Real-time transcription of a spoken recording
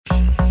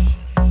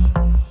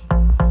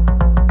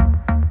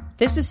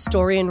This is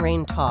Story and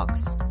Rain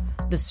Talks,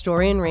 the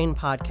Story and Rain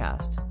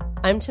podcast.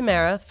 I'm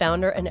Tamara,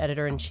 founder and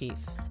editor-in-chief.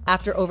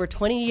 After over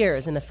 20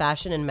 years in the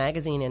fashion and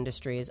magazine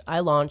industries,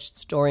 I launched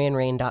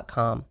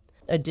StoryandRain.com,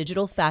 a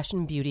digital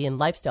fashion, beauty, and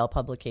lifestyle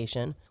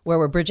publication where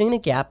we're bridging the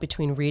gap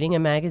between reading a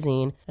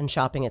magazine and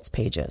shopping its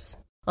pages.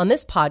 On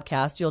this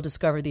podcast, you'll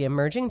discover the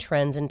emerging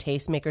trends and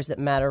tastemakers that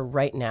matter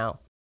right now.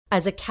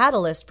 As a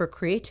catalyst for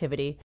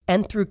creativity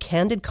and through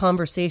candid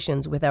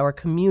conversations with our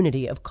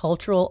community of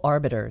cultural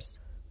arbiters,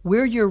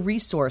 we're your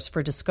resource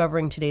for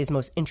discovering today's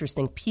most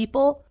interesting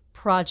people,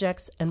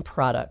 projects, and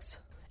products.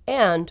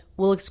 And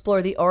we'll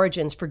explore the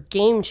origins for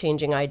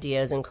game-changing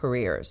ideas and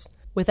careers.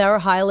 With our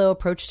high-low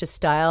approach to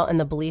style and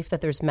the belief that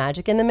there's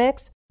magic in the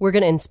mix, we're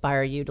going to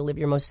inspire you to live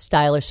your most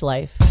stylish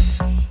life.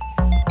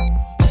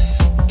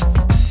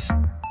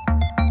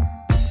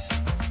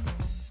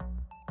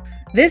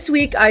 This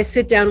week, I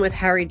sit down with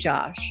Harry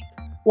Josh,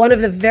 one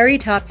of the very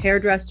top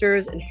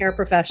hairdressers and hair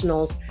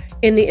professionals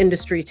in the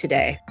industry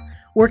today.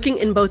 Working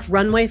in both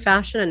runway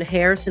fashion and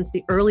hair since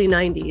the early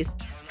 90s,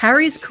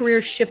 Harry's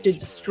career shifted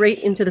straight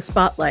into the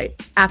spotlight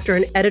after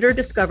an editor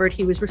discovered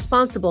he was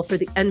responsible for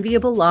the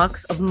enviable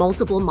locks of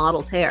multiple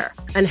models' hair,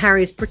 and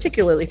Harry's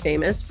particularly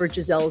famous for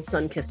Giselle's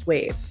sun-kissed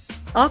waves.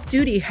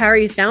 Off-duty,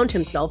 Harry found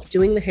himself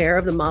doing the hair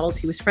of the models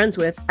he was friends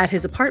with at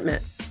his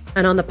apartment.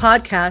 And on the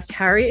podcast,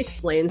 Harry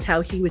explains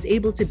how he was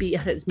able to be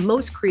at his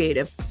most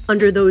creative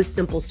under those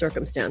simple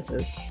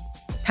circumstances.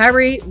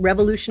 Harry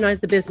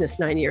revolutionized the business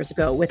 9 years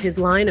ago with his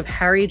line of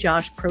Harry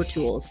Josh Pro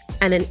Tools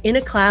and an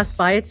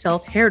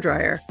in-a-class-by-itself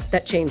hairdryer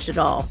that changed it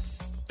all.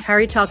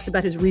 Harry talks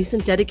about his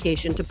recent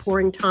dedication to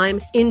pouring time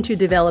into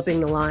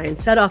developing the line,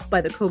 set off by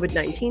the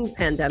COVID-19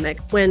 pandemic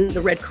when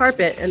the red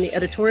carpet and the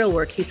editorial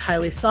work he's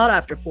highly sought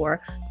after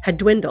for had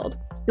dwindled.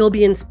 You'll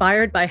be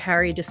inspired by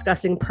Harry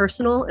discussing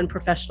personal and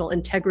professional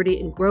integrity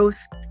and growth,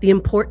 the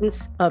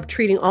importance of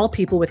treating all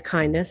people with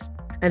kindness,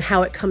 and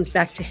how it comes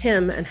back to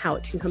him and how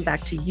it can come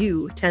back to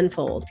you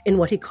tenfold in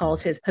what he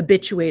calls his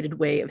habituated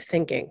way of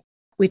thinking.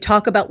 We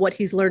talk about what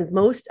he's learned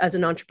most as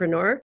an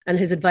entrepreneur and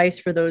his advice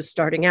for those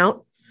starting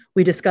out.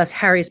 We discuss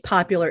Harry's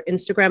popular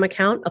Instagram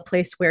account, a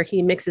place where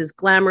he mixes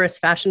glamorous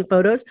fashion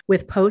photos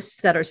with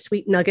posts that are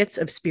sweet nuggets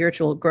of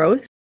spiritual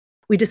growth.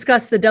 We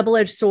discuss the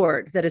double-edged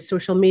sword that is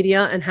social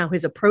media and how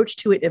his approach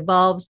to it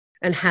evolves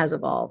and has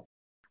evolved.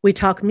 We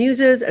talk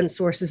muses and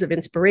sources of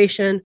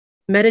inspiration,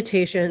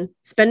 meditation,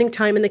 spending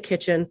time in the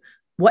kitchen,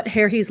 what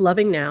hair he's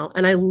loving now,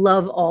 and I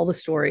love all the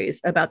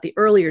stories about the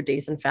earlier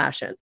days in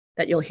fashion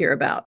that you'll hear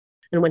about,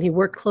 and when he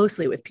worked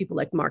closely with people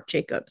like Marc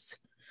Jacobs,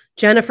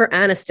 Jennifer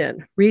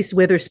Aniston, Reese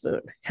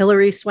Witherspoon,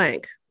 Hilary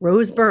Swank,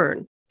 Rose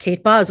Byrne,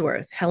 Kate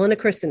Bosworth, Helena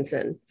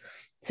Christensen,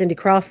 Cindy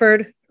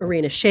Crawford,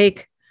 Irina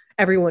Shayk,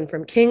 everyone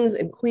from kings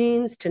and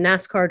queens to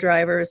NASCAR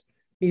drivers,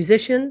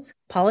 musicians,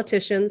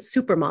 politicians,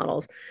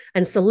 supermodels,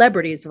 and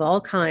celebrities of all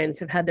kinds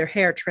have had their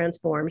hair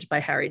transformed by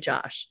Harry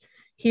Josh.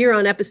 Here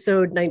on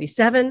episode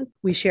 97,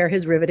 we share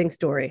his riveting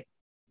story.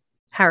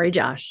 Harry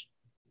Josh.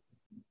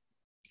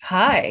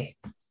 Hi.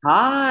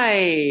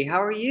 Hi,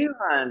 how are you,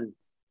 hon?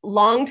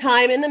 Long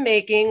time in the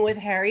making with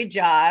Harry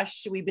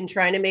Josh. We've been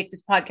trying to make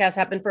this podcast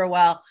happen for a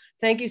while.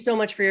 Thank you so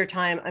much for your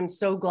time. I'm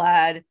so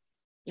glad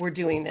we're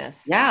doing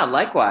this. Yeah,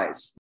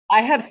 likewise.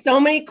 I have so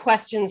many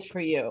questions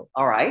for you.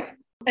 All right.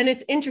 And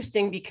it's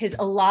interesting because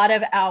a lot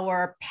of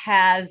our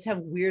paths have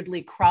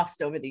weirdly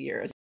crossed over the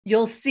years.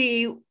 You'll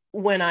see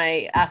when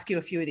I ask you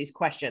a few of these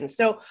questions.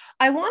 So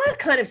I want to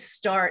kind of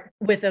start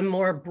with a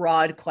more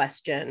broad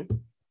question,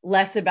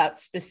 less about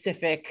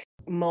specific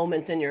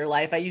moments in your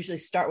life. I usually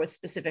start with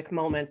specific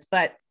moments,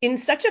 but in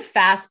such a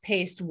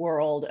fast-paced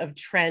world of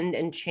trend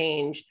and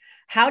change,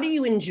 how do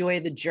you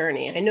enjoy the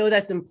journey? I know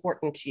that's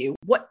important to you.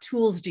 What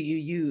tools do you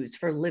use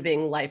for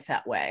living life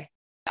that way?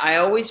 I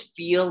always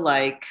feel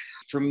like,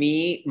 for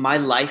me, my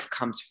life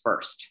comes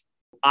first.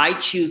 I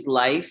choose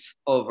life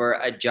over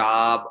a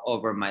job,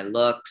 over my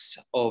looks,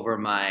 over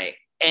my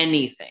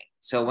anything.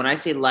 So when I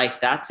say life,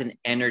 that's an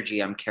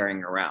energy I'm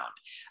carrying around,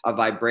 a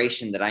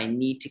vibration that I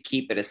need to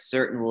keep at a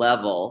certain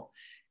level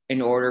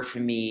in order for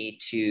me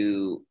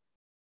to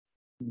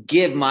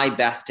give my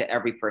best to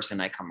every person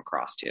I come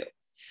across to.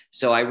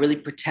 So I really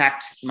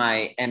protect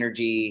my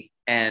energy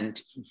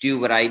and do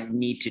what I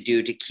need to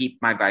do to keep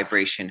my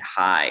vibration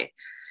high.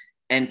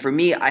 And for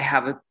me, I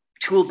have a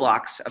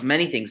toolbox of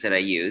many things that I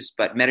use,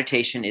 but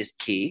meditation is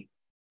key.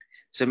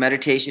 So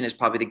meditation is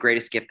probably the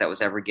greatest gift that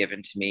was ever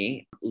given to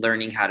me,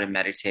 learning how to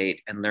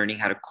meditate and learning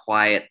how to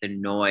quiet the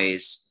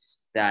noise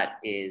that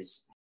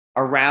is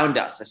around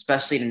us,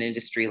 especially in an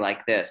industry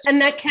like this. And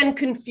that can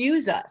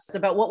confuse us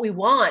about what we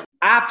want.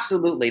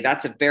 Absolutely.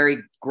 That's a very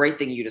great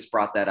thing you just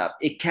brought that up.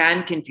 It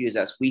can confuse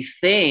us. We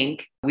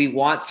think we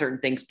want certain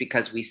things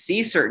because we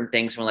see certain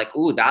things. And we're like,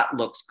 ooh, that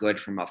looks good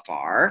from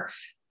afar.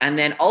 And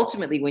then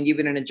ultimately, when you've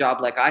been in a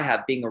job like I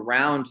have, being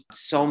around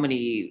so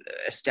many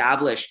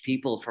established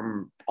people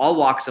from all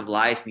walks of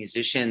life,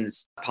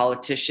 musicians,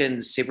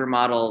 politicians,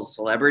 supermodels,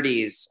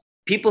 celebrities,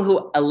 people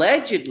who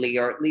allegedly,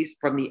 or at least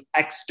from the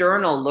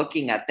external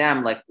looking at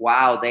them, like,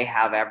 wow, they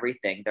have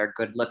everything. They're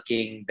good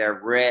looking, they're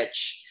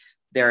rich,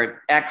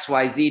 they're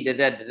XYZ, da,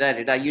 da, da, da,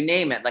 da, da, you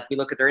name it. Like we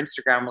look at their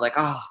Instagram, we're like,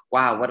 oh,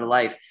 wow, what a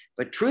life.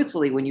 But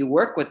truthfully, when you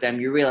work with them,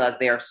 you realize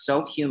they are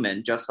so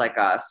human, just like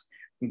us.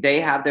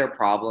 They have their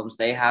problems.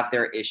 They have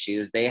their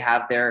issues. They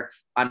have their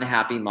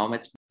unhappy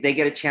moments. They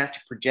get a chance to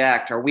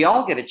project, or we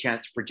all get a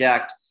chance to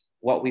project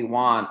what we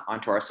want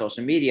onto our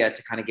social media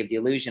to kind of give the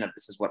illusion of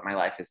this is what my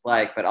life is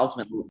like. But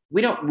ultimately,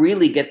 we don't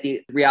really get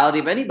the reality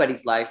of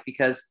anybody's life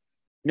because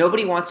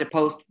nobody wants to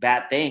post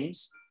bad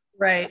things.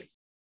 Right.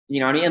 You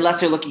know what I mean?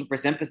 Unless they're looking for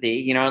sympathy,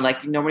 you know,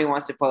 like nobody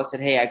wants to post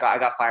that, hey, I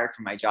got fired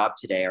from my job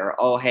today, or,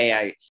 oh, hey,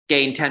 I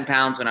gained 10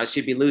 pounds when I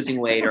should be losing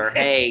weight, or,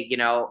 hey, you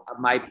know,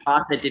 my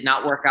pasta did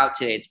not work out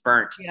today. It's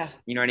burnt. Yeah.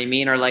 You know what I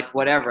mean? Or like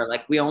whatever,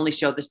 like we only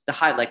show this, the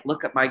height, like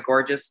look at my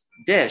gorgeous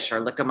dish, or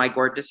look at my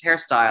gorgeous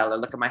hairstyle, or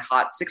look at my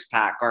hot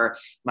 6-pack, or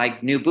my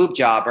new boob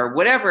job, or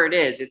whatever it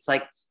is. It's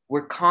like,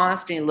 we're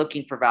constantly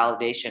looking for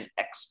validation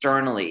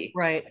externally,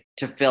 right,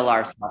 to fill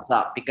ourselves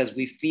up because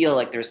we feel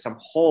like there's some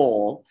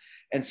hole.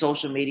 And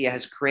social media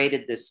has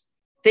created this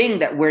thing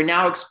that we're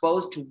now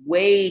exposed to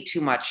way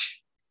too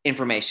much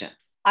information.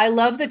 I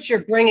love that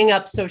you're bringing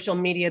up social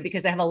media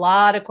because I have a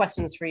lot of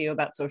questions for you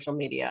about social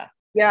media.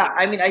 Yeah,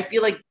 I mean, I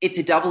feel like it's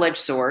a double-edged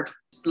sword,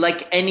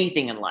 like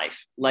anything in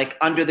life. Like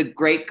under the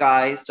great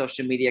guys,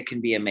 social media can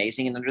be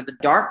amazing. And under the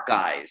dark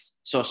guys,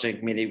 social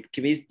media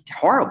can be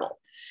horrible.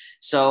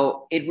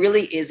 So it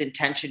really is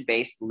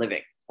intention-based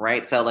living,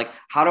 right? So like,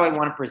 how do I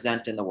want to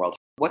present in the world?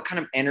 What kind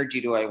of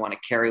energy do I want to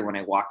carry when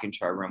I walk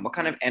into a room? What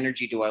kind of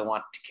energy do I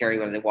want to carry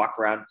when I walk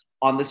around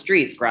on the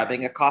streets,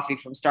 grabbing a coffee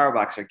from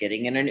Starbucks, or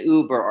getting in an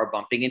Uber, or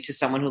bumping into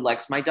someone who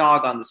likes my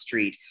dog on the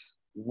street?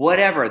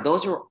 Whatever.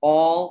 Those are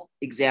all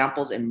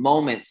examples and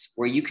moments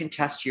where you can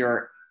test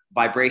your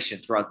vibration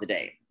throughout the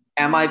day.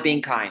 Am I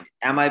being kind?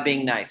 Am I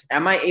being nice?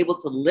 Am I able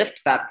to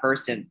lift that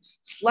person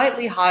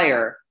slightly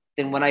higher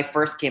than when I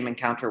first came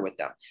encounter with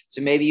them?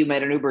 So maybe you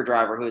met an Uber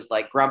driver who is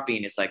like grumpy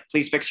and is like,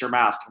 please fix your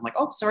mask. I'm like,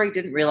 oh, sorry,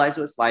 didn't realize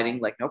it was sliding.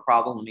 Like, no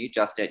problem. Let me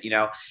adjust it. You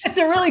know, it's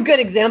a really good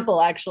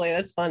example, actually.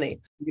 That's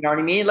funny. You know what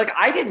I mean? Like,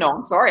 I didn't know.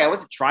 I'm sorry. I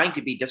wasn't trying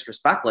to be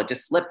disrespectful. It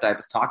just slipped. I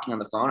was talking on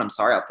the phone. I'm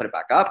sorry. I'll put it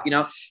back up, you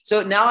know?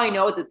 So now I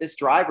know that this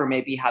driver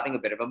may be having a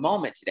bit of a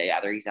moment today.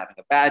 Either he's having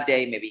a bad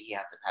day. Maybe he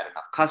hasn't had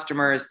enough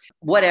customers,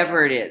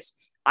 whatever it is.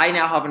 I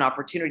now have an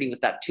opportunity with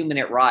that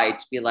 2-minute ride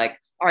to be like,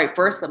 all right,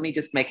 first, let me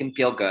just make him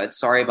feel good.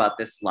 Sorry about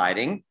this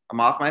sliding. I'm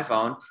off my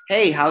phone.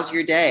 Hey, how's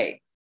your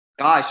day?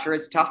 Gosh, sure,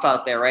 it's tough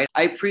out there, right?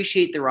 I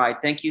appreciate the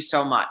ride. Thank you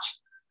so much.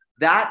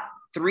 That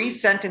 3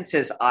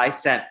 sentences I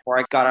sent before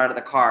I got out of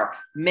the car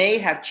may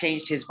have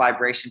changed his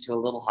vibration to a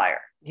little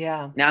higher.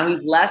 Yeah. Now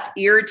he's less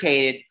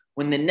irritated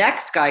when the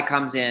next guy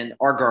comes in,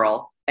 or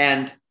girl,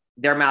 and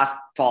their mask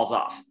falls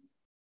off.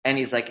 And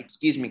he's like,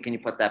 excuse me, can you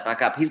put that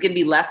back up? He's going to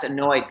be less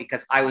annoyed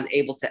because I was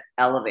able to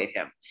elevate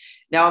him.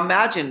 Now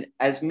imagine,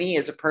 as me,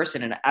 as a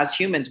person, and as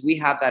humans, we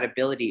have that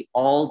ability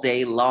all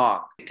day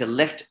long to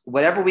lift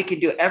whatever we can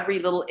do, every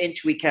little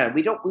inch we can.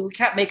 We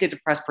can't make a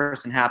depressed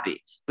person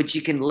happy, but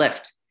you can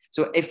lift.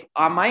 So if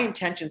my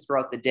intention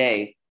throughout the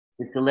day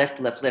is to lift,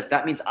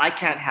 that means I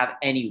can't have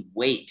any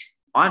weight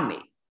on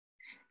me.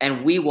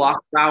 And we walk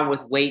around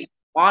with weight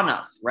on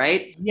us,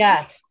 right?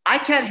 Yes. I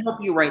can't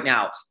help you right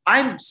now.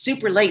 I'm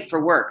super late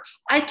for work.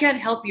 I can't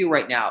help you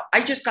right now.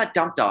 I just got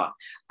dumped on.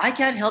 I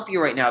can't help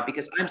you right now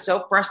because I'm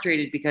so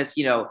frustrated because,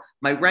 you know,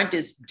 my rent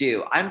is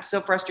due. I'm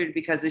so frustrated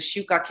because this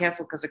shoot got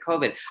canceled because of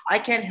COVID. I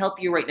can't help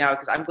you right now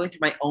because I'm going through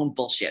my own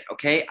bullshit.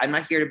 Okay. I'm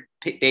not here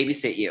to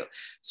babysit you.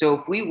 So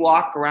if we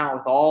walk around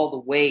with all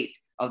the weight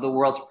of the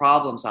world's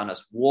problems on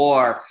us,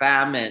 war,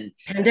 famine,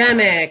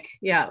 pandemic,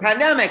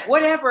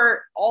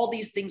 whatever all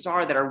these things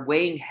are that are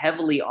weighing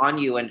heavily on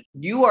you. And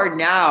you are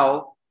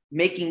now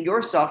making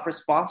yourself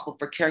responsible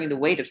for carrying the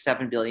weight of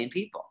 7 billion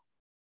people.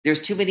 There's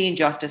too many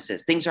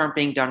injustices. Things aren't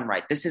being done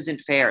right. This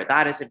isn't fair.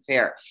 That isn't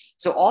fair.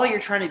 So all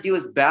you're trying to do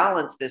is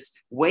balance this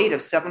weight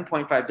of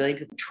 7.5 billion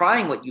people,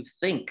 trying what you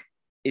think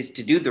is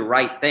to do the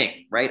right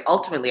thing, right?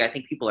 Ultimately, I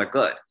think people are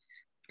good.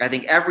 I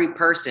think every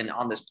person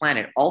on this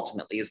planet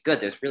ultimately is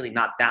good. There's really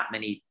not that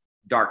many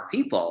dark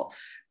people,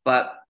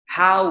 but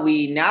how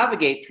we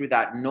navigate through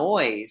that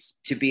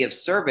noise to be of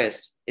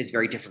service is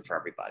very different for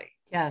everybody.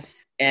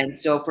 Yes. And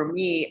so for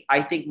me,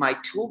 I think my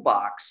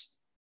toolbox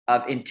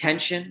of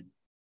intention,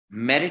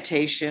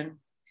 meditation,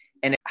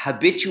 and a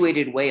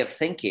habituated way of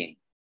thinking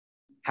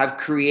have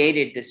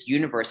created this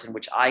universe in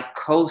which I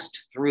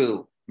coast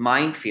through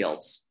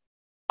minefields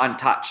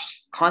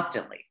untouched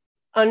constantly.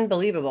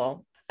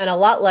 Unbelievable. And a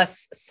lot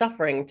less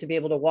suffering to be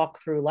able to walk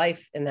through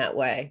life in that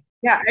way.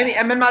 Yeah, I mean,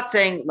 I'm not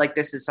saying like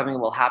this is something that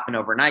will happen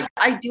overnight.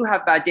 I do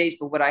have bad days,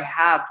 but what I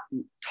have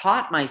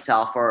taught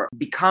myself or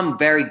become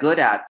very good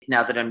at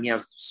now that I'm,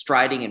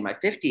 striding in my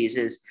 50s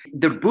is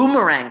the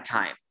boomerang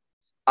time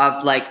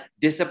of like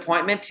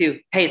disappointment to,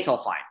 hey, it's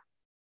all fine.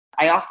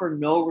 I offer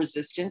no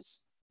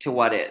resistance to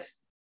what is.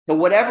 So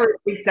whatever is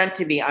being sent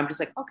to me, I'm just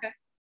like, okay.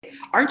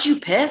 Aren't you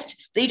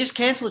pissed? They just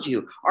canceled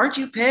you. Aren't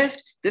you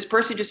pissed? This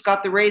person just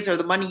got the raise or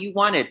the money you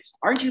wanted.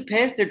 Aren't you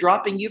pissed? They're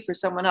dropping you for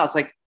someone else.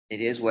 Like, It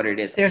is what it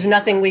is. There's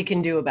nothing we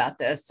can do about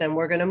this, and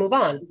we're going to move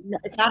on.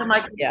 It's out of my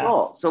control.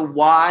 Yeah. So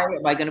why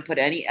am I going to put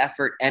any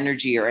effort,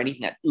 energy, or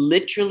anything? That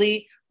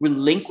literally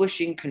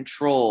relinquishing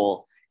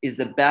control is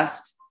the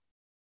best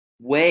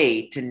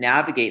way to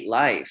navigate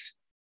life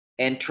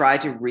and try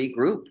to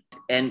regroup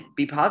and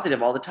be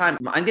positive all the time.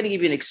 I'm going to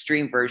give you an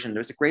extreme version.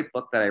 There's a great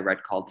book that I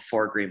read called The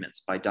Four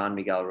Agreements by Don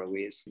Miguel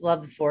Ruiz.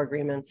 Love The Four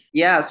Agreements.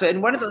 Yeah. So,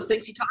 and one of those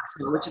things he talks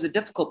about, which is a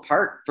difficult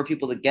part for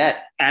people to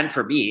get, and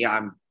for me,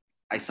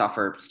 I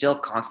suffer still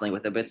constantly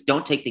with it, but it's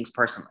don't take things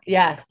personally.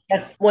 Yes,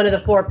 that's one of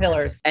the 4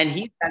 pillars. And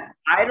he says,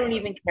 I don't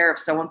even care if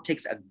someone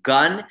takes a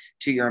gun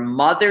to your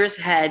mother's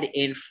head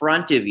in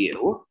front of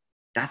you.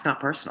 That's not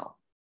personal.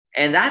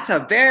 And that's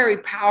a very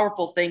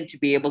powerful thing to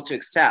be able to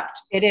accept.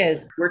 It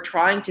is. We're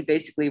trying to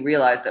basically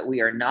realize that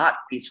we are not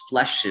these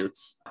flesh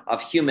suits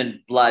of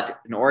human blood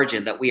and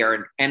origin, that we are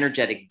an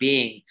energetic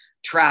being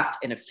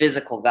trapped in a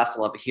physical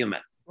vessel of a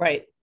human.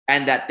 Right.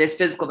 And that this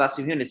physical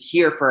vessel of human is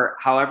here for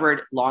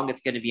however long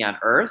it's going to be on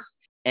earth.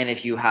 And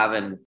if you have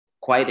a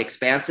quite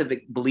expansive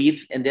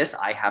belief in this,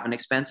 I have an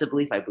expansive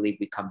belief. I believe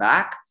we come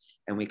back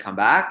and we come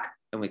back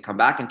and we come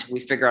back until we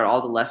figure out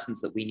all the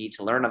lessons that we need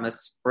to learn on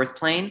this earth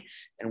plane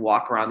and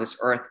walk around this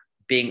earth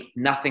being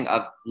nothing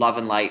of love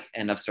and light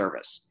and of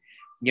service,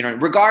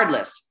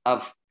 regardless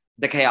of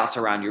the chaos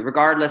around you,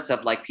 regardless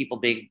of like people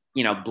being,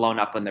 blown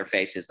up in their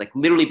faces, like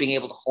literally being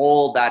able to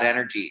hold that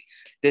energy.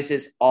 This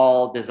is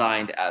all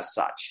designed as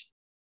such.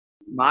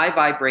 My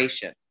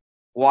vibration,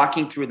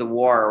 walking through the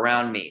war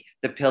around me,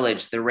 the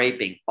pillage, the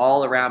raping,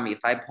 all around me, if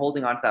I'm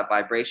holding on to that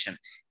vibration,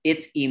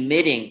 it's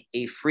emitting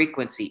a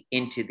frequency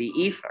into the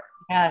ether.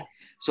 Yes.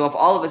 So if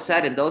all of a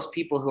sudden those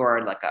people who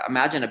are like,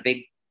 imagine a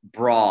big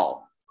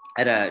brawl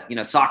at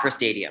a, soccer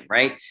stadium,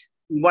 right?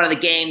 One of the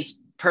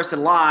games,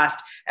 person lost,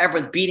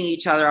 everyone's beating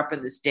each other up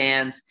in the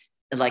stands.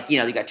 And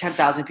you got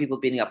 10,000 people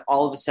beating up.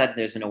 All of a sudden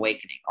there's an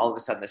awakening. All of a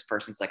sudden this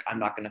person's like, I'm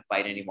not going to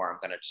fight anymore. I'm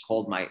going to just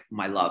hold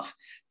my love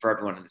for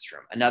everyone in this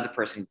room. Another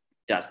person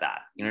does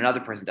that.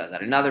 Another person does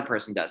that. Another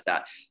person does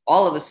that.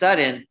 All of a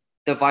sudden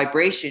the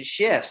vibration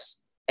shifts.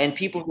 And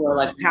people who are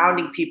like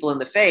pounding people in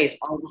the face,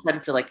 all of a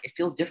sudden feel like it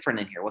feels different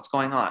in here. What's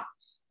going on?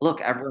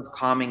 Look, everyone's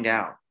calming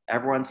down.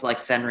 Everyone's like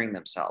centering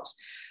themselves.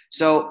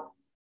 So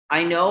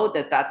I know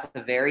that that's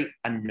a very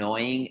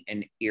annoying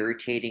and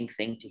irritating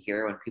thing to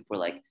hear when people are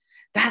like,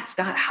 that's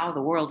not how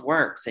the world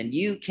works. And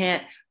you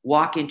can't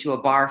walk into a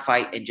bar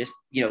fight and just,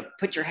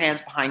 put your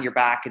hands behind your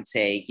back and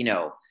say,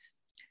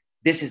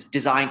 this is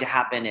designed to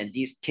happen and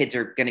these kids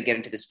are going to get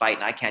into this fight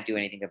and I can't do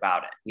anything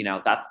about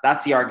it.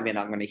 That's the argument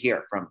I'm going to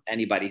hear from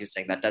anybody who's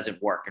saying that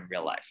doesn't work in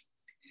real life.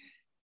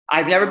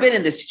 I've never been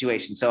in this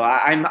situation. So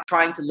I'm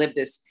trying to live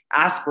this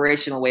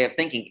aspirational way of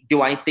thinking.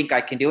 Do I think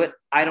I can do it?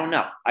 I don't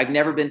know. I've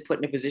never been put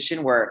in a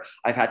position where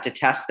I've had to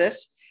test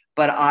this,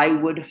 but I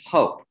would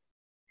hope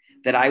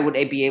that I would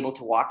be able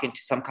to walk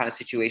into some kind of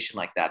situation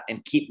like that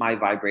and keep my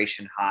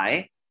vibration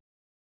high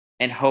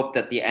and hope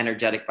that the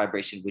energetic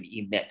vibration would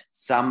emit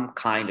some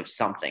kind of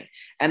something.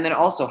 And then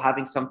also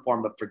having some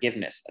form of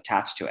forgiveness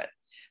attached to it.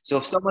 So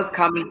if someone's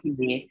coming to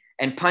me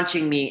and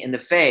punching me in the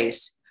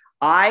face,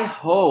 I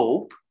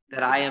hope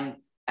that I am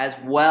as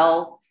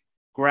well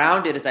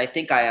grounded as I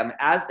think I am,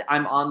 as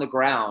I'm on the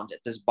ground at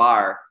this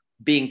bar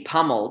being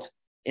pummeled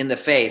in the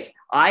face.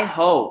 I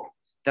hope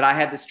that I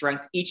have the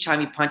strength each time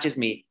he punches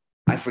me,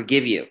 I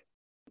forgive you.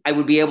 I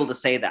would be able to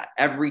say that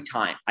every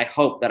time. I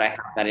hope that I have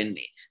that in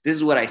me. This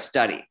is what I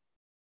study.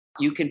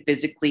 You can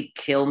physically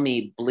kill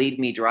me, bleed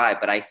me dry,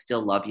 but I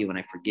still love you and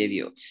I forgive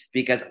you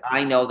because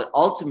I know that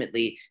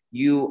ultimately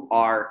you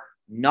are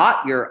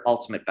not your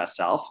ultimate best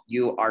self.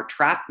 You are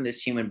trapped in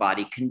this human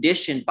body,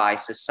 conditioned by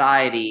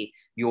society,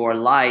 your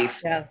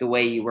life, yes, the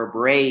way you were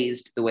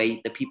raised, the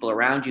way the people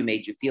around you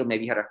made you feel.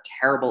 Maybe you had a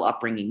terrible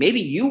upbringing. Maybe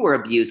you were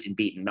abused and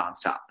beaten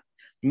nonstop.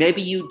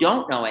 Maybe you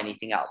don't know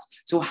anything else.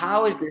 So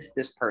how is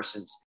this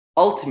person's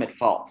ultimate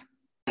fault?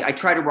 I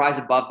try to rise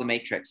above the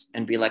matrix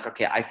and be like,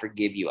 okay, I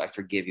forgive you. I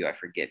forgive you. I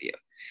forgive you.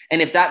 And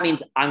if that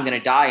means I'm going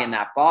to die in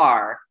that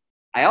bar,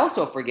 I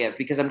also forgive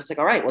because I'm just like,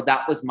 all right, well,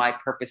 that was my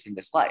purpose in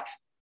this life.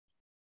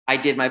 I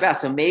did my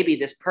best. So maybe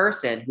this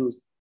person who's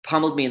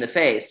pummeled me in the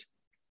face,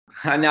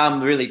 now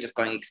I'm really just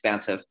going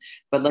expansive,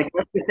 but like,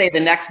 let's just say the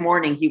next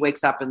morning he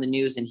wakes up in the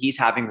news and he's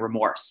having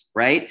remorse,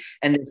 right?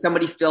 And then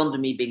somebody filmed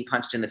me being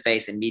punched in the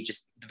face and the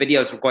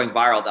videos were going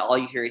viral that all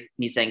you hear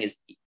me saying is,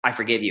 I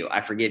forgive you.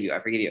 I forgive you.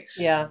 I forgive you.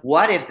 Yeah.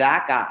 What if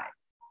that guy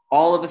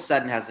all of a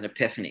sudden has an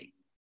epiphany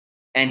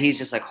and he's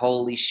just like,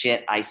 holy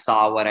shit, I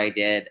saw what I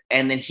did.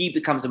 And then he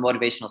becomes a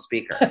motivational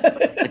speaker,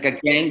 like a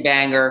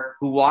gangbanger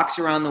who walks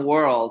around the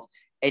world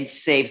and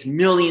saves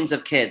millions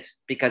of kids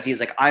because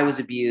he's like, I was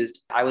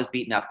abused. I was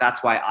beaten up.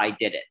 That's why I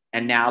did it.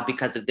 And now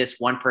because of this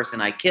one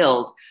person I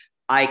killed,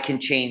 I can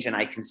change and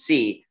I can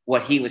see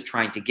what he was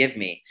trying to give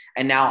me.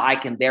 And now I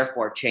can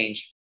therefore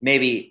change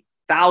maybe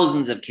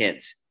thousands of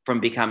kids from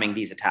becoming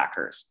these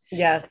attackers.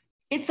 Yes.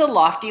 It's a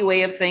lofty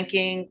way of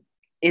thinking.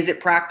 Is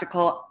it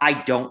practical?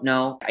 I don't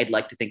know. I'd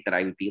like to think that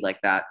I would be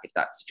like that if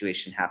that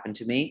situation happened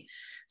to me.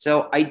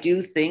 So I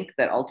do think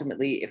that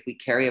ultimately, if we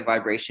carry a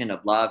vibration of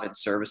love and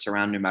service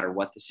around, no matter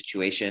what the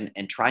situation,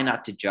 and try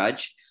not to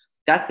judge,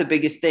 that's the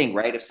biggest thing,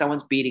 right? If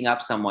someone's beating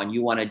up someone,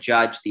 you want to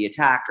judge the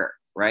attacker,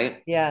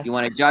 right? Yes. You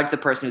want to judge the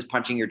person who's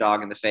punching your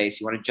dog in the face.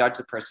 You want to judge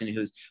the person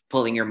who's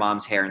pulling your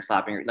mom's hair and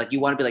slapping her. Like, you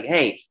want to be like,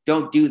 hey,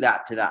 don't do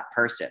that to that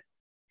person.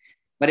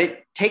 But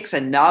it takes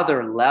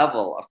another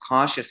level of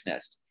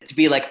consciousness to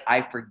be like,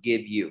 I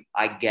forgive you.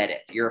 I get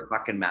it. You're a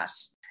fucking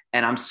mess.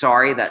 And I'm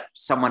sorry that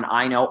someone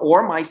I know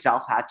or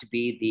myself had to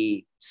be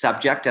the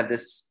subject of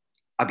this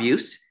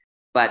abuse.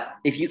 But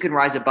if you can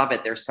rise above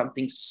it, there's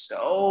something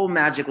so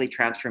magically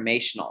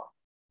transformational.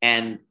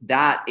 And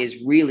that is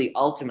really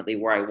ultimately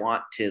where I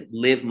want to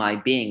live my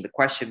being. The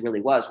question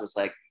really was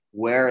like,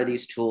 where are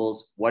these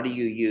tools? What do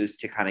you use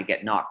to kind of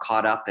get not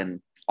caught up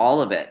in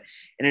all of it?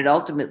 And it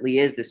ultimately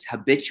is this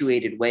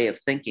habituated way of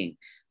thinking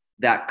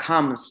that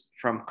comes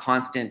from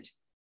constant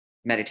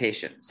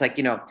meditation. It's like,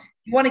 you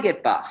want to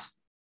get buff.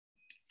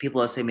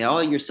 People will say to me, oh,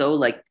 you're so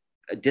like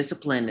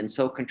disciplined and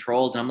so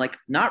controlled. And I'm like,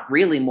 not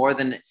really more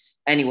than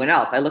anyone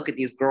else. I look at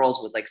these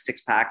girls with like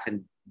six packs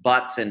and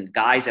butts and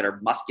guys that are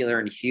muscular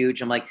and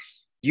huge. I'm like,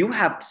 you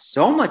have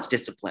so much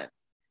discipline.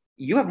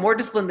 You have more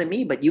discipline than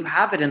me, but you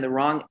have it in the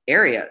wrong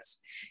areas.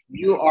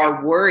 You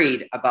are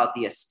worried about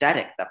the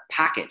aesthetic, the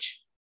package.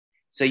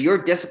 So your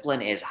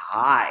discipline is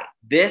high.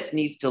 This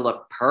needs to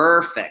look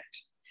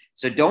perfect.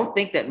 So don't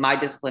think that my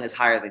discipline is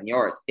higher than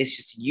yours. It's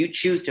just you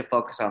choose to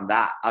focus on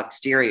that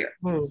exterior,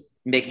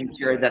 making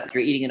sure that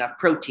you're eating enough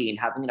protein,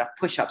 having enough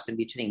push-ups in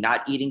between,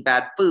 not eating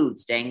bad food,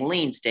 staying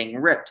lean, staying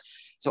ripped.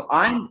 So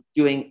I'm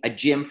doing a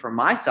gym for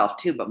myself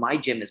too, but my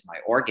gym is my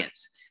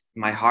organs,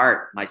 my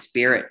heart, my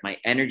spirit, my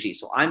energy.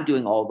 So I'm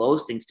doing all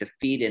those things to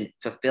feed and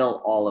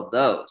fulfill all of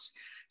those,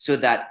 so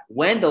that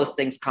when those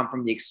things come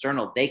from the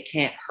external, they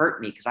can't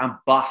hurt me because I'm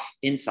buff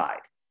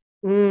inside.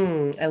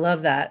 I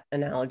love that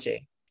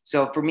analogy.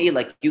 So for me,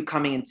 like you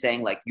coming and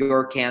saying like,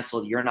 you're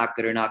canceled, you're not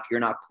good enough, you're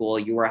not cool,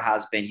 you were a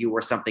has-been, you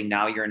were something,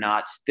 now you're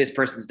not, this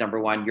person's number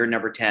 1, you're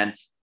number 10,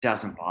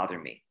 doesn't bother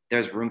me.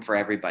 There's room for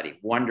everybody.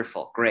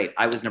 Wonderful. Great.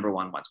 I was number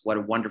 1 once. What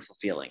a wonderful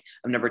feeling.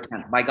 I'm number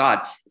 10. My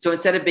God. So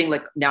instead of being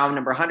like, now I'm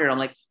number 100, I'm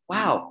like,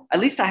 wow, at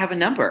least I have a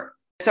number.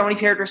 So many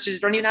hairdressers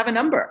don't even have a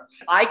number.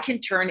 I can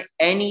turn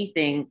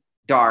anything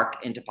dark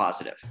into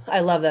positive.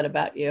 I love that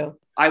about you.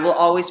 I will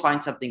always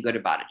find something good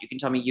about it. You can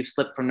tell me you've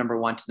slipped from number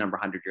 1 to number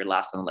 100. You're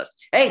last on the list.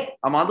 Hey,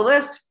 I'm on the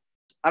list.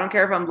 I don't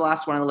care if I'm the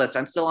last one on the list.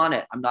 I'm still on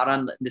it. I'm not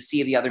on the sea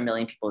of the other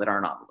million people that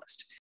aren't on the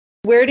list.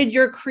 Where did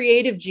your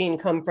creative gene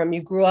come from?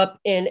 You grew up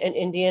in an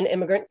Indian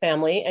immigrant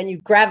family and you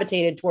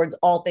gravitated towards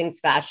all things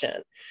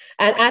fashion.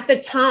 And at the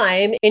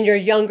time, in your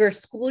younger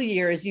school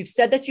years, you've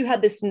said that you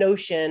had this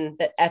notion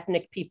that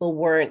ethnic people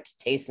weren't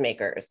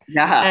tastemakers.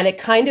 Yeah. And it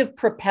kind of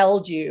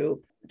propelled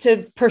you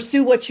to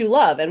pursue what you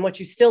love and what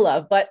you still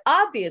love. But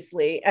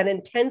obviously, an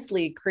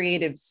intensely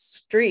creative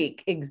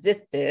streak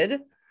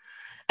existed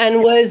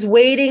and was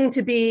waiting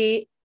to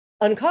be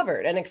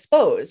uncovered and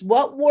exposed.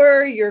 What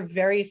were your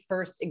very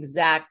first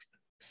exact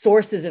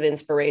sources of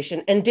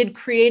inspiration? And did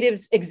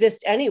creatives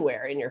exist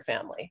anywhere in your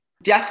family?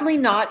 Definitely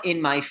not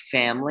in my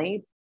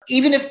family.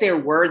 Even if there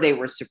were, they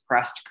were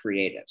suppressed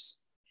creatives.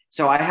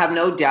 So I have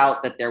no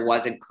doubt that there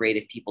wasn't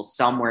creative people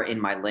somewhere in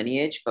my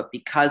lineage, but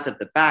because of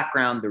the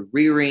background, the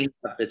rearing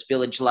of this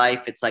village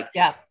life, it's like,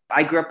 yeah.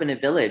 I grew up in a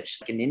village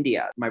in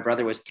India. My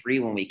brother was 3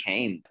 when we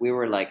came. We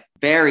were like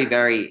very,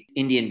 very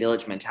Indian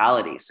village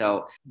mentality.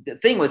 So the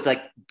thing was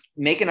like,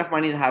 make enough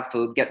money to have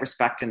food, get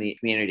respect in the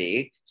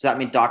community. So that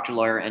meant doctor,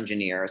 lawyer,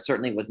 engineer.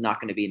 Certainly was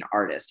not going to be an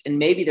artist. And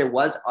maybe there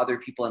was other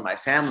people in my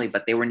family,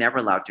 but they were never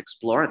allowed to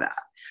explore that.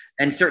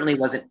 And certainly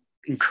wasn't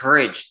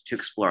encouraged to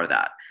explore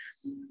that.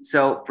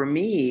 So for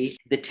me,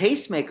 the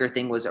tastemaker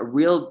thing was a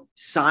real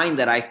sign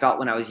that I felt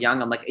when I was young.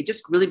 I'm like, it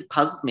just really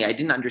puzzled me. I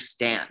didn't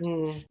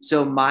understand.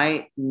 So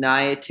my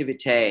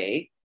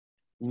naivete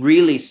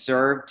really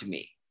served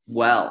me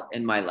well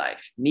in my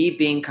life. Me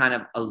being kind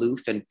of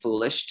aloof and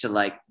foolish to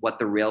like what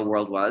the real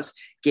world was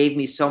gave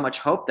me so much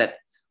hope that,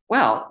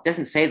 well, it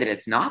doesn't say that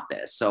it's not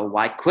this. So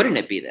why couldn't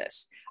it be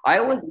this? I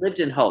always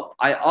lived in hope.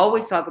 I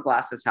always saw the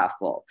glass as half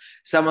full.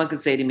 Someone could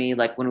say to me,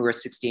 like when we were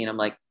 16, I'm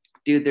like,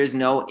 dude, there's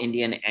no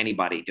Indian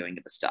anybody doing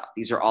this stuff.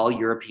 These are all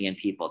European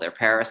people. They're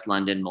Paris,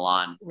 London,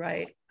 Milan,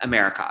 right?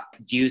 America.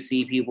 Do you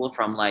see people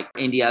from like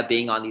India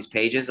being on these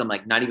pages? I'm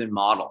like, not even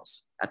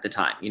models at the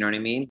time. You know what I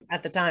mean?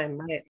 At the time,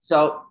 right.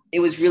 So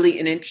it was really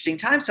an interesting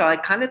time. So I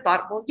kind of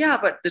thought, well, yeah,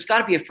 but there's got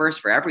to be a first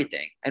for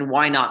everything. And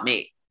why not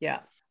me?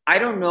 Yeah. I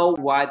don't know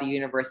why the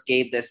universe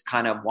gave this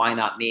kind of why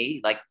not me?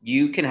 Like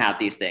you can have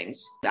these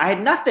things. I had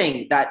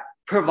nothing that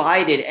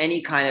provided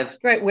any kind of...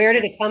 Right. Where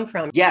did it come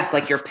from? Yes.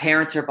 Like your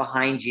parents are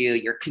behind you.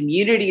 Your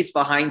community's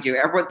behind you.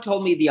 Everyone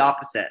told me the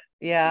opposite.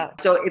 Yeah.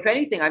 So if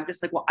anything, I'm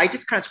just like, well, I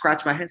just kind of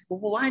scratch my head and say,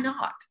 well, why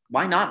not?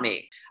 Why not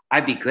me?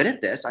 I'd be good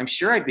at this. I'm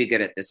sure I'd be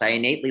good at this. I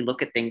innately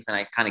look at things and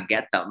I kind of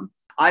get them.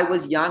 I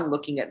was young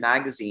looking at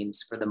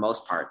magazines for the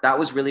most part. That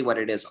was really what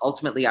it is.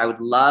 Ultimately, I would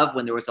love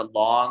when there was a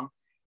long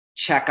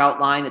checkout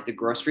line at the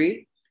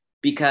grocery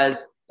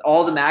because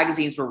all the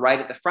magazines were right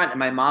at the front and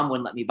my mom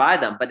wouldn't let me buy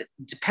them. But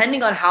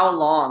depending on how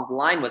long the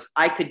line was,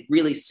 I could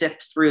really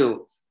sift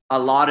through a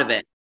lot of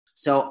it.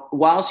 So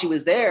while she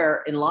was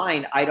there in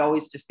line, I'd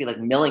always just be like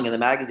milling in the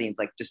magazines,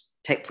 like just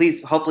take,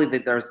 please, hopefully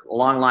that there's a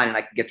long line and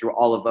I can get through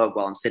all of Vogue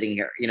while I'm sitting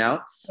here, you know?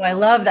 Oh, I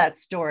love that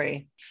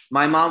story.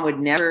 My mom would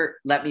never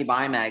let me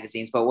buy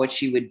magazines, but what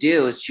she would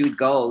do is she would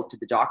go to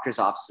the doctor's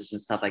offices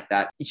and stuff like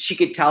that. She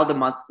could tell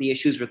the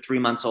issues were 3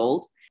 months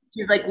old.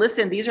 She's like,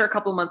 listen, these are a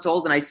couple months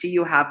old and I see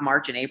you have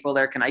March and April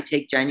there. Can I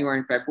take January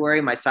and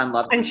February? My son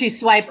loved them. And she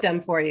swiped them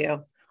for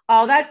you.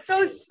 Oh, that's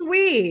so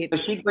sweet. So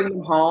she'd bring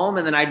them home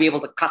and then I'd be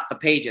able to cut the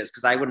pages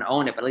because I wouldn't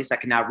own it, but at least I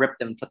can now rip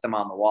them and put them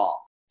on the wall.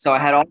 So I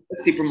had all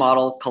the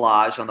supermodel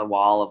collage on the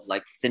wall of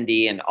like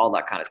Cindy and all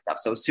that kind of stuff.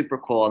 So it was super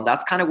cool. And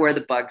that's kind of where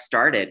the bug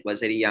started,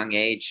 was at a young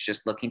age,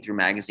 just looking through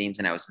magazines,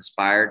 and I was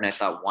inspired and I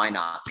thought, why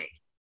not me?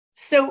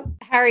 So,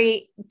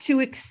 Harry, to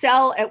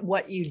excel at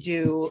what you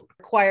do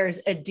requires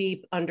a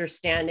deep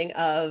understanding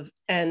of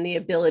and the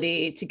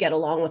ability to get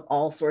along with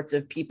all sorts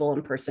of people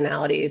and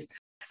personalities.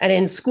 And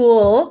in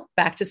school,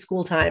 back to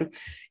school time,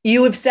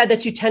 you have said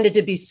that you tended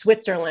to be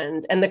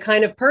Switzerland and the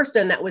kind of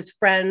person that was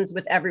friends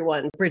with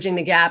everyone, bridging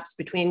the gaps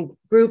between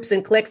groups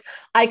and cliques.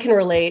 I can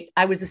relate.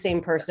 I was the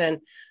same person.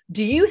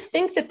 Do you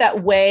think that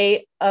that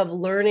way of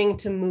learning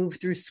to move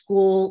through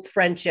school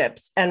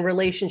friendships and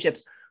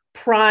relationships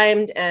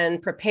primed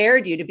and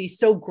prepared you to be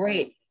so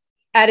great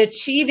at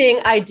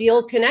achieving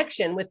ideal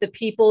connection with the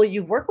people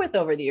you've worked with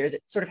over the years?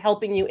 It's sort of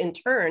helping you in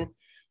turn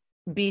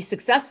be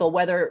successful,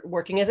 whether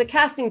working as a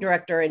casting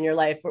director in your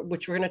life,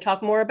 which we're going to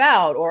talk more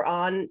about, or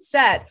on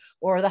set,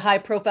 or the high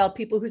profile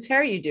people whose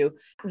hair you do.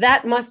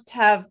 That must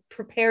have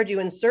prepared you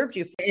and served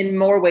you. In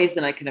more ways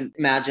than I can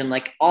imagine.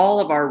 Like, all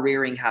of our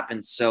rearing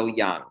happens so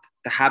young.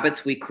 The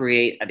habits we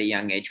create at a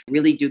young age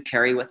really do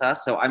carry with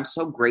us. So I'm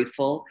so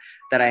grateful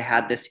that I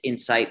had this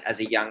insight as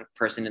a young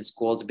person in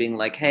school to being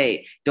like,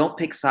 hey, don't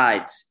pick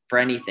sides for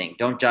anything.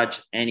 Don't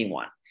judge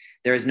anyone.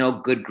 There is no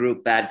good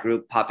group, bad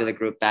group, popular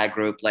group, bad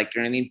group. Like,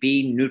 you know what I mean?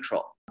 Be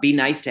neutral. Be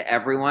nice to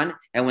everyone.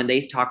 And when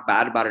they talk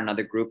bad about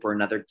another group or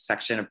another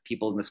section of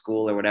people in the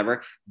school or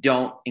whatever,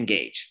 don't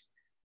engage.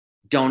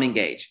 Don't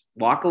engage.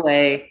 Walk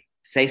away,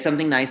 say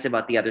something nice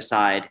about the other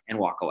side, and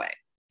walk away.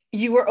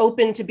 You were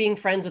open to being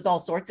friends with all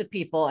sorts of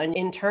people. And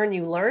in turn,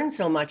 you learn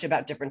so much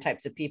about different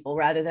types of people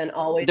rather than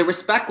always. The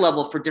respect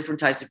level for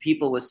different types of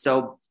people was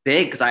so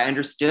big because I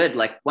understood,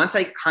 like, once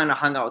I kind of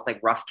hung out with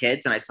like rough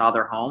kids and I saw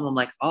their home, I'm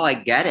like, oh, I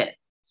get it.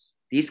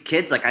 These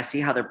kids, like, I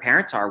see how their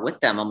parents are with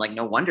them. I'm like,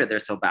 no wonder they're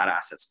so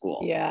badass at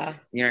school. Yeah.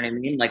 You know what I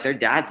mean? Like, their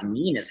dad's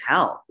mean as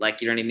hell.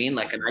 Like, you know what I mean?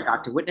 Like, and I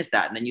got to witness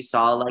that. And then you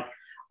saw like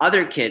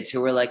other kids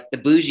who were like the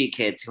bougie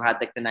kids who had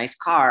like the nice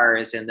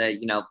cars and the,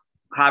 you know,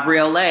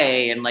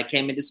 cabriolet and like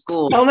came into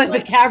school. Oh my,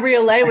 like, the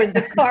cabriolet was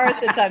the car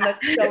at the time.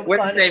 That's so we're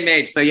funny. the same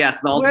age. So yes,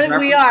 we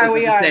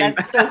are.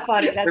 That's so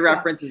funny. That's the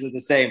references are the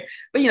same.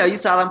 But, you know, you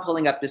saw them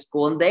pulling up to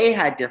school and they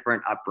had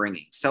different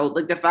upbringing. So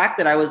like the fact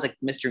that I was like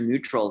Mr.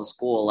 Neutral in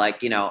school,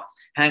 like, you know,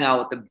 hang out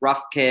with the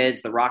rough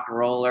kids, the rock and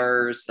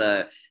rollers,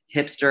 the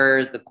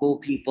hipsters, the cool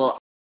people.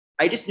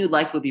 I just knew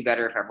life would be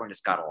better if everyone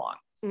just got along.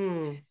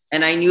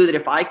 And I knew that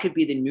if I could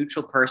be the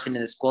neutral person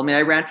in the school, I mean,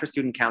 I ran for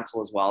student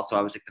council as well. So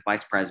I was like the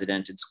vice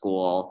president in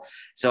school.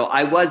 So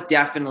I was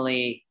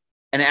definitely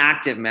an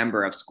active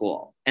member of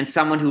school and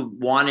someone who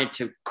wanted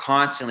to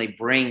constantly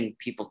bring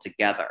people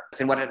together.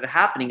 And what ended up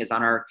happening is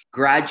on our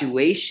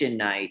graduation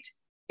night,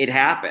 it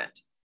happened.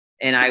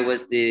 And I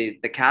was the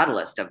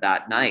catalyst of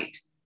that night.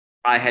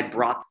 I had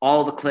brought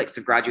all the cliques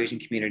of graduation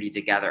community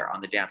together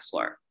on the dance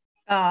floor.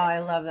 Oh, I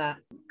love that.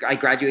 I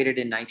graduated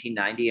in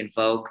 1990 and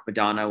Vogue,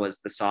 Madonna was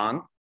the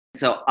song.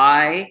 So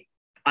I,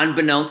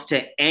 unbeknownst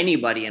to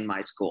anybody in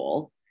my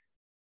school,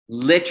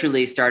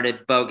 literally started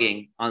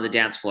voguing on the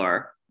dance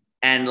floor.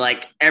 And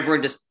like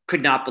everyone just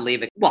could not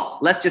believe it. Well,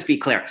 let's just be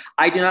clear.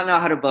 I do not know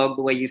how to vogue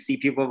the way you see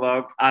people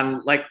vogue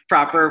on like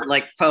proper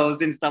like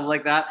pose and stuff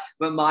like that.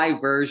 But my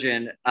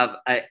version of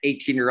an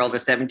 18-year-old or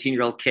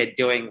 17-year-old kid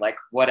doing like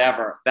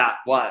whatever that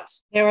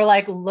was. They were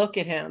like, look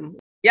at him.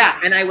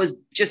 Yeah. And I was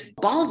just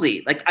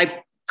ballsy. Like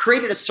I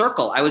created a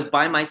circle. I was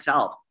by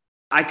myself.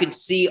 I could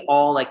see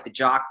all like the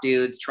jock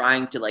dudes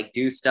trying to like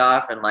do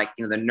stuff and like,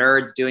 you know, the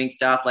nerds doing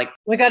stuff. Like, oh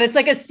my God, it's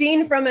like a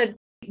scene from a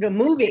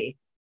movie.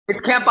 It's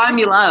Can't Buy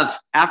Me Love,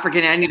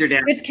 African Anteater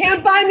Dance. It's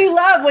Can't Buy Me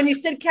Love. When you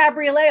said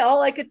cabriolet,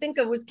 all I could think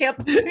of was Can't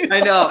Buy Me Love. I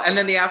know. And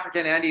then the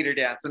African Anteater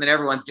Dance. And then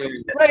everyone's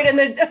doing it. Right. And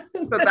then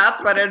so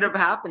that's what ended up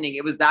happening.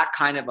 It was that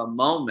kind of a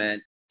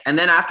moment. And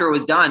then after it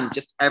was done,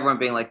 just everyone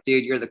being like,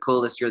 dude, you're the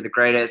coolest. You're the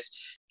greatest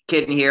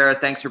kid in here.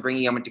 Thanks for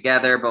bringing everyone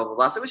together, blah, blah,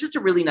 blah. So it was just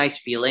a really nice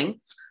feeling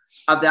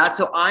of that.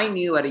 So I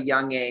knew at a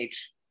young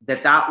age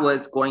that that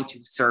was going to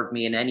serve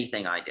me in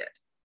anything I did.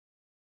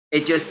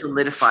 It just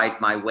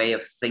solidified my way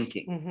of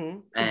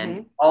thinking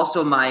and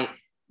also my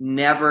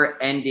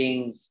never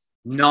ending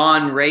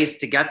non-race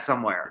to get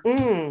somewhere.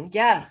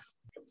 Yes.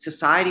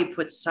 Society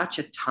puts such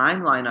a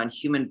timeline on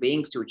human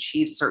beings to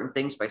achieve certain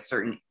things by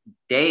certain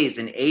days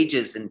and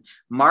ages and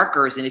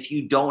markers. And if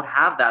you don't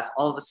have that,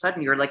 all of a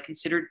sudden you're like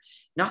considered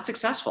not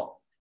successful.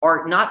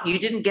 or not, you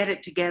didn't get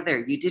it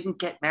together. You didn't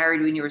get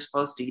married when you were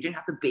supposed to. You didn't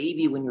have the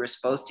baby when you were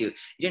supposed to. You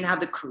didn't have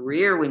the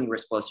career when you were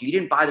supposed to. You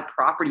didn't buy the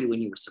property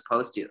when you were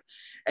supposed to.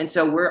 And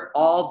so we're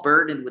all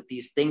burdened with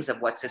these things of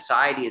what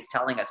society is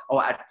telling us.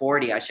 Oh, at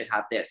 40, I should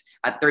have this.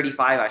 At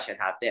 35, I should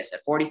have this.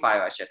 At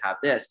 45, I should have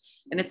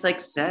this. And it's like,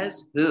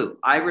 says who?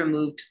 I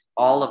removed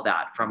all of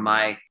that from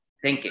my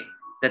thinking,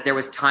 that there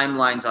was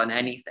timelines on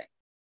anything.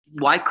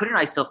 Why couldn't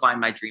I still find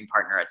my dream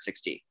partner at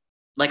 60?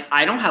 Like,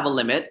 I don't have a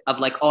limit of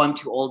like, oh, I'm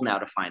too old now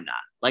to find that.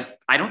 Like,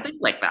 I don't think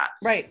like that.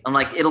 Right. I'm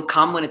like, it'll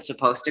come when it's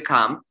supposed to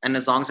come. And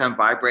as long as I'm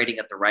vibrating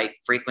at the right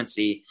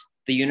frequency,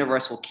 the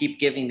universe will keep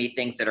giving me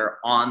things that are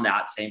on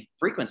that same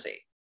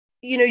frequency.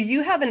 You know,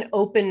 you have an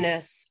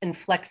openness and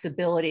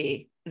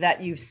flexibility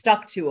that you've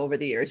stuck to over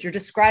the years. You're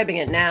describing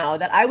it now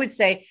that I would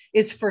say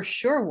is for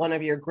sure one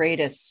of your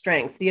greatest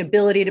strengths, the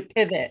ability to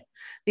pivot,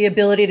 the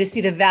ability to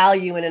see the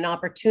value in an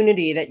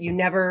opportunity that you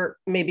never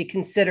maybe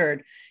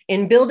considered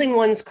in building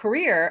one's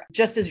career.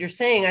 Just as you're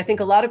saying, I think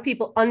a lot of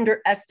people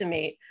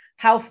underestimate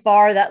how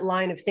far that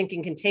line of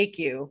thinking can take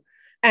you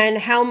and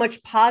how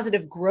much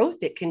positive growth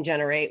it can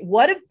generate.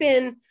 What have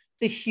been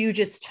the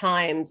hugest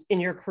times in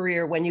your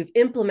career when you've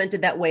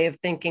implemented that way of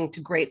thinking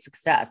to great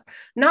success?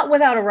 Not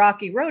without a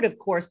rocky road, of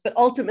course, but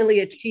ultimately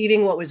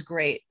achieving what was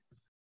great.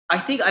 I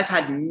think I've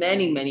had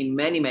many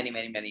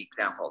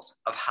examples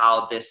of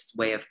how this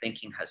way of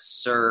thinking has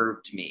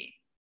served me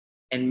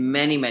in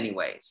many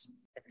ways.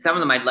 Some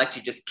of them I'd like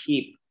to just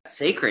keep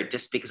sacred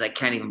just because I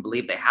can't even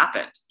believe they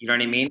happened. You know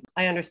what I mean?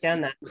 I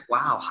understand that.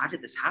 Wow, how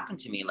did this happen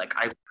to me? Like,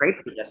 I prayed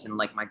for this and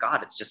like, my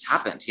God, it's just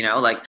happened, you know?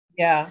 Like,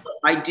 yeah,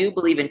 I do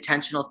believe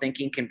intentional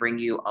thinking can bring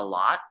you a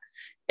lot.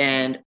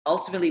 And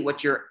ultimately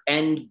what your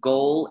end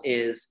goal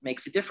is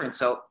makes a difference.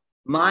 So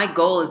my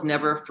goal is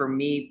never for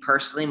me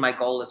personally. My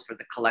goal is for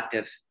the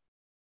collective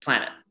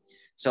planet.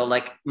 So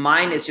like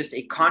mine is just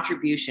a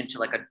contribution to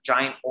like a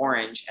giant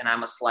orange and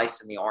I'm a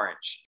slice in the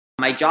orange.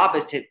 My job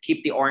is to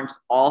keep the orange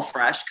all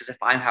fresh because if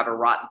I have a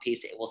rotten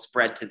piece, it will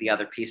spread to the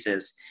other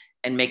pieces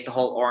and make the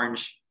whole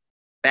orange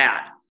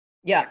bad.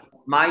 Yeah.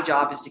 My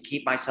job is to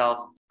keep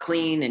myself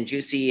clean and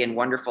juicy and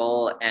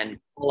wonderful and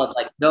full of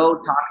like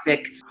no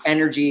toxic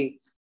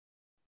energy.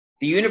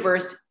 The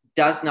universe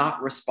does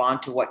not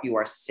respond to what you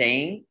are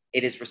saying.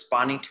 It is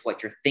responding to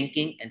what you're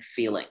thinking and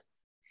feeling.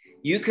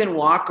 You can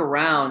walk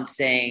around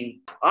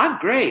saying, I'm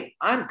great,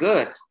 I'm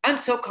good, I'm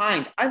so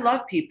kind, I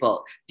love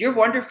people, you're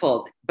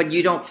wonderful, but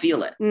you don't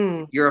feel it.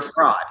 You're a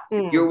fraud.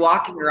 You're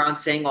walking around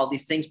saying all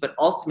these things, but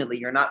ultimately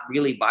you're not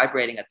really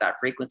vibrating at that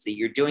frequency.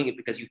 You're doing it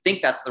because you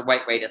think that's the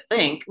right way to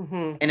think.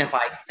 And if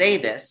I say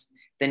this,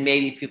 then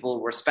maybe people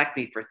will respect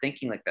me for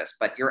thinking like this.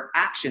 But your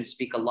actions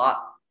speak a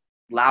lot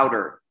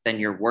louder than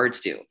your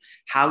words do.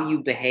 How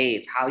you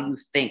behave, how you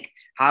think,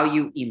 how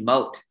you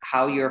emote,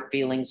 how your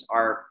feelings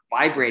are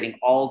vibrating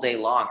all day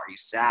long. Are you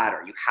sad?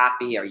 Are you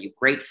happy? Are you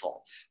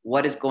grateful?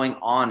 What is going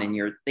on in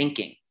your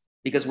thinking?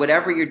 Because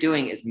whatever you're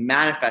doing is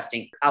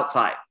manifesting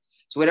outside.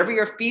 So whatever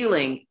you're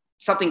feeling,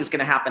 something is going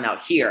to happen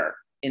out here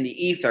in the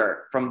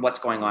ether from what's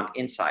going on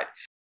inside.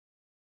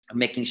 I'm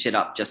making shit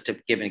up just to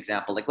give an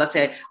example. Like, let's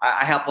say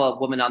I help a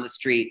woman on the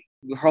street.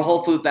 Her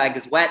whole food bag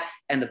is wet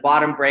and the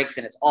bottom breaks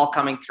and it's all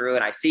coming through.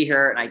 And I see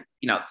her and I,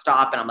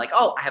 stop and I'm like,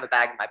 oh, I have a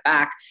bag in my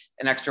back,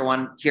 an extra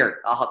one here.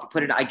 I'll help you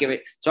put it. I give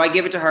it. So I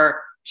give it to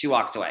her. She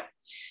walks away.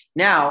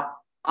 Now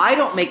I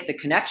don't make the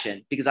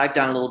connection because I've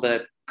done a little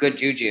bit of good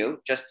juju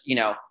just,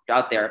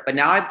 out there. But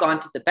now I've gone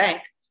to the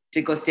bank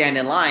to go stand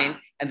in line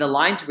and the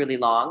line's really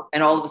long.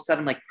 And all of a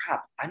sudden I'm like,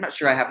 crap, I'm not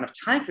sure I have enough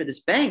time for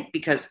this bank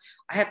because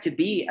I have to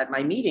be at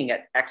my meeting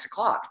at X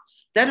o'clock.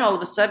 Then all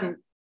of a sudden,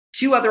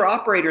 2 other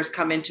operators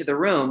come into the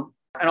room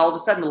and all of a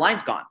sudden the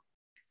line's gone.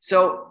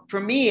 So for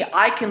me,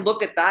 I can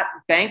look at that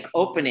bank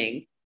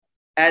opening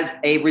as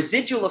a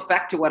residual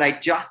effect to what I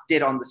just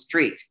did on the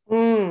street.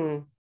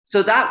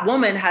 So that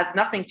woman has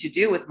nothing to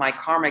do with my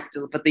karmic,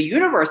 but the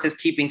universe is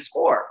keeping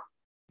score.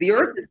 The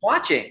earth is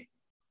watching,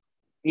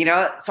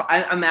 so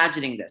I'm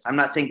imagining this. I'm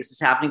not saying this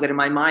is happening, but in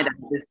my mind, I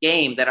have this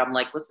game that I'm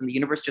like, listen, the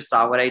universe just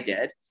saw what I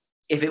did.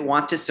 If it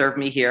wants to serve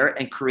me here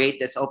and create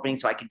this opening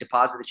so I can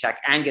deposit the check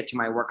and get to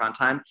my work on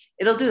time,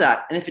 it'll do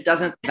that. And if it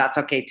doesn't, that's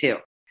okay too.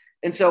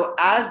 And so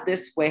as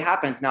this way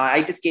happens, now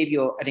I just gave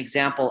you an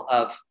example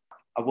of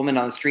a woman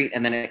on the street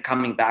and then it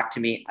coming back to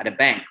me at a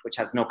bank, which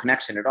has no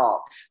connection at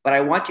all. But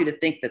I want you to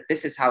think that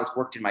this is how it's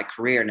worked in my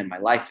career and in my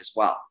life as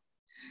well.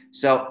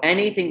 So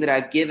anything that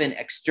I've given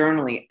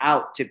externally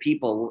out to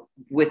people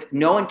with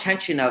no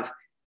intention of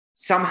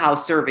somehow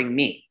serving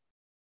me,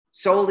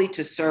 solely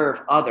to serve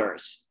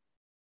others,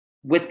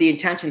 with the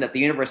intention that the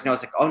universe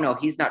knows, like, oh no,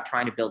 he's not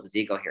trying to build his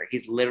ego here.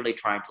 He's literally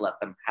trying to let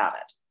them have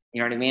it.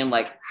 You know what I mean?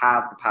 Like,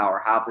 have the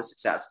power, have the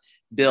success,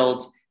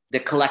 build the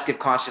collective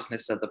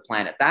consciousness of the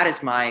planet. That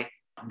is my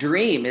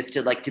dream, is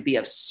to be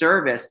of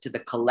service to the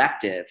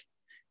collective.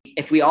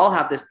 If we all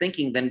have this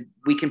thinking, then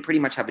we can pretty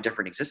much have a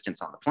different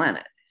existence on the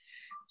planet.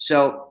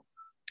 So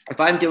if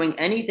I'm doing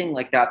anything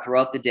like that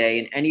throughout the day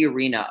in any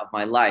arena of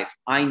my life,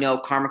 I know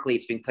karmically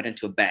it's being put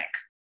into a bank,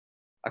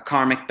 a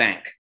karmic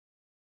bank.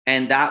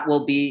 And that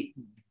will be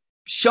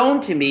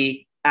shown to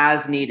me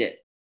as needed.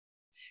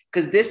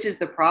 Because this is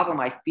the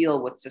problem I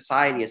feel with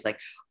society is like,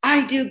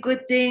 I do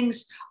good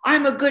things.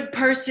 I'm a good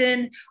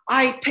person.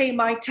 I pay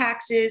my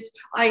taxes.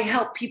 I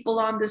help people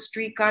on the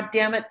street. God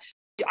damn it.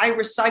 I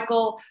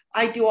recycle.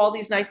 I do all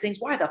these nice things.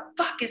 Why the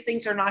fuck is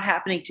things are not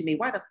happening to me?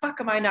 Why the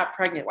fuck am I not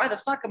pregnant? Why the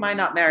fuck am I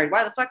not married?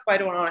 Why the fuck am I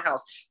don't own a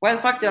house? Why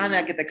the fuck did I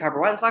not get the cover?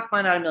 Why the fuck am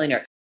I not a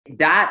millionaire?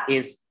 That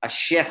is a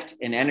shift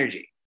in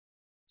energy.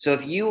 So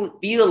if you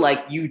feel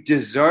like you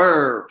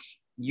deserve,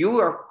 you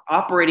are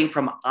operating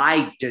from,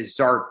 I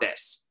deserve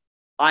this.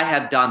 I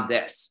have done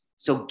this.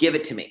 So give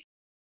it to me.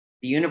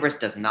 The universe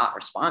does not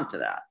respond to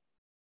that.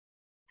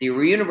 The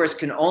universe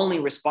can only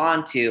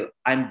respond to,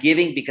 I'm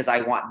giving because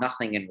I want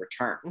nothing in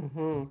return.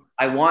 Mm-hmm.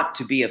 I want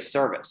to be of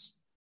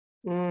service.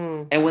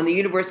 Mm. And when the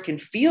universe can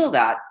feel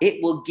that,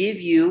 it will give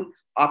you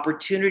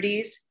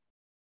opportunities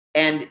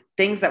and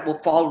things that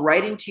will fall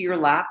right into your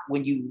lap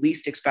when you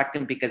least expect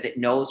them, because it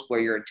knows where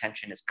your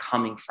intention is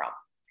coming from.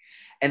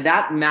 And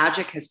that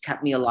magic has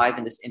kept me alive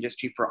in this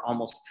industry for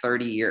almost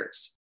 30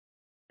 years.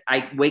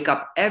 I wake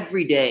up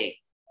every day.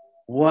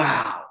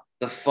 Wow.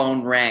 The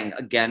phone rang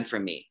again for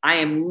me. I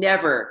am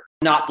never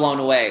not blown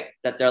away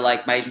that they're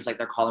like, my agent's like,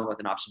 they're calling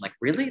with an option. I'm like,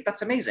 really?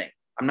 That's amazing.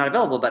 I'm not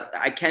available, but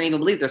I can't even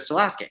believe they're still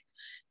asking.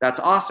 That's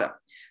awesome.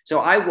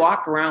 So I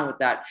walk around with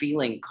that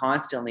feeling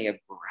constantly of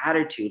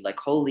gratitude, like,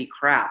 holy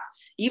crap.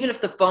 Even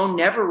if the phone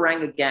never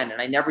rang again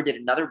and I never did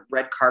another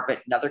red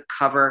carpet, another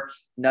cover,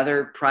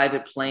 another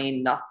private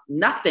plane,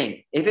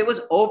 nothing. If it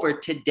was over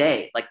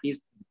today, like these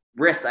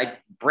wrists I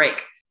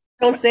break.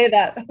 Don't say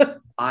that.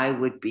 I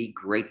would be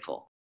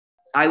grateful.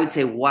 I would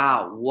say,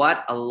 wow,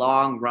 what a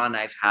long run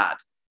I've had.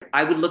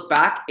 I would look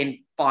back in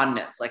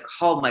fondness, like,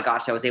 oh my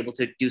gosh, I was able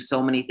to do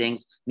so many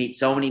things, meet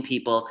so many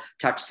people,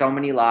 touch so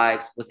many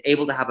lives, was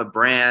able to have a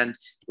brand,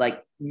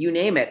 like you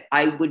name it.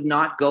 I would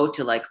not go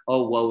to like,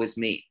 oh, woe is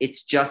me.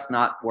 It's just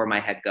not where my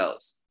head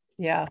goes.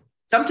 Yeah.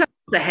 Sometimes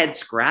it's a head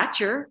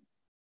scratcher,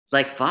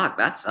 like, fuck,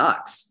 that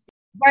sucks.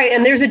 Right.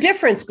 And there's a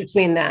difference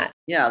between that.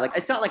 Yeah. Like,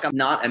 it's not like I'm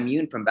not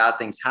immune from bad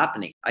things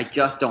happening. I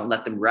just don't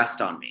let them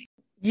rest on me.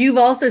 You've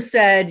also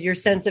said your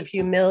sense of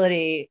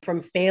humility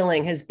from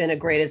failing has been a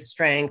greatest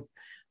strength.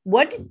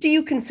 What do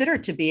you consider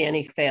to be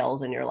any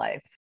fails in your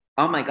life?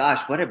 Oh my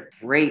gosh, what a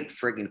great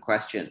friggin'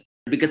 question.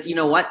 Because you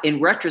know what? In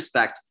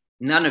retrospect,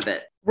 none of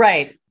it.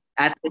 Right.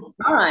 At the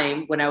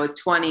time when I was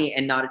 20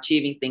 and not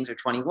achieving things, or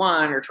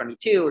 21 or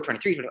 22 or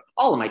 23,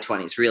 all of my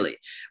 20s really,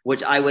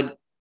 which I would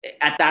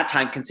at that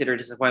time consider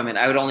disappointment.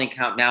 I would only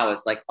count now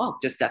as like, oh,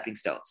 just stepping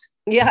stones.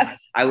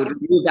 Yes. I would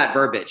remove that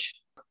verbiage.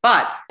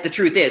 But the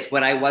truth is,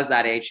 when I was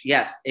that age,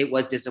 yes, it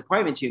was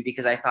disappointment to me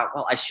because I thought,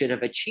 well, I should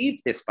have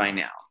achieved this by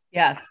now.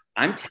 Yes.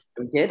 I'm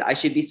talented. I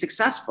should be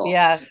successful.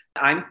 Yes.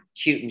 I'm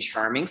cute and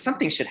charming.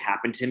 Something should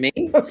happen to me.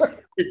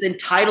 This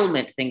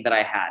entitlement thing that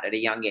I had at a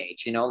young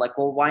age, like,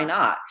 well, why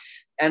not?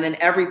 And then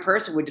every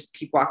person would just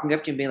keep walking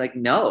up to you and being like,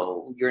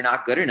 no, you're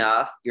not good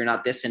enough. You're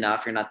not this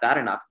enough. You're not that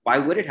enough. Why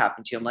would it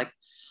happen to you? I'm like,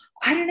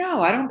 I don't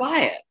know. I don't buy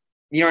it.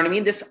 You know what I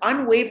mean? This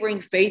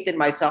unwavering faith in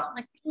myself. I'm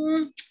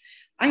like,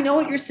 I know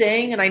what you're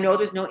saying. And I know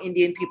there's no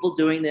Indian people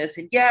doing this.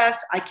 And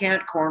yes, I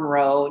can't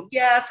cornrow. And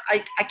yes,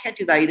 I can't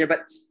do that either.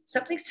 But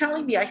something's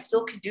telling me I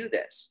still can do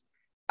this.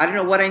 I don't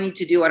know what I need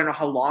to do. I don't know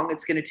how long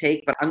it's going to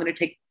take, but I'm going to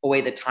take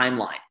away the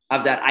timeline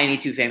of that. I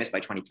need to be famous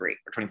by 23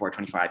 or 24,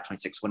 25,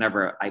 26,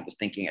 whenever I was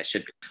thinking I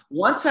should be.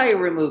 Once I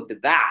removed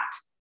that,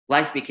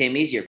 life became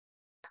easier.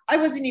 I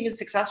wasn't even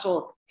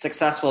successful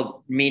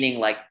meaning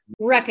like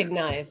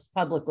recognized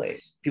publicly.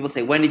 People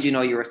say, when did you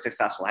know you were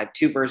successful? I have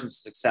two versions of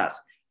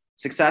success.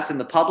 Success in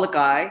the public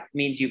eye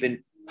means you've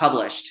been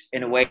published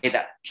in a way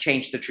that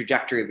changed the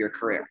trajectory of your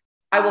career.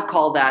 I will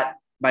call that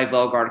my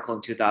Vogue article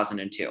in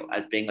 2002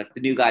 as being like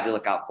the new guy to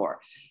look out for.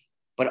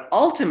 But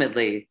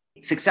ultimately,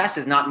 success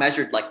is not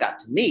measured like that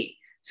to me.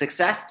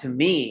 Success to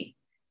me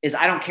is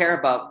I don't care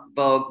about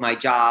Vogue, my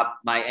job,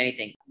 my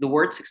anything. The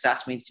word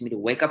success means to me to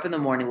wake up in the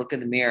morning, look in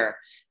the mirror,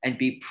 and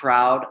be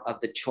proud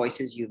of the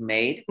choices you've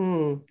made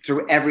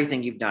through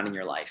everything you've done in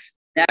your life.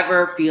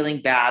 Never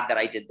feeling bad that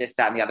I did this,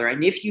 that, and the other.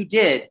 And if you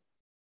did,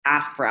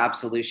 ask for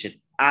absolution,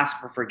 ask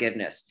for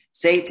forgiveness,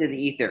 say it to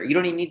the ether. You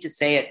don't even need to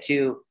say it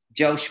to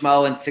Joe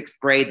Schmo in 6th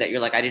grade that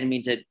you're like, I didn't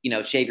mean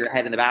to, shave your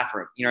head in the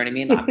bathroom. You know what I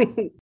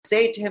mean?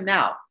 Say it to him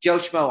now. Joe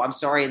Schmo, I'm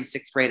sorry, in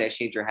 6th grade, I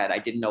shaved your head. I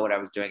didn't know what I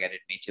was doing. I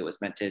didn't mean to. It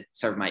was meant to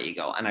serve my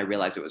ego. And I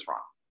realized it was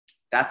wrong.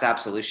 That's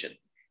absolution.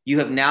 You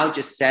have now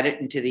just set it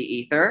into the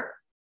ether.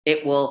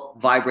 It will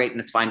vibrate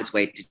and find its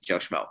way to Joe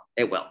Schmo.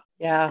 It will.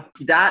 Yeah.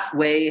 That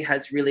way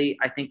has really,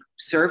 I think,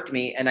 served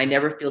me. And I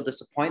never feel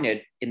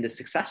disappointed in the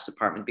success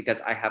department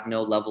because I have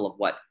no level of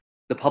what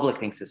the public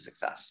thinks is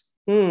success.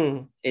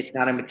 It's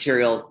not a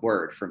material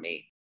word for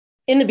me.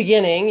 In the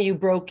beginning, you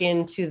broke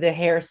into the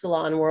hair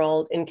salon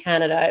world in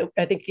Canada.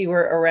 I think you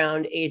were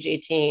around age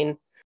 18,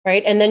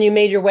 right? And then you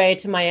made your way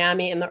to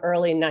Miami in the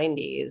early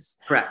 90s.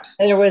 Correct.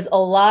 And there was a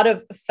lot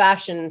of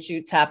fashion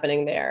shoots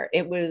happening there.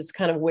 It was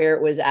kind of where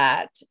it was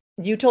at.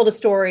 You told a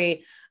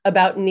story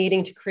about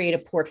needing to create a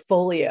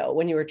portfolio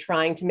when you were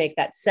trying to make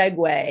that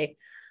segue.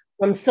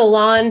 From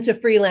salon to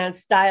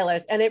freelance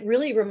stylist. And it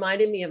really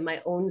reminded me of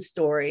my own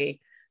story,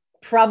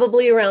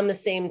 probably around the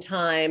same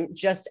time,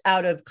 just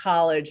out of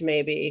college,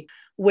 maybe,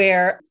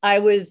 where I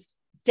was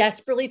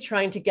desperately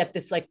trying to get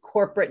this like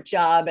corporate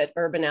job at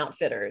Urban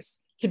Outfitters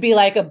to be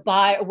like a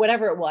buy or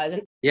whatever it was.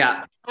 And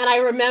Yeah. And I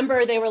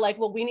remember they were like,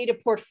 well, we need a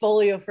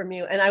portfolio from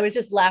you. And I was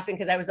just laughing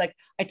because I was like,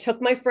 I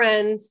took my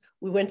friends,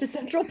 we went to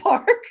Central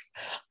Park.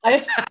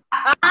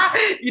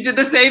 You did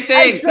the same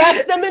thing. I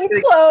dressed them in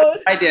clothes.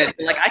 I did.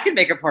 Like, I can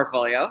make a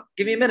portfolio.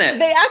 Give me a minute.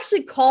 They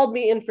actually called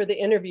me in for the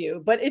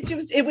interview, but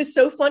it was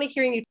so funny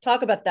hearing you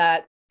talk about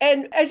that.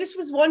 And I just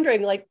was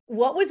wondering, like,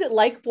 what was it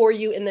like for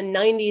you in the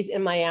 90s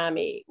in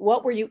Miami?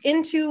 What were you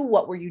into?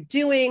 What were you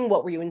doing?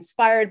 What were you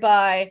inspired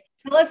by?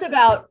 Tell us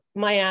about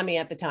Miami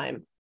at the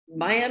time.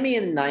 Miami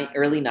in the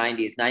early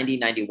 90s, 90,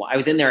 91. I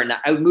was in there and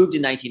I moved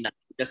in 1990,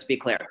 just to be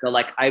clear. So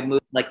like I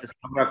moved like the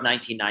summer of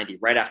 1990,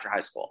 right after high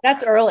school.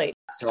 That's early.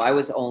 So I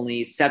was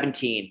only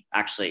 17,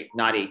 actually,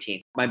 not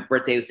 18. My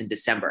birthday was in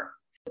December.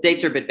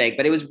 Dates are a bit vague,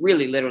 but it was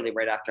really literally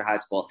right after high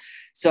school.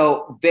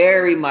 So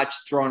very much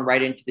thrown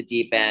right into the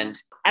deep end.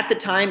 At the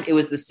time, it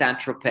was the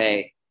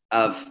Saint-Tropez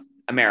of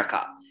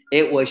America.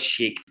 It was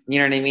chic. You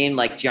know what I mean?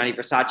 Like Gianni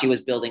Versace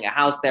was building a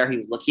house there. He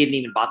hadn't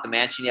even bought the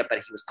mansion yet, but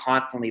he was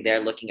constantly there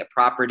looking at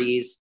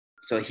properties.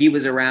 So he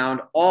was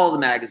around. All the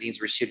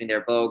magazines were shooting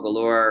their Vogue,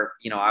 Allure.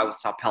 You know, I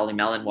saw Pelly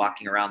Mellon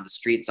walking around the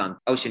streets on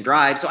Ocean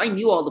Drive. So I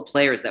knew all the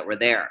players that were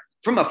there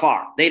from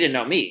afar. They didn't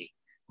know me,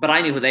 but I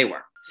knew who they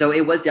were. So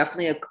it was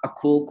definitely a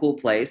cool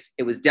place.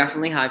 It was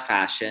definitely high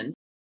fashion.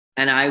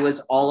 And I was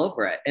all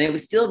over it. And it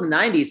was still the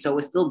 90s, so it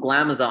was still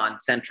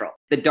Glamazon Central.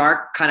 The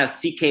dark kind of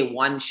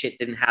CK1 shit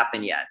didn't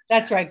happen yet.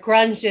 That's right.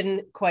 Grunge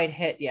didn't quite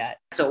hit yet.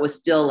 So it was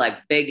still like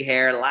big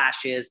hair,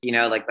 lashes, you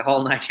know, like the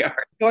whole 9 yards.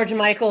 George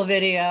Michael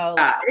video.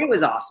 It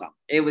was awesome.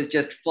 It was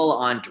just full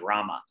on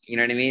drama. You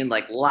know what I mean?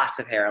 Like lots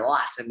of hair,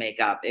 lots of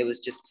makeup. It was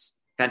just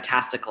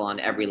fantastical on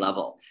every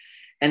level.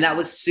 And that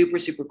was super,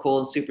 super cool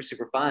and super,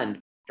 super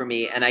fun for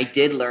me. And I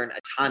did learn a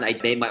ton. I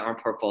made my own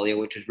portfolio,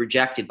 which was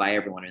rejected by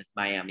everyone in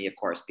Miami, of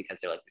course, because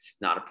they're like, this is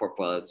not a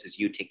portfolio. This is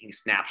you taking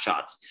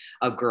snapshots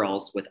of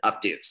girls with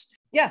updos.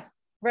 Yeah,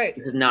 right.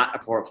 This is not a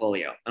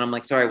portfolio. And I'm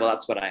like, sorry, well,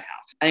 that's what I have.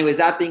 Anyways,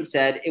 that being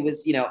said, it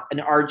was, you know, an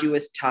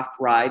arduous, tough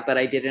ride, but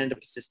I did end up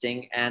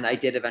persisting. And I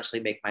did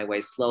eventually make my way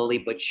slowly,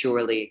 but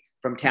surely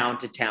from town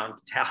to town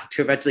to town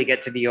to eventually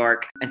get to New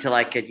York until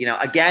I could, you know,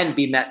 again,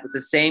 be met with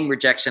the same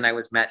rejection I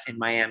was met in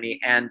Miami.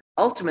 And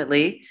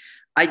ultimately,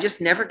 I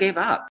just never gave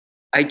up.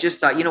 I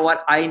just thought, you know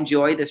what? I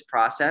enjoy this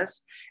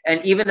process.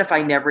 And even if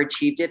I never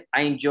achieved it,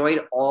 I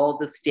enjoyed all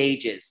the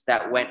stages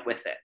that went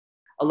with it.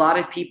 A lot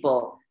of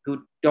people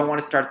who don't want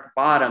to start at the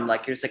bottom,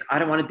 like you're just like, I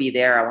don't want to be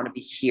there. I want to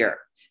be here.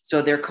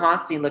 So they're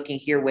constantly looking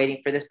here,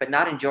 waiting for this, but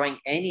not enjoying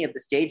any of the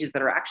stages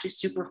that are actually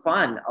super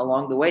fun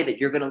along the way that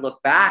you're going to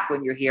look back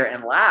when you're here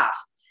and laugh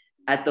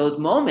at those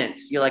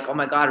moments. You're like, oh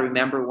my God,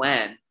 remember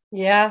when?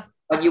 Yeah.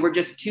 But you were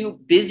just too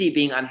busy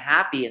being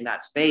unhappy in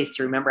that space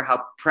to remember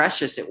how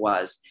precious it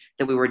was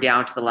that we were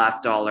down to the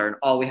last dollar and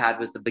all we had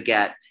was the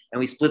baguette and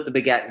we split the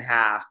baguette in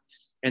half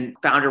and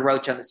found a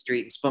roach on the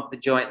street and smoked the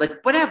joint,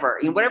 like whatever,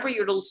 you know, whatever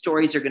your little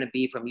stories are going to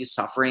be from you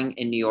suffering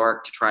in New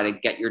York to try to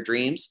get your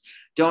dreams.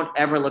 Don't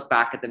ever look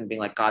back at them and be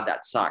like, God,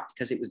 that sucked,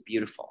 because it was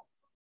beautiful.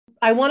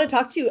 I want to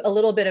talk to you a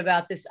little bit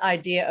about this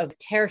idea of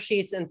tear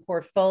sheets and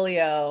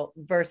portfolio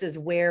versus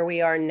where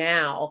we are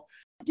now.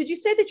 Did you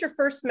say that your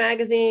first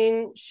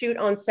magazine shoot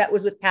on set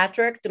was with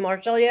Patrick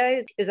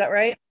Demarchelier? Is that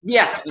right?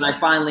 Yes. And I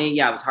finally,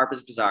 it was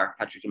Harper's Bazaar,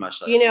 Patrick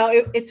Demarchelier. You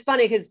know, it's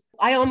funny because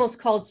I almost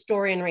called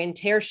Story and Rain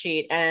tear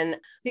sheet. And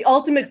the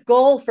ultimate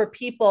goal for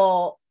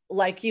people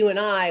like you and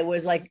I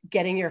was like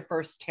getting your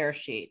first tear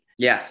sheet.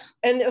 Yes.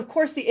 And of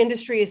course, the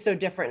industry is so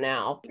different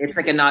now. It's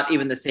like not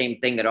even the same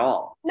thing at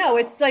all. No,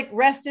 it's like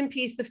rest in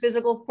peace, the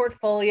physical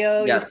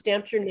portfolio. Yes. You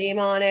stamped your name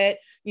on it.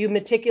 You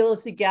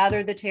meticulously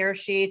gathered the tear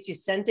sheets. You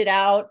sent it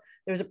out.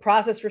 There was a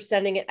process for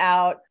sending it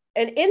out.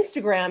 And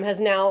Instagram has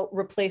now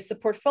replaced the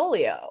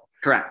portfolio.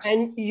 Correct.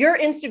 And your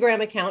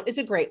Instagram account is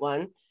a great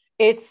one.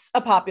 It's a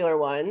popular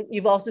one.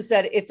 You've also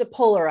said it's a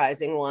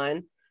polarizing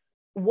one.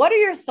 What are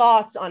your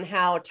thoughts on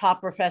how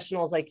top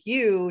professionals like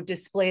you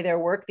display their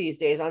work these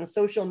days on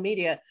social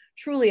media?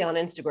 Truly on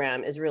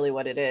Instagram is really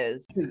what it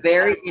is. It's a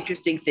very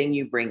interesting thing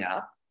you bring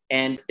up,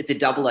 and it's a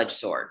double-edged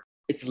sword.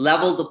 It's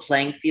leveled the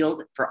playing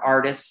field for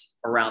artists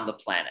around the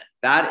planet.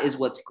 That is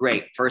what's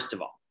great, first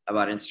of all,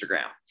 about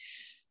Instagram.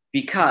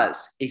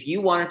 Because if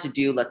you wanted to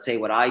do, let's say,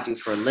 what I do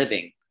for a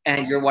living,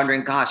 and you're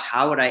wondering, gosh,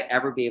 how would I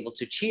ever be able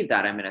to achieve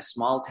that? I'm in a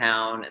small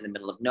town in the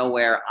middle of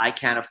nowhere. I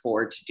can't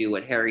afford to do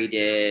what Harry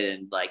did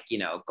and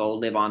go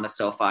live on the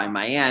sofa in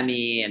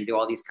Miami and do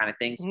all these kind of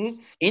things.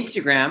 Mm-hmm.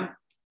 Instagram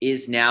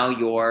is now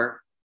your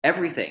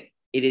everything.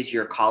 It is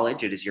your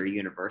college. It is your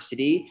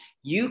university.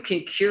 You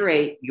can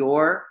curate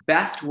your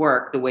best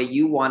work the way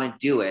you want to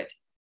do it.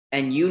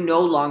 And you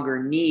no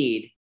longer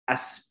need a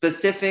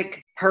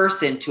specific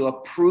person to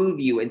approve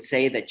you and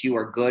say that you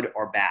are good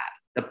or bad.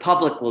 The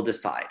public will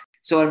decide.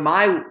 So in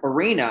my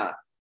arena,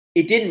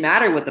 it didn't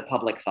matter what the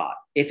public thought.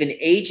 If an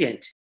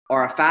agent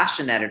or a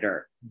fashion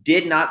editor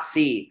did not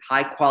see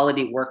high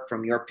quality work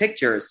from your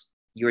pictures,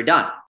 you're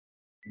done.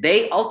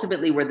 They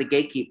ultimately were the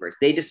gatekeepers.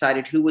 They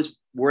decided who was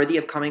worthy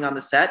of coming on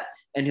the set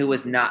and who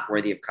was not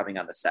worthy of coming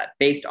on the set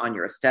based on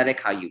your aesthetic,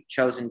 how you've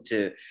chosen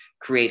to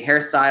create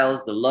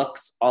hairstyles, the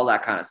looks, all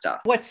that kind of stuff.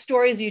 What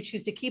stories do you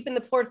choose to keep in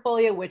the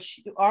portfolio, which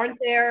aren't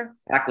there?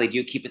 Exactly. Do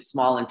you keep it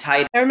small and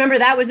tight? I remember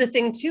that was a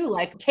thing too,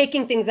 like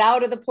taking things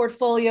out of the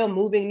portfolio,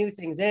 moving new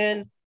things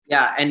in.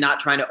 Yeah. And not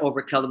trying to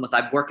overkill them with,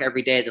 I work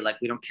every day. They're like,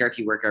 we don't care if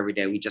you work every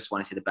day. We just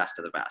want to see the best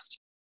of the best.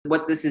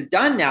 What this has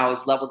done now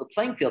is level the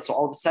playing field. So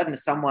all of a sudden,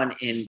 someone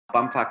in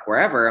bumfuck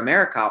wherever,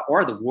 America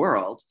or the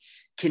world,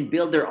 can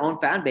build their own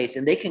fan base,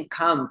 and they can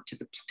come to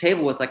the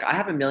table with like, I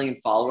have 1 million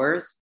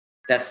followers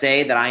that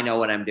say that I know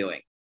what I'm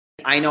doing.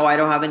 I know I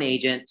don't have an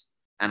agent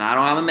and I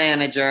don't have a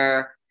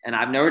manager and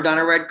I've never done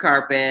a red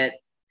carpet,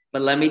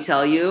 but let me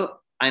tell you,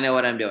 I know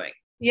what I'm doing.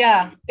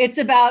 Yeah, it's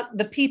about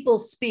the people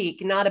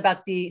speak, not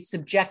about the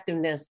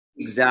subjectiveness.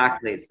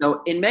 Exactly.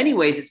 So in many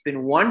ways, it's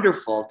been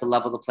wonderful to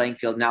level the playing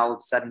field. Now, all of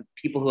a sudden,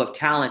 people who have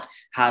talent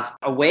have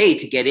a way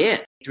to get in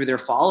through their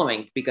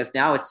following, because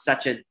now it's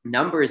such a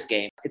numbers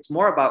game. It's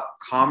more about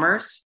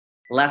commerce,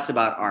 less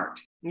about art.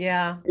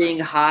 Yeah. Being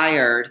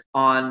hired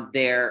on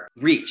their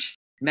reach.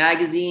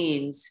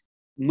 Magazines,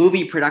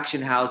 movie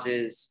production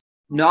houses,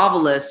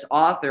 novelists,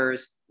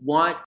 authors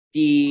want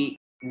the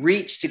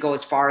reach to go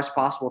as far as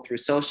possible through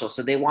social.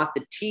 So they want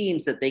the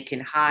teams that they can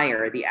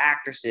hire, the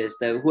actresses,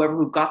 whoever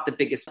who got the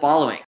biggest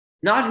following,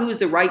 not who's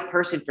the right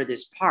person for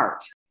this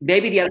part.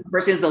 Maybe the other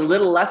person is a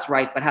little less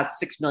right, but has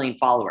 6 million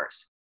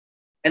followers.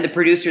 And the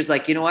producer's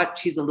like, you know what?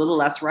 She's a little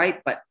less right,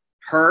 but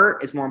her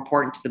is more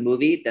important to the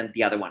movie than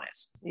the other one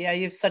is. Yeah,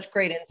 you have such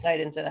great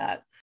insight into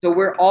that. So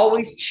we're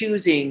always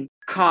choosing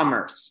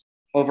commerce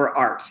over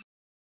art.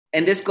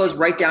 And this goes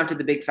right down to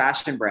the big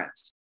fashion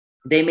brands.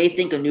 They may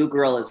think a new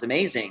girl is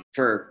amazing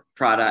for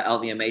Prada,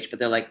 LVMH, but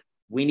they're like,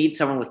 we need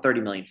someone with 30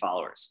 million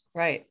followers.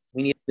 Right.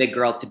 We need a big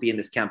girl to be in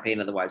this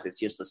campaign. Otherwise,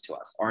 it's useless to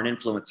us, or an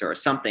influencer or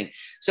something.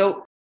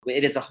 So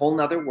it is a whole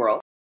nother world.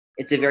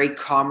 It's a very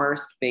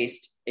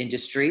commerce-based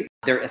industry.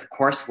 There, of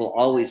course, will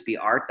always be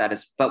art.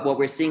 But what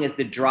we're seeing is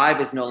the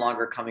drive is no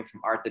longer coming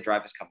from art. The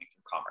drive is coming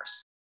from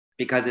commerce,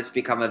 because it's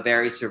become a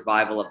very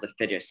survival of the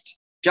fittest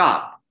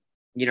job.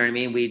 You know what I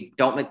mean? We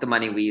don't make the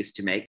money we used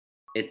to make.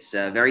 It's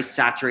a very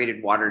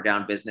saturated, watered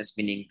down business,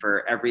 meaning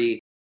for every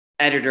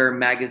editor,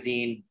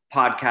 magazine,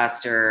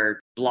 podcaster,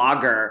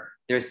 blogger,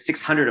 there's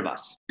 600 of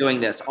us doing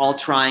this, all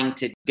trying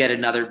to get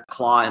another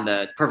claw in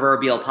the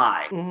proverbial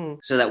pie,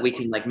 so that we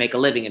can like make a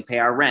living and pay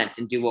our rent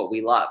and do what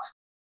we love.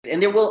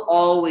 And there will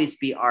always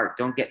be art.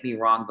 Don't get me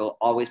wrong. There'll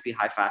always be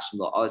high fashion.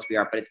 There'll always be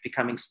art, but it's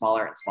becoming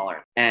smaller and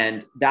smaller.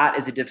 And that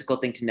is a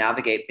difficult thing to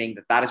navigate, being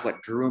that is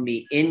what drew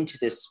me into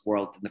this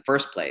world in the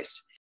first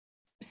place.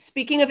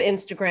 Speaking of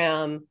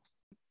Instagram,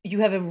 you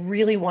have a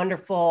really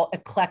wonderful,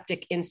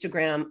 eclectic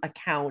Instagram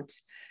account.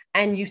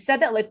 And you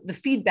said that like the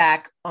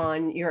feedback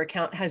on your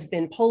account has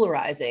been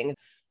polarizing.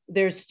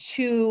 There's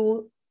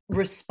two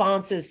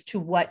responses to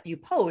what you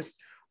post,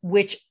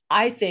 which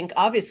I think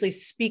obviously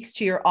speaks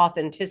to your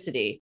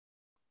authenticity.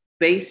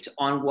 Based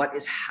on what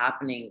is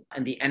happening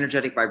and the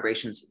energetic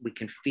vibrations we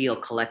can feel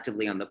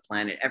collectively on the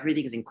planet,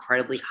 everything is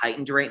incredibly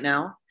heightened right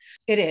now.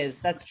 It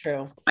is. That's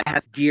true. I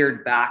have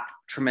geared back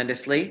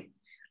tremendously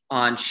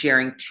on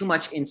sharing too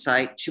much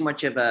insight, too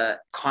much of a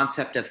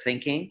concept of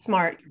thinking.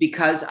 Smart.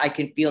 Because I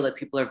can feel that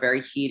people are very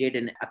heated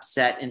and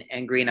upset and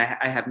angry. And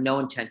I have no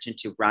intention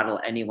to rattle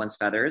anyone's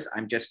feathers.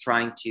 I'm just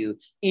trying to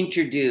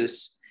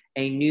introduce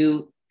a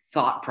new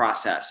thought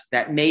process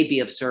that may be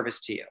of service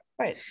to you.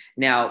 Right.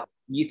 Now,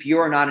 if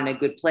you're not in a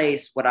good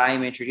place, what I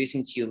am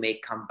introducing to you may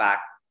come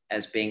back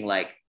as being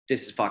like,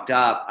 this is fucked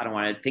up. I don't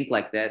want to think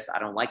like this. I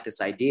don't like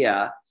this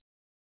idea.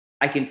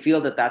 I can feel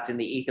that that's in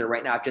the ether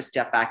right now. I've just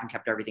stepped back and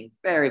kept everything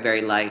very,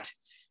 very light,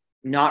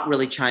 not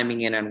really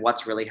chiming in on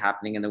what's really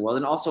happening in the world.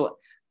 And also,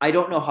 I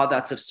don't know how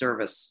that's of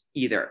service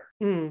either.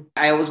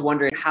 I always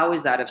wonder, how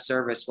is that of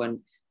service when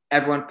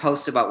everyone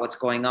posts about what's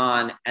going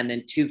on and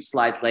then 2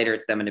 slides later,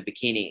 it's them in a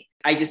bikini?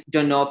 I just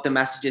don't know if the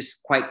message is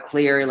quite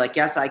clear. Like,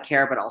 yes, I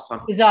care, but also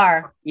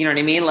bizarre. You know what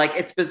I mean? Like,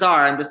 it's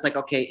bizarre. I'm just like,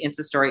 okay,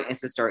 Insta story,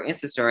 Insta story,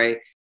 Insta story.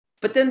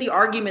 But then the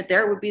argument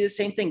there would be the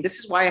same thing. This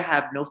is why I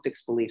have no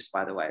fixed beliefs,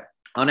 by the way,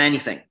 on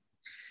anything.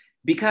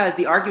 Because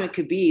the argument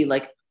could be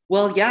like,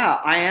 well, yeah,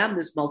 I am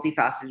this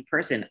multifaceted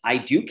person. I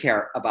do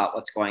care about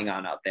what's going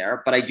on out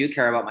there, but I do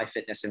care about my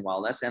fitness and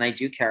wellness. And I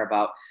do care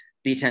about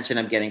the attention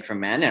I'm getting from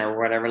men or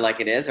whatever, like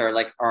it is, or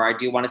I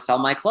do want to sell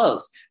my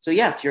clothes. So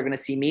yes, you're going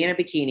to see me in a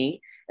bikini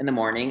in the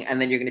morning,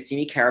 and then you're going to see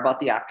me care about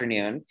the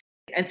afternoon.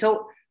 And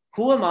so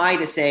who am I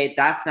to say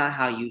that's not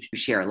how you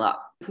share love?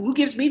 Who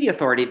gives me the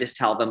authority to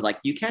tell them, like,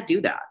 you can't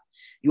do that?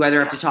 You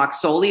either have to talk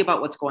solely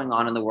about what's going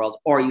on in the world,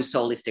 or you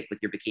solely stick with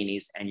your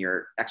bikinis and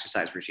your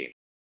exercise regime.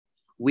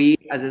 We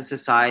as a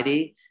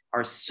society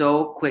are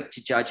so quick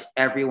to judge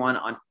everyone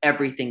on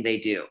everything they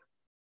do.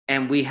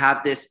 And we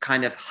have this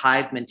kind of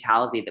hive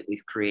mentality that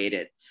we've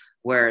created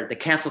where the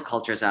cancel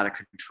culture is out of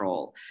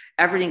control.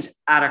 Everything's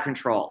out of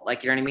control.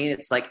 Like, you know what I mean?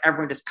 It's like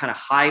everyone just kind of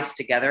hives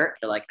together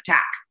to like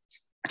attack.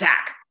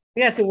 attack.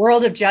 Yeah, it's a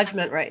world of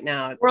judgment right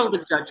now. World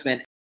of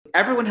judgment.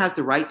 Everyone has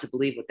the right to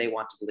believe what they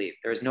want to believe.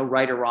 There is no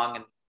right or wrong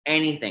in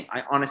anything.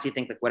 I honestly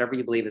think that whatever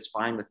you believe is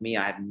fine with me.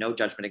 I have no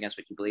judgment against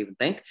what you believe and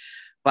think,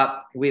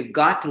 but we've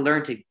got to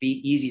learn to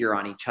be easier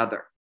on each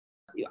other.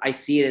 I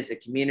see it as a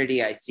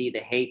community. I see the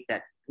hate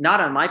that not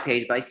on my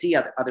page, but I see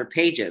other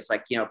pages.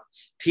 Like,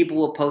 people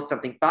will post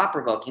something thought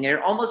provoking and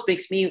it almost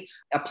makes me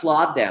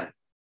applaud them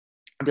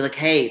and be like,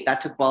 hey,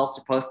 that took balls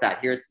to post that.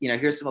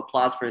 Here's some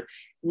applause for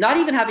not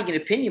even having an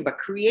opinion, but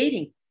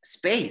creating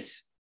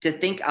space to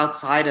think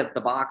outside of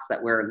the box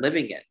that we're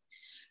living in.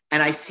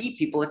 And I see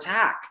people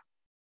attack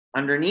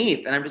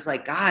underneath. And I'm just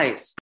like,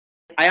 guys,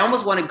 I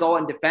almost want to go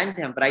and defend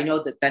him, but I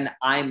know that then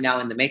I'm now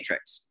in the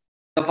matrix.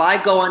 If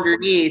I go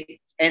underneath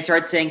and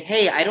start saying,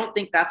 hey, I don't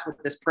think that's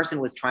what this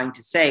person was trying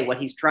to say. What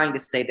he's trying to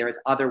say, there is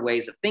other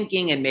ways of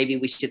thinking, and maybe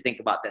we should think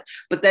about this.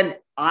 But then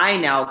I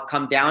now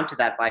come down to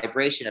that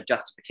vibration of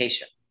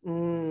justification.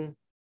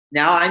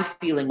 Now I'm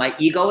feeling my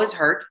ego is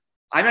hurt.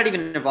 I'm not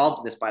even involved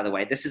in this, by the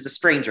way. This is a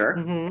stranger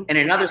and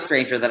another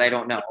stranger that I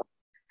don't know.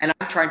 And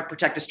I'm trying to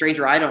protect a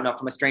stranger I don't know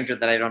from a stranger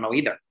that I don't know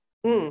either.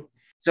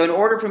 So in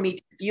order for me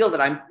to feel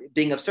that I'm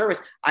being of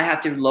service, I have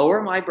to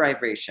lower my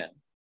vibration,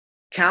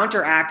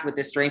 counteract what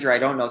this stranger I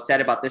don't know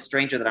said about this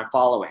stranger that I'm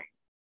following,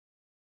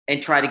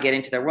 and try to get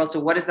into their world. So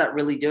what is that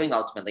really doing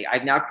ultimately?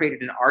 I've now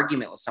created an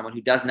argument with someone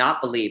who does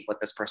not believe what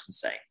this person's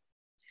saying.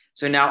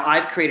 So now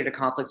I've created a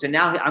conflict. So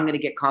now I'm going to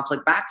get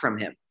conflict back from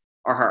him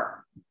or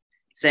her,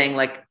 saying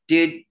like,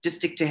 dude, just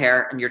stick to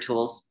hair and your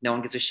tools. No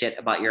one gives a shit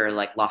about your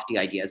like lofty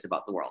ideas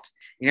about the world.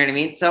 You know what I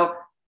mean? So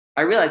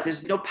I realized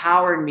there's no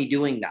power in me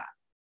doing that,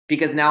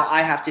 because now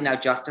I have to now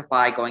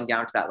justify going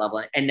down to that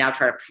level and now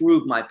try to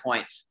prove my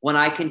point when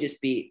I can just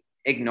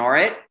ignore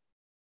it,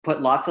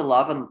 put lots of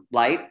love and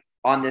light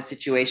on this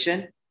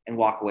situation and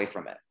walk away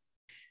from it.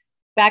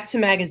 Back to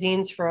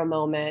magazines for a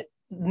moment.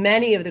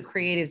 Many of the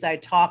creatives I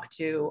talk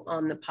to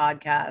on the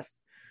podcast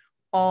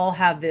all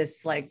have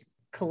this like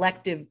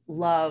collective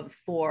love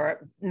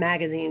for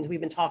magazines. We've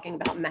been talking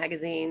about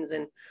magazines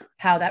and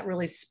how that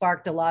really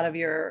sparked a lot of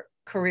your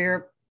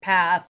career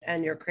path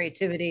and your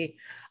creativity.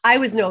 I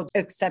was no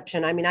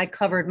exception. I mean, I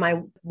covered my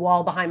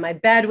wall behind my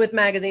bed with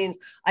magazines.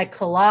 I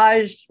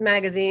collaged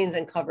magazines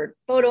and covered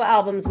photo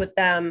albums with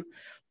them.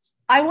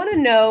 I want to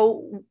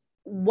know,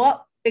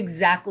 what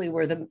exactly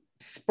were the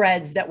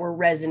spreads that were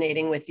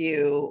resonating with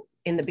you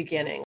in the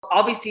beginning?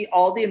 Obviously,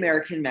 all the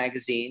American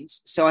magazines.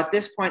 So at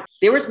this point,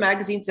 there was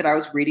magazines that I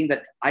was reading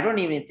that I don't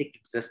even think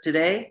exist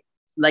today,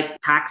 like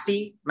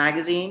Taxi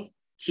magazine,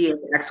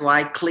 Taxy,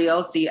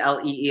 Cleo,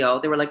 Cleo.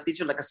 They were like, these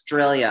were like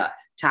Australia.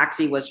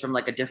 Taxi was from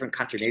like a different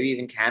country, maybe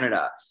even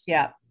Canada.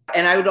 Yeah.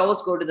 And I would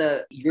always go to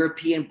the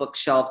European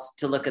bookshelves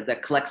to look at the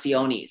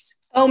collecciones.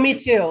 Oh, me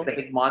too. The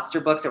big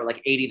monster books that were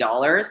like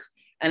 $80.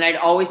 And I'd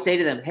always say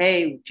to them,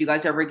 hey, if you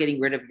guys are ever getting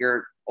rid of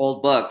your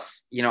old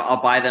books,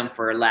 I'll buy them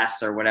for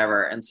less or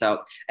whatever. And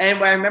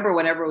I remember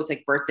whenever it was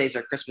like birthdays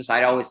or Christmas,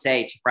 I'd always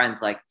say to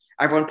friends, like,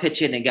 everyone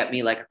pitch in and get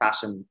me like a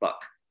fashion book.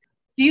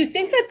 Do you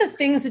think that the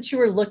things that you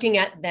were looking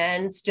at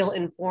then still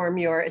inform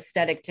your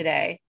aesthetic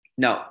today?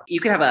 No, you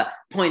can have a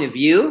point of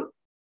view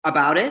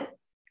about it,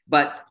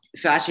 but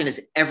fashion is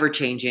ever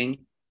changing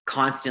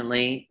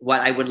constantly.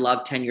 What I would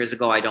love 10 years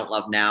ago, I don't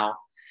love now.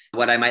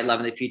 What I might love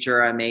in the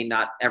future, I may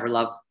not ever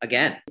love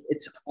again.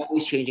 It's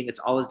always changing. It's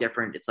always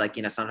different. It's like,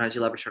 sometimes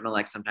you love a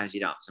turtleneck, sometimes you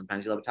don't.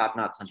 Sometimes you love a top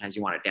knot, sometimes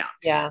you want it down.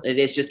 Yeah. It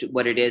is just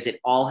what it is. It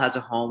all has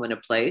a home and a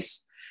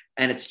place.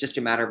 And it's just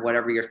a matter of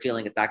whatever you're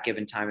feeling at that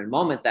given time and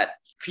moment that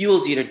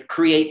fuels you to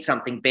create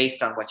something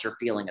based on what you're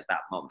feeling at that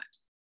moment.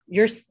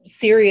 Your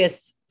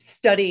serious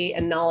study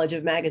and knowledge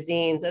of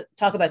magazines,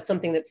 talk about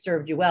something that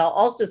served you well,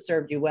 also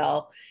served you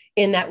well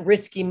in that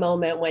risky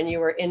moment when you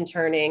were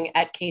interning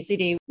at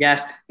KCD.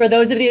 Yes. For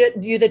those of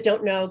you that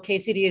don't know,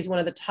 KCD is one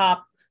of the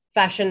top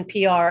fashion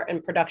PR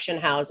and production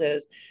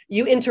houses.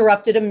 You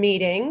interrupted a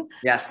meeting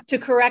to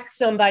correct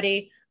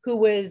somebody who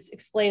was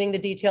explaining the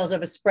details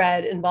of a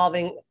spread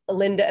involving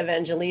Linda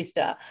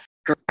Evangelista.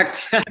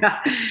 Correct.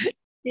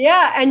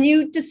 Yeah. And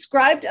you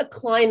described a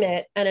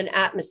climate and an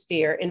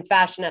atmosphere in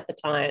fashion at the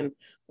time.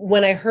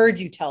 When I heard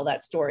you tell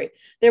that story,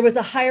 there was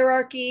a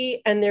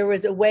hierarchy and there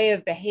was a way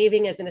of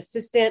behaving as an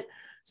assistant,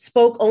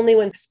 spoke only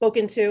when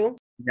spoken to,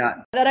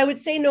 that I would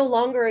say no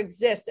longer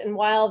exists. And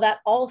while that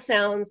all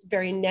sounds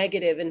very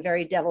negative and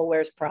very Devil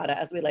Wears Prada,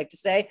 as we like to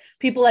say,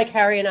 people like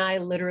Harry and I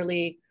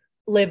literally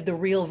lived the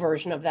real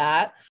version of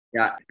that.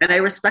 Yeah. And I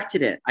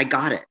respected it. I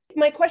got it.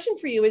 My question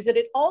for you is that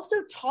it also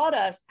taught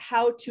us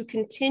how to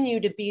continue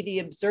to be the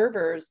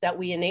observers that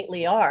we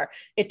innately are.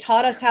 It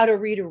taught us how to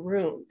read a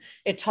room.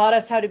 It taught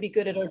us how to be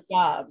good at our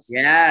jobs.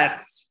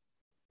 Yes.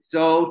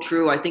 So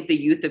true. I think the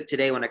youth of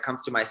today, when it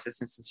comes to my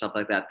assistants and stuff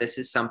like that, this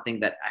is something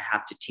that I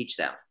have to teach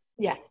them.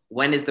 Yes.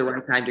 When is the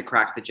right time to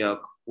crack the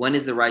joke? When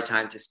is the right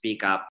time to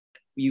speak up?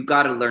 You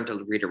got to learn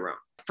to read a room.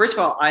 First of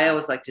all, I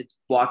always like to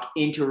walk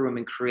into a room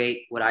and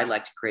create what I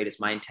like to create as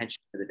my intention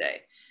for the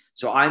day.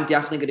 So I'm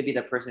definitely going to be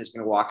the person who's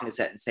going to walk in a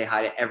set and say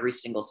hi to every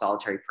single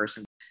solitary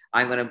person.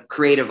 I'm going to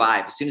create a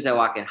vibe. As soon as I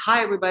walk in,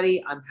 hi,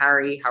 everybody, I'm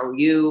Harry. How are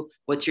you?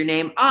 What's your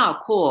name? Oh,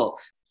 cool.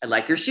 I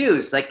like your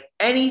shoes. Like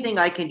anything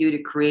I can do to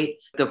create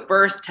the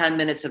first 10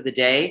 minutes of the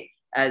day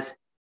as,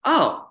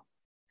 oh,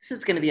 this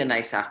is going to be a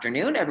nice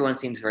afternoon. Everyone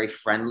seems very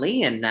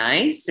friendly and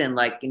nice. And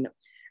like, you know,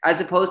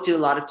 as opposed to a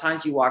lot of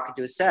times you walk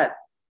into a set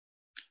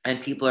and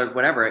people are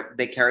whatever,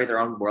 they carry their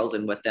own world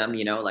in with them,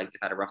 you know, like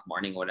they've had a rough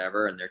morning or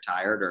whatever, and they're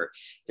tired, or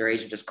their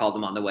agent just called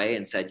them on the way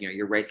and said, you know,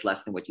 your rate's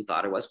less than what you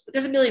thought it was. But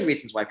there's a million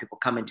reasons why people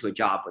come into a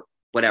job with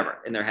whatever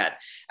in their head.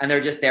 And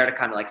they're just there to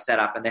kind of like set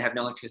up, and they have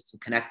no interest in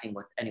connecting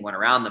with anyone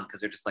around them because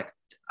they're just like,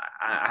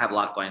 I have a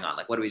lot going on.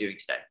 Like, what are we doing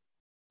today?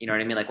 You know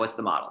what I mean? Like, what's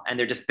the model? And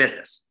they're just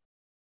business,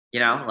 you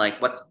know,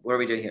 like what are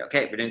we doing here?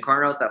 Okay, we're doing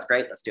cornrows. That's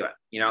great. Let's do it.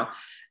 You know?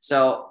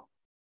 So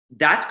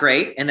that's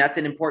great. And that's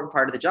an important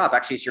part of the job.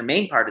 Actually, it's your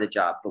main part of the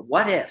job. But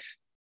what if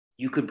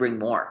you could bring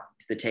more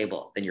to the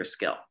table than your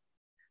skill?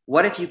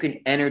 What if you can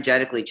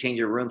energetically change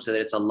your room so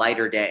that it's a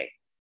lighter day?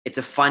 It's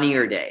a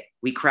funnier day.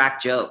 We crack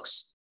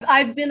jokes.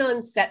 I've been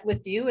on set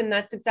with you, and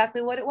that's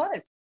exactly what it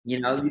was. You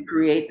know, you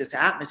create this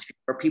atmosphere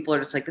where people are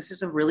just like, this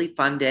is a really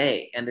fun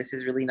day and this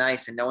is really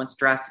nice and no one's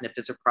stressed. And if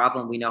there's a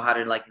problem, we know how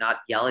to like not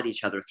yell at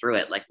each other through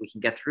it. Like we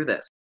can get through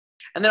this.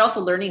 And then also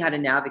learning how to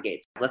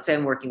navigate. Let's say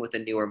I'm working with a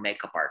newer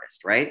makeup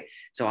artist, right?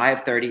 So I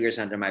have 30 years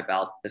under my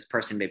belt. This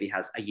person maybe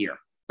has a year,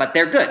 but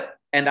they're good.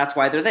 And that's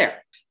why they're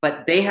there.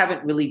 But they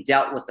haven't really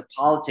dealt with the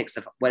politics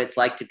of what it's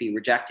like to be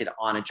rejected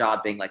on a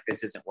job, being like,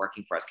 this isn't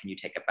working for us. Can you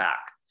take it back?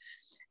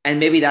 And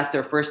maybe that's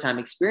their first time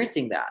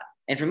experiencing that.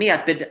 And for me,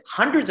 I've been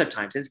hundreds of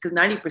times. It's because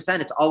 90%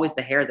 it's always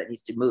the hair that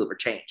needs to move or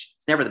change.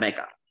 It's never the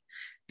makeup,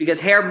 because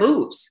hair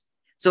moves.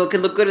 So it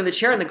can look good in the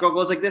chair and the girl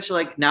goes like this. You're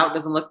like, now it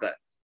doesn't look good.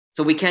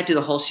 So we can't do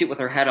the whole shoot with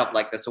her head up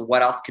like this. So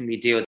what else can we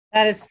do?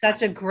 That is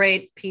such a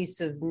great piece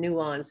of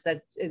nuance.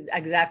 That is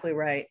exactly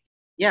right.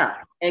 Yeah.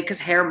 And because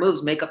hair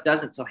moves, makeup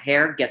doesn't. So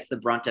hair gets the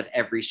brunt of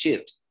every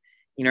shoot.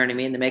 You know what I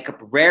mean? The makeup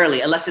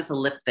rarely, unless it's a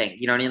lip thing,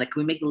 you know what I mean? Like,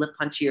 can we make the lip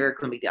punchier?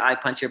 Can we make the eye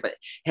punchier? But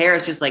hair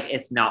is just like,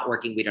 it's not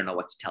working. We don't know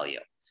what to tell you.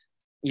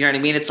 You know what I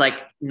mean? It's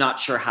like, not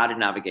sure how to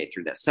navigate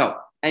through this. So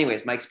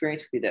anyways, my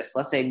experience would be this.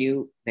 Let's say a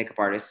new makeup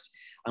artist,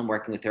 I'm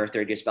working with her,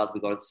 30 years belt. We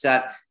go to the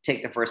set,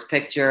 take the first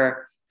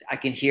picture. I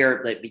can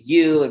hear like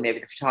you and maybe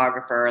the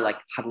photographer like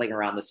huddling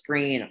around the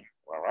screen,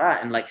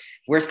 and like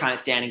we're just kind of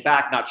standing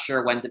back, not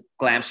sure when the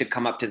glam should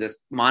come up to this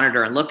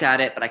monitor and look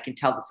at it, but I can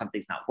tell that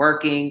something's not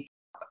working.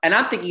 And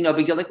I'm thinking, no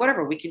big deal, like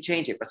whatever, we can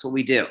change it. That's what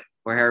we do.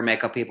 We're hair and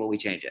makeup people, we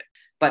change it.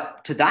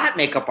 But to that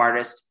makeup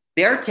artist,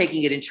 they're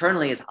taking it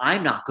internally as,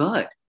 I'm not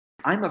good.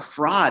 I'm a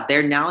fraud.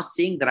 They're now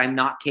seeing that I'm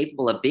not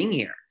capable of being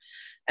here.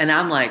 And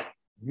I'm like,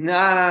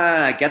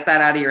 no, get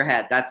that out of your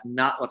head. That's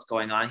not what's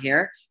going on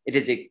here. It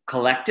is a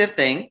collective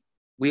thing.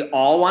 We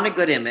all want a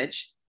good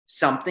image.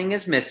 Something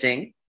is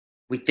missing.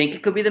 We think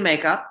it could be the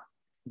makeup.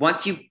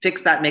 Once you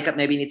fix that makeup,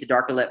 maybe you need a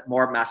darker lip,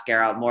 more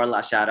mascara, more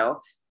lash shadow.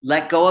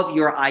 Let go of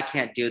your, I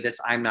can't do this,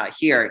 I'm not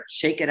here.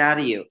 Shake it out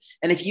of you.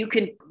 And if you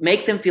can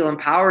make them feel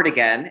empowered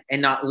again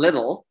and not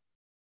little,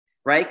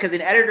 right? Because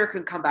an editor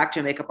can come back to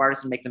a makeup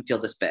artist and make them feel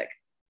this big.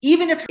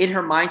 Even if in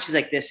her mind, she's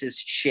like, this is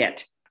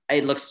shit.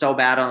 It looks so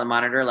bad on the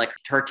monitor. Like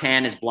her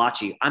tan is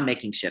blotchy. I'm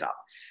making shit up.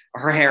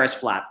 Her hair is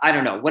flat. I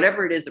don't know.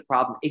 Whatever it is, the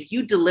problem, if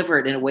you deliver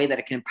it in a way that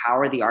it can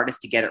empower the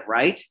artist to get it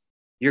right,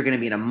 you're going to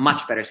be in a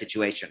much better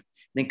situation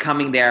than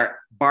coming there,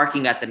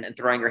 barking at them and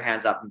throwing your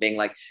hands up and being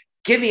like,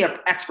 give me an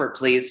expert,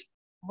 please.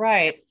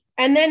 Right.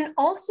 And then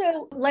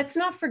also, let's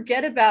not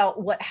forget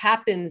about what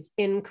happens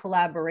in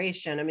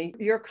collaboration. I mean,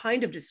 you're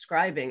kind of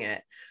describing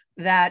it,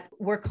 that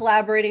we're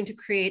collaborating to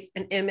create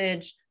an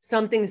image,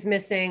 something's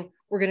missing,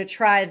 we're going to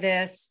try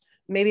this,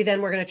 maybe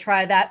then we're going to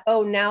try that.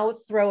 Oh, now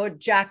throw a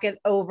jacket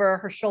over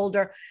her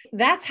shoulder.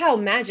 That's how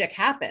magic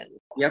happens.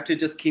 You have to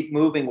just keep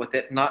moving with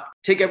it, not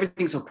take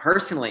everything so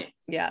personally.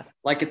 Yes.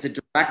 Like it's a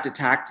direct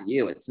attack to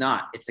you. It's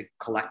not. It's a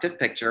collective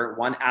picture.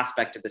 One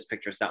aspect of this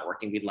picture is not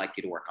working. We'd like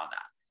you to work on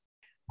that.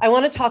 I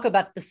want to talk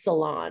about the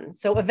salon.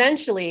 So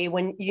eventually,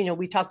 when, you know,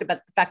 we talked about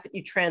the fact that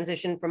you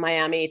transitioned from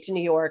Miami to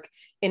New York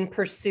in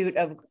pursuit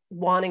of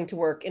wanting to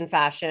work in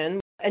fashion,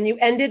 and you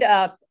ended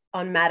up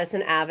on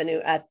Madison Avenue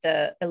at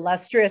the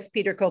illustrious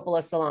Peter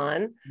Coppola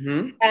salon.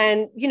 Mm-hmm.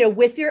 And, you know,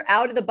 with your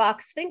out of the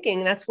box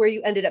thinking, that's where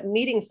you ended up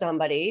meeting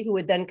somebody who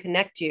would then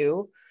connect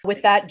you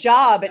with that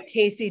job at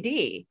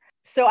KCD.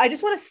 So I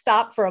just want to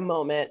stop for a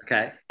moment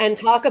and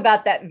talk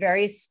about that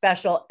very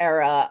special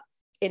era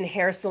in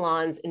hair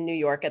salons in New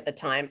York at the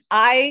time.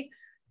 I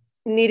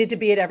needed to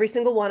be at every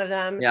single one of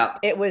them. Yeah.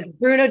 It was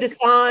Bruno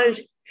Desange.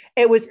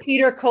 It was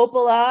Peter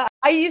Coppola.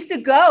 I used to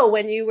go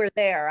when you were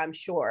there, I'm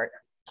sure.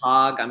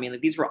 I mean,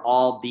 like these were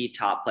all the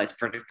top places.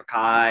 Frederick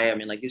Fekkai. I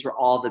mean, like these were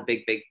all the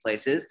big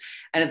places.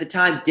 And at the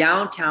time,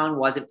 downtown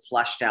wasn't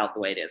fleshed out the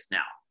way it is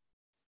now.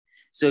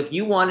 So if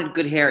you wanted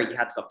good hair, you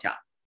had to go uptown.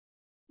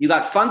 You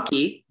got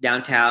funky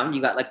downtown.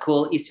 You got like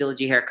cool East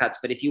Village haircuts.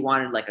 But if you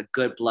wanted like a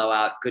good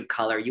blowout, good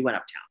color, you went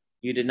uptown.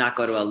 You did not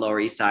go to a Lower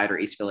East Side or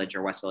East Village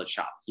or West Village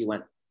shop. You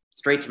went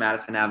straight to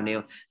Madison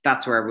Avenue.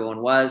 That's where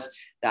everyone was.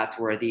 That's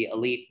where the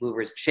elite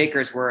movers and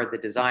shakers were, the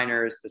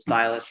designers, the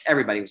stylists,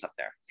 everybody was up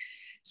there.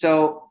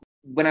 So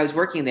when I was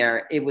working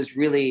there, it was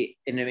really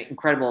an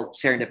incredible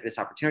serendipitous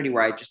opportunity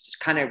where I just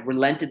kind of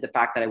relented the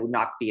fact that I would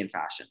not be in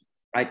fashion.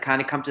 I'd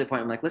kind of come to the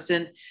point, I'm like,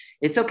 listen,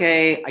 it's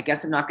okay. I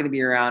guess I'm not going to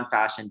be around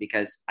fashion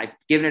because I've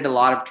given it a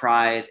lot of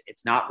tries.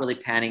 It's not really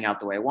panning out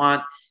the way I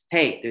want.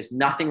 Hey, there's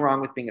nothing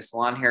wrong with being a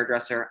salon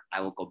hairdresser. I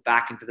will go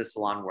back into the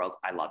salon world.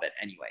 I love it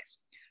anyways.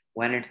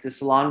 Went into the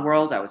salon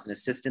world. I was an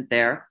assistant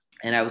there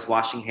and I was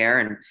washing hair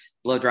and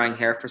blow drying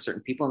hair for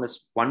certain people. And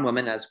this one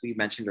woman, as we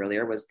mentioned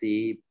earlier, was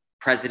the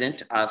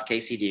president of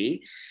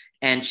KCD.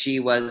 And she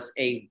was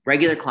a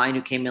regular client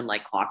who came in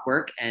like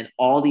clockwork, and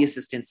all the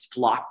assistants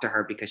flocked to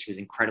her because she was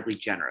incredibly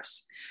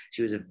generous.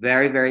 She was a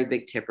very, very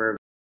big tipper.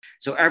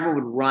 So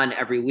everyone would run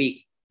every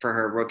week for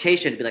her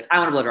rotation to be like, I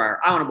want to blow dry her.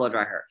 I want to blow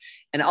dry her.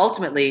 And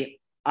ultimately,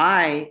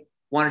 I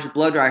wanted to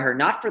blow dry her,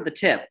 not for the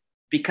tip,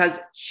 because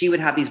she would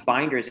have these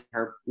binders in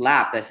her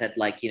lap that said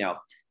like,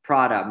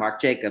 Prada,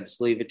 Marc Jacobs,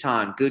 Louis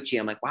Vuitton, Gucci.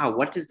 I'm like, wow,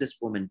 what does this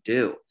woman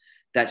do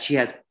that she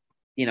has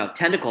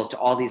tentacles to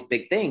all these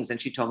big things? And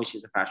she told me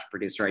she's a fashion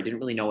producer. I didn't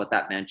really know what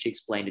that meant. She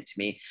explained it to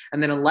me.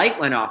 And then a light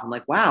went off. I'm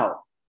like,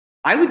 wow,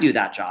 I would do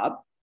that job.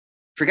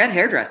 Forget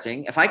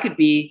hairdressing. If I could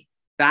be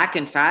back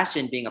in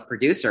fashion being a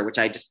producer, which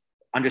I just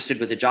understood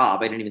was a job.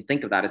 I didn't even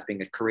think of that as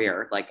being a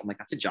career. Like, I'm like,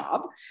 that's a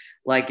job.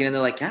 Like, they're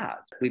like, yeah,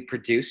 we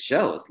produce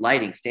shows,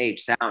 lighting,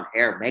 stage, sound,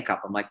 hair,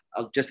 makeup. I'm like,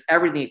 just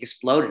everything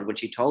exploded when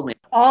she told me.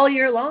 All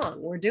year long,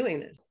 we're doing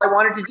this. I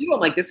wanted to do, I'm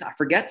like, this, I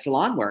forget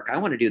salon work. I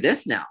want to do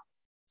this now.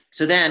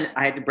 So then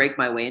I had to break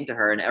my way into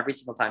her. And every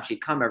single time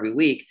she'd come every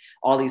week,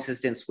 all the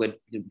assistants would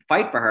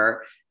fight for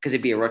her because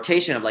it'd be a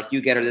rotation of like,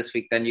 you get her this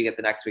week, then you get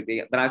the next week.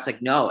 But I was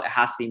like, no, it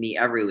has to be me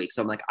every week.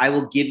 So I'm like, I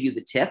will give you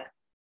the tip.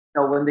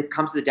 So when it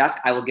comes to the desk,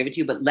 I will give it to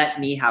you, but let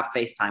me have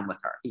FaceTime with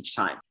her each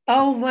time.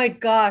 Oh my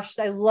gosh.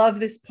 I love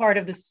this part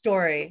of the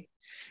story.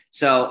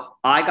 So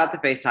I got the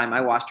FaceTime.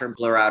 I watched her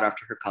blur out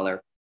after her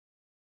color.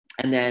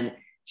 And then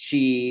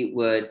she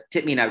would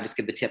tip me and I would just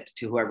give the tip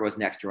to whoever was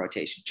next to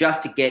rotation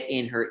just to get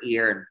in her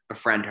ear and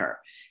befriend her.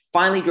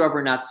 Finally drove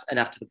her nuts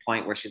enough to the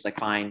point where she's like,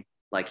 fine,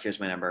 like, here's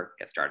my number,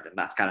 get started. And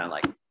that's kind of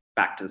like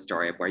back to the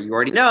story of where you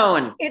already know.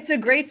 And it's a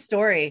great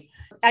story.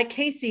 At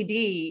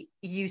KCD,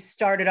 you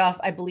started off,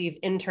 I believe,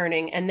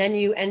 interning, and then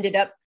you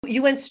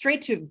went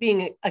straight to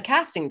being a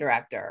casting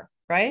director,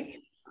 right?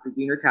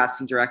 Junior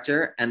casting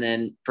director. And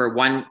then for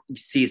one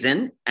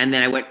season, and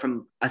then I went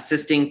from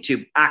assisting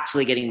to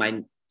actually getting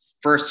my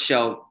first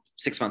show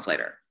 6 months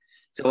later.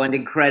 So it went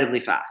incredibly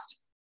fast.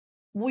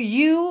 Well,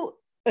 you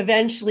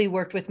eventually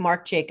worked with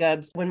Marc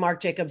Jacobs when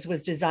Marc Jacobs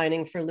was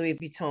designing for Louis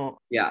Vuitton.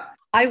 Yeah.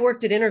 I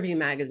worked at Interview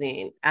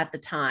magazine at the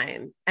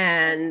time,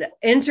 and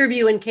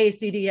Interview and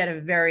KCD had a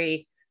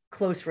very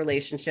close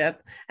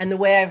relationship. And the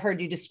way I've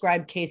heard you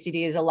describe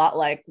KCD is a lot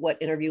like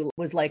what Interview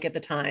was like at the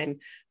time.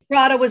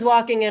 Prada was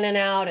walking in and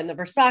out, and the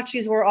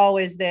Versace's were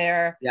always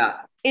there.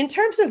 Yeah. In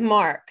terms of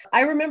Marc,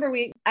 I remember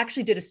we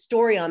actually did a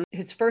story on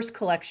his first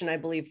collection, I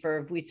believe,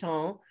 for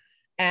Vuitton,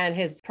 and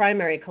his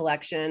primary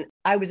collection.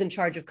 I was in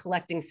charge of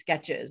collecting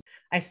sketches.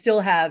 I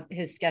still have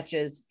his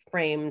sketches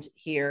framed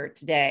here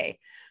today.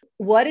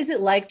 What is it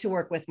like to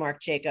work with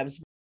Marc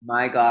Jacobs?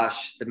 My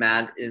gosh, the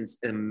man is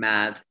a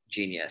mad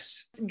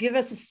genius. Give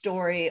us a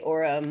story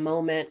or a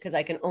moment, because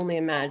I can only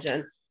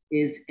imagine.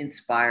 Is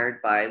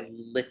inspired by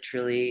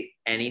literally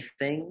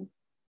anything.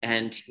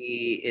 And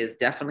he is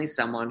definitely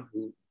someone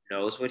who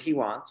knows what he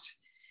wants.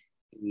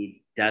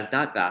 He does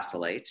not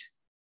vacillate.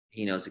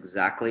 He knows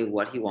exactly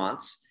what he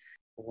wants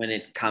when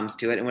it comes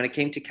to it. And when it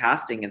came to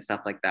casting and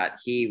stuff like that,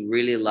 he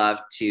really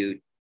loved to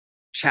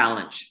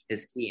challenge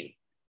his team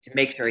to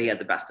make sure he had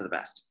the best of the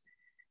best.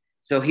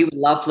 So he would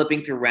love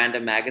flipping through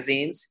random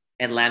magazines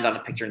and land on a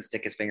picture and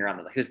stick his finger on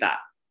it. Like, who's that?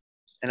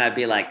 And I'd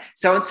be like,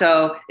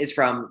 so-and-so is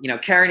from,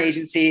 Karen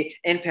Agency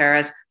in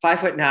Paris,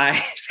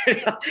 5'9".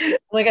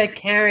 Like a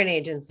Karen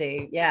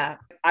Agency. Yeah.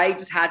 I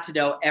just had to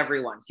know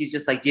everyone. He's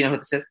just like, do you know who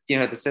this is? Do you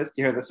know who this is?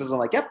 Do you know who this is? I'm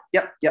like,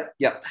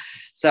 yep.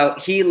 So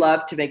he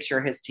loved to make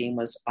sure his team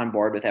was on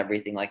board with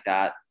everything like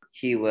that.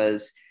 He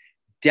was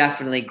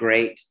definitely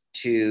great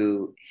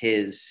to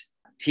his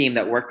team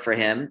that worked for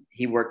him.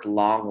 He worked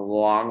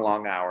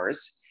long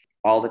hours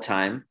all the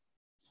time.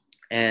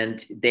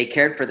 And they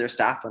cared for their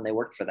staff when they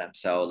worked for them.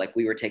 So like,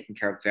 we were taken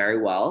care of very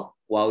well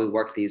while we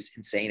worked these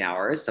insane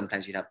hours.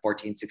 Sometimes you'd have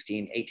 14,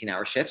 16,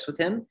 18-hour shifts with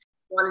him.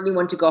 He wanted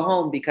anyone to go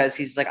home because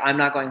he's like, I'm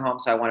not going home,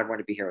 so I want everyone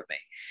to be here with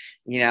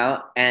me,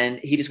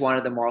 And he just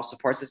wanted the moral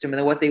support system. And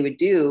then what they would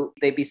do,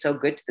 they'd be so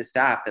good to the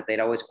staff that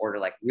they'd always order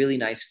like really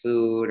nice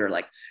food or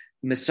like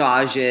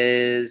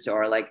massages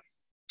or like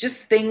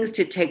just things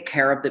to take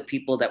care of the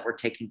people that were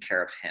taking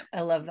care of him.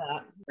 I love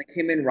that. Like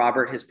him and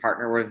Robert, his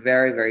partner, were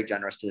very, very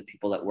generous to the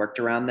people that worked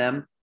around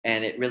them.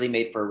 And it really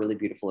made for a really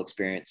beautiful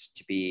experience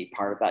to be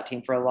part of that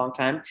team for a long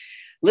time.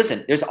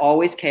 Listen, there's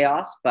always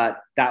chaos, but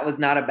that was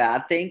not a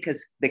bad thing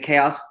because the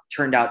chaos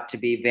turned out to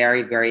be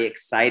very, very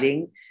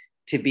exciting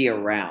to be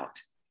around.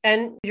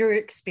 And you're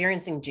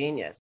experiencing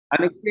genius.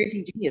 I'm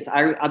experiencing genius.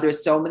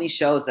 There's so many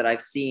shows that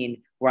I've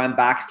seen where I'm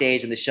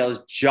backstage and the show's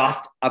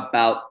just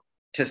about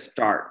to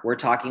start. We're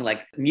talking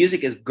like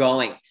music is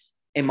going.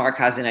 and Mark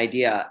has an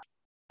idea.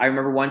 I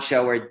remember one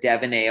show where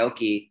Devin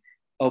Aoki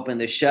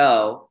opened the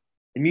show.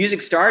 The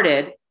music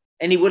started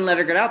and he wouldn't let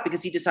her get out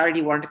because he decided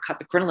he wanted to cut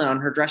the crinoline on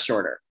her dress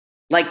shorter.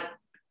 Like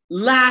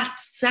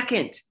last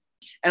second.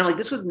 And I'm like,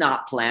 this was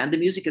not planned. The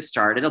music has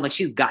started. I'm like,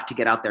 she's got to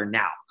get out there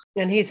now.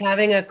 And he's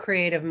having a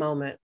creative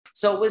moment.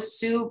 So it was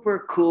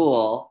super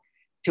cool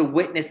to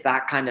witness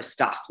that kind of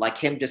stuff, like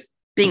him just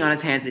being on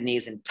his hands and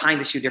knees and tying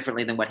the shoe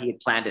differently than what he had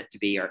planned it to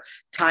be, or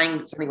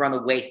tying something around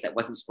the waist that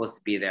wasn't supposed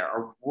to be there,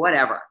 or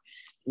whatever.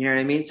 You know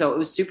what I mean? So it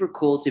was super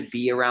cool to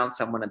be around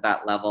someone at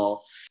that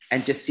level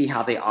and just see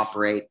how they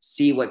operate,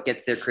 see what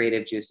gets their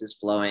creative juices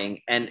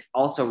flowing, and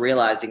also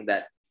realizing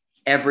that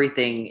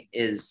everything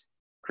is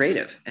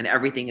creative and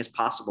everything is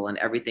possible and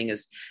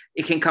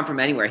it can come from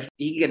anywhere.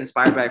 He can get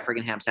inspired by a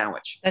friggin' ham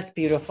sandwich. That's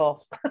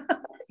beautiful.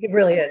 It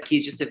really is.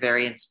 He's just a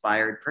very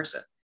inspired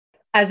person.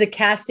 As a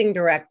casting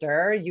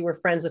director, you were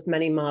friends with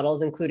many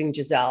models, including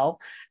Giselle,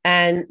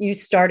 and you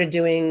started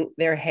doing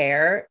their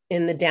hair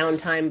in the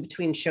downtime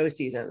between show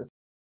seasons.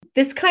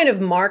 This kind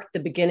of marked the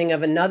beginning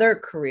of another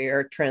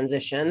career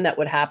transition that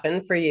would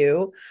happen for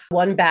you,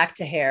 one back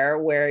to hair,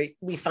 where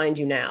we find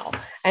you now.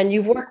 And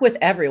you've worked with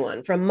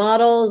everyone from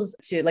models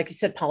to, like you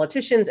said,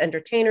 politicians,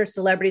 entertainers,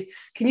 celebrities.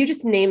 Can you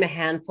just name a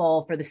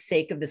handful for the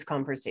sake of this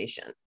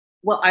conversation?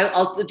 Well,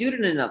 I'll do it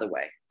in another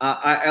way.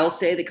 I'll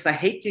say that because I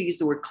hate to use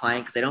the word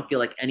client because I don't feel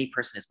like any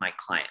person is my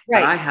client. Right.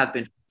 But I have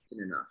been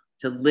fortunate enough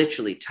to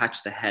literally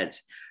touch the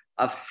heads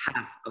of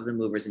half of the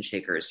movers and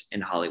shakers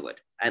in Hollywood,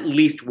 at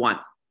least one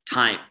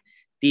time.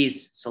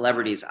 These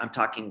celebrities, I'm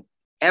talking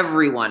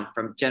everyone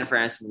from Jennifer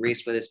Aniston,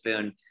 Reese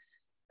Witherspoon,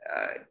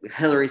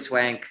 Hilary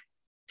Swank,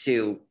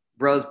 to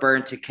Rose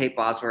Byrne, to Kate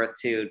Bosworth,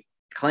 to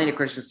Kalina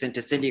Christensen,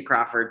 to Cindy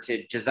Crawford,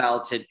 to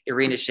Giselle, to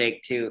Irina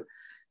Shayk, to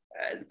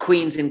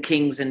queens and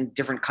kings in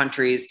different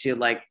countries, to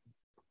like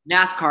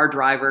NASCAR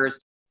drivers.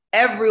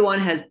 Everyone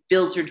has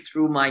filtered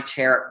through my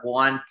chair at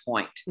one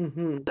point.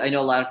 Mm-hmm. I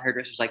know a lot of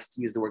hairdressers like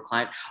to use the word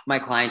client. My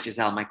client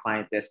Giselle, my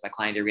client this, my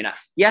client Irina.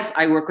 Yes,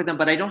 I work with them,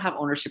 but I don't have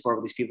ownership over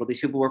these people. These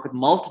people work with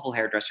multiple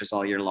hairdressers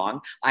all year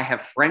long. I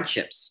have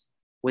friendships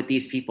with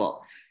these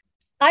people.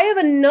 I have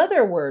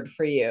another word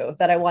for you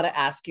that I want to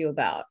ask you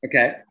about.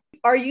 Okay.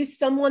 Are you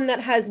someone that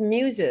has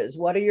muses?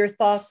 What are your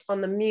thoughts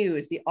on the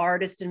muse, the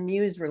artist and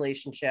muse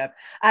relationship?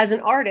 As an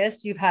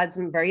artist, you've had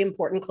some very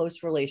important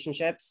close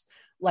relationships,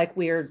 like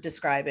we're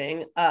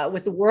describing,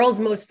 with the world's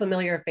most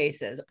familiar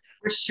faces.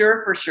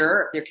 For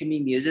sure. There can be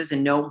muses,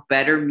 and no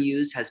better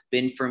muse has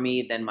been for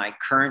me than my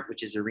current,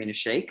 which is Irina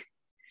Shayk,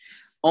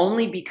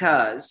 only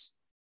because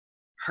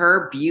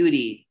her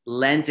beauty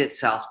lends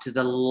itself to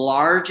the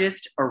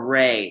largest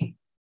array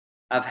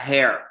of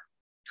hair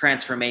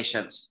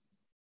transformations.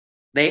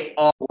 They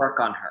all work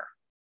on her.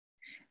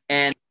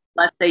 And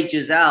let's say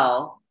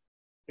Giselle,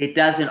 it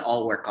doesn't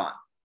all work on.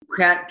 You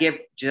can't give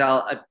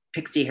Giselle a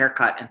pixie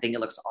haircut and think it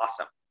looks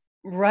awesome.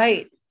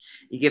 Right.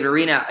 You give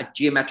Irina a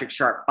geometric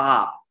sharp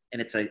bob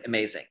and it's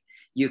amazing.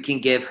 You can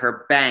give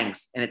her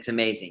bangs and it's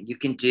amazing. You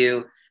can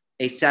do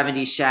a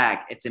 70s shag.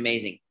 It's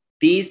amazing.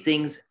 These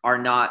things are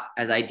not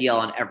as ideal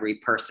on every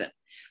person.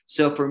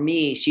 So for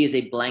me, she is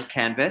a blank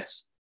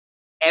canvas.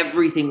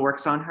 Everything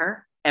works on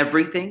her.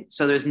 Everything.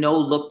 So there's no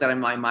look that in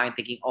my mind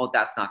thinking, oh,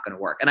 that's not going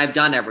to work. And I've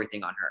done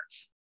everything on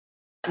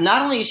her.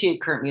 Not only is she a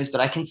current muse,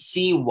 but I can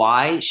see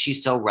why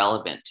she's so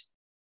relevant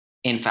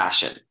in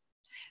fashion.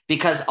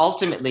 Because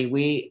ultimately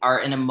we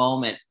are in a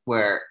moment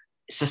where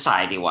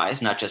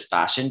society-wise, not just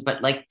fashion,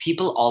 but like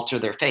people alter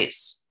their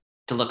face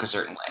to look a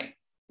certain way.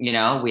 You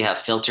know, we have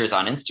filters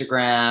on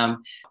Instagram.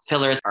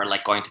 Fillers are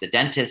like going to the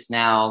dentist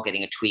now,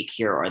 getting a tweak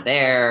here or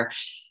there.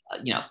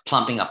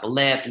 Plumping up a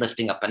lip,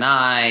 lifting up an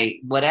eye,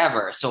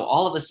 whatever. So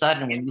all of a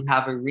sudden, when you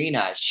have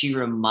Irina, she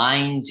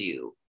reminds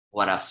you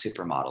what a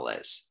supermodel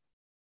is.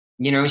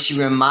 She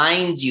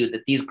reminds you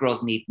that these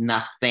girls need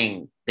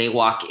nothing. They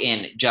walk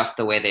in just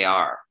the way they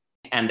are.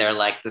 And they're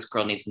like, this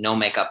girl needs no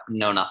makeup,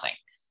 no nothing.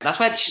 That's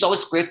why she's always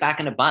scraped back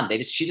in a bun.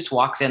 She just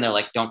walks in, they're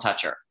like, don't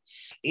touch her.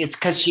 It's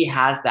because she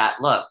has that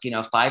look,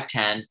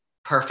 5'10",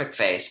 perfect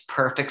face,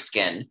 perfect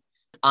skin,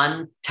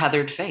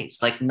 untethered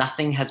face, like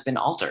nothing has been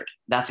altered.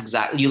 That's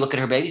exactly, you look at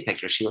her baby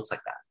picture, she looks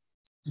like that.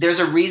 There's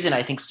a reason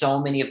I think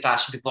so many of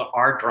fashion people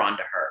are drawn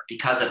to her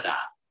because of that.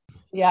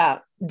 Yeah.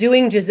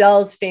 Doing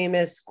Giselle's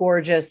famous,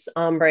 gorgeous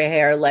ombre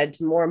hair led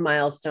to more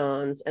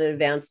milestones and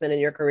advancement in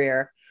your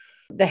career.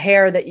 The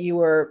hair that you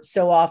were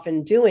so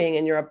often doing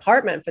in your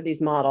apartment for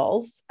these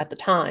models at the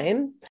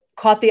time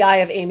caught the eye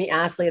of Amy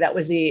Astley. That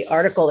was the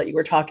article that you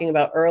were talking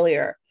about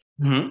earlier.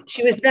 Mm-hmm.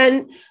 She was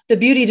then the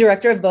beauty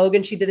director of Vogue,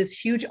 and she did this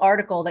huge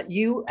article that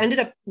you ended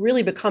up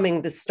really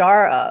becoming the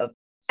star of.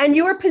 And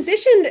you were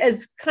positioned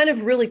as kind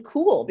of really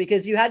cool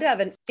because you had to have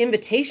an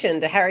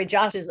invitation to Harry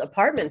Josh's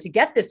apartment to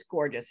get this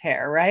gorgeous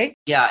hair, right?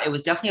 Yeah, it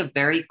was definitely a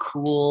very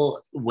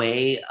cool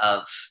way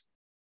of,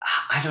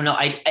 I don't know.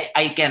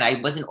 I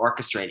wasn't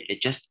orchestrated.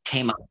 It just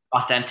came up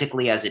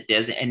authentically as it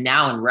does. And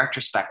now in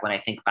retrospect, when I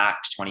think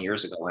back to 20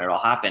 years ago when it all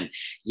happened,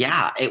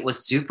 yeah, it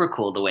was super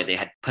cool the way they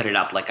had put it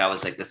up. Like I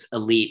was like this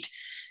elite,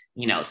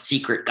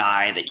 secret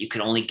guy that you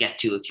could only get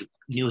to if you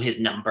knew his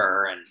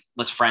number and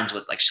was friends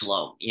with like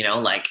Shalom,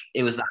 like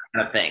it was that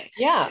kind of thing.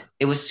 Yeah.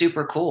 It was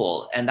super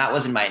cool. And that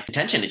wasn't my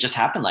intention. It just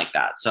happened like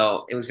that.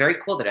 So it was very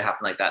cool that it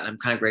happened like that. And I'm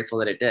kind of grateful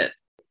that it did.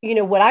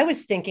 What I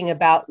was thinking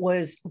about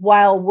was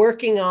while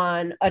working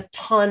on a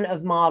ton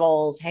of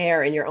models'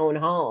 hair in your own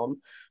home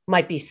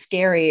might be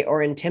scary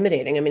or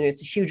intimidating. I mean,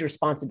 it's a huge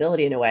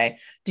responsibility in a way.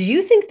 Do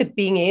you think that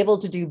being able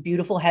to do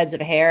beautiful heads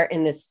of hair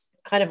in this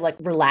kind of like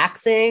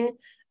relaxing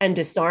and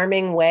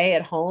disarming way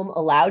at home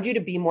allowed you to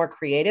be more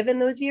creative in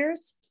those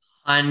years?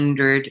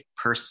 100%.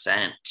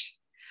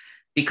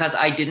 Because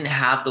I didn't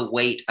have the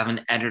weight of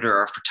an editor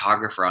or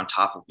photographer on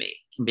top of me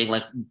being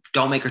like,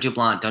 don't make her too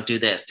blonde, don't do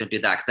this, don't do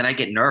that. Because then I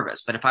get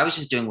nervous. But if I was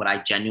just doing what I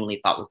genuinely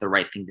thought was the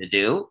right thing to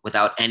do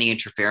without any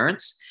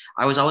interference,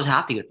 I was always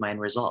happy with my end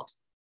result.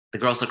 The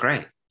girls look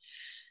great,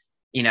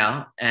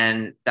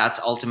 and that's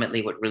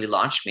ultimately what really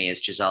launched me is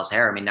Giselle's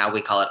hair. I mean, now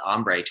we call it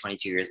ombre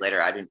 22 years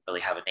later. I didn't really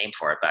have a name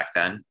for it back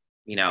then,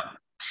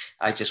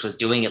 I just was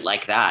doing it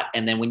like that.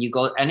 And then when you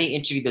go, any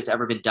interview that's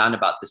ever been done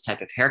about this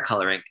type of hair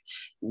coloring,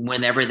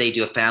 whenever they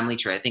do a family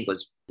tree, I think it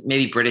was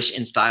maybe British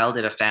in Style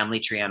did a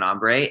family tree on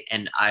ombre,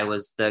 and I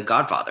was the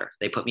godfather.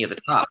 They put me at the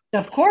top.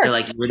 Of course. They're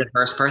like, you were the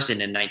first person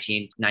in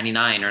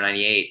 1999 or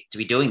 98 to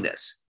be doing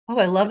this. Oh,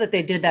 I love that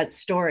they did that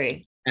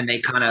story. And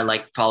they kind of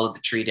like followed the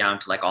tree down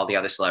to like all the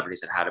other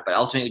celebrities that had it. But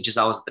ultimately,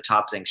 Giselle was at the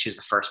top thing. She was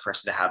the first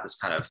person to have this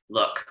kind of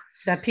look.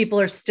 That people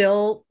are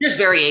still... There's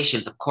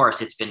variations, of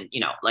course. It's been,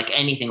 like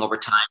anything over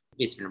time,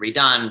 it's been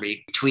redone,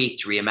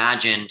 retweaked,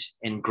 reimagined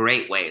in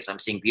great ways. I'm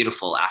seeing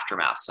beautiful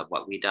aftermaths of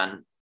what we've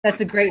done. That's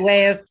a great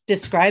way of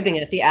describing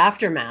it, the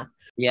aftermath.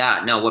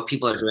 Yeah, no, what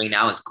people are doing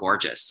now is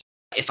gorgeous.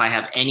 If I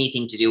have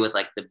anything to do with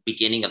like the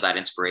beginning of that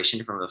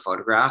inspiration from the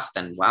photograph,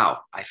 then wow,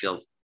 I feel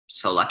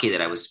so lucky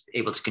that I was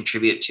able to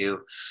contribute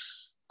to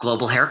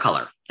global hair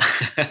color.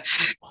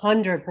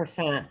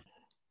 100%.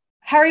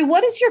 Harry,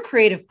 what is your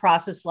creative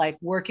process like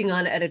working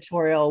on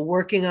editorial,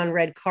 working on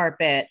red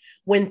carpet,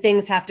 when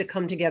things have to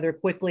come together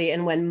quickly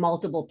and when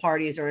multiple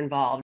parties are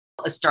involved?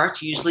 It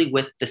starts usually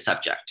with the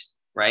subject,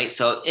 right?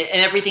 So,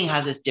 and everything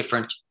has this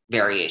different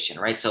variation,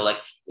 right? So like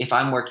if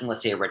I'm working,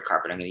 let's say a red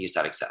carpet, I'm going to use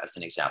that as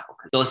an example.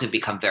 Those have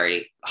become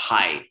very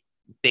high,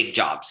 big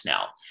jobs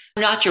now.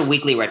 Not your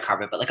weekly red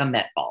carpet, but like a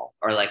Met Ball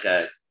or like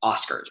a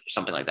Oscars or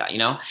something like that,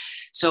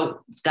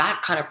 So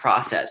that kind of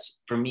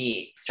process for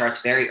me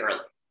starts very early.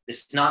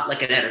 It's not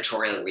like an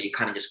editorial where you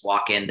kind of just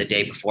walk in the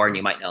day before and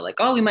you might know like,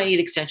 oh, we might need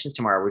extensions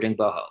tomorrow. We're doing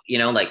boho,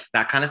 like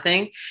that kind of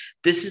thing.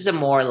 This is a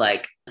more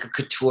like a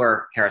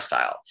couture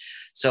hairstyle.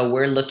 So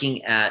we're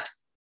looking at,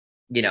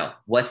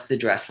 what's the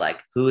dress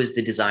like? Who is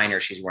the designer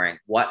she's wearing?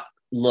 What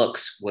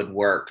looks would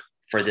work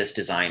for this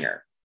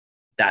designer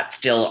that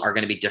still are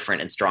going to be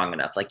different and strong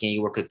enough? Like,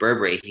 you work with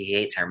Burberry, he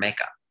hates hair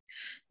makeup.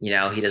 He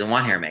doesn't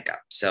want hair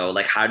makeup. So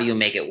like, how do you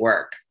make it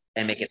work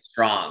and make it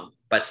strong,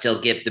 but still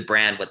give the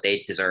brand what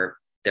they deserve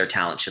their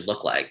talent should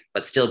look like,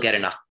 but still get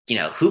enough,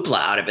 hoopla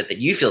out of it that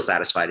you feel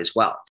satisfied as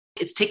well.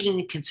 It's taking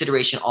into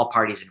consideration all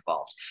parties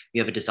involved.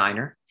 You have a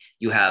designer,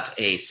 you have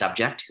a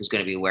subject who's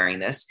going to be wearing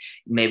this.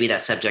 Maybe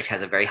that subject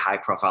has a very high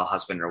profile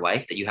husband or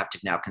wife that you have to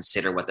now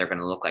consider what they're going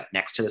to look like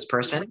next to this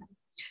person.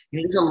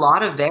 There's a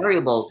lot of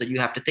variables that you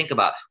have to think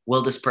about.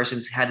 Will this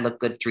person's head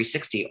look good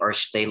 360 or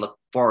should they look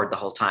forward the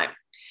whole time?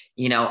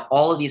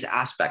 All of these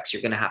aspects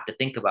you're going to have to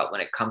think about when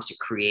it comes to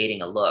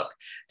creating a look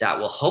that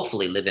will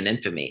hopefully live in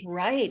infamy,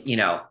 right?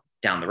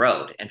 Down the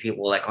road. And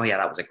people will like, oh yeah,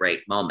 that was a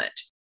great moment.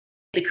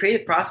 The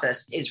creative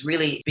process is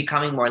really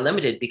becoming more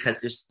limited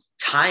because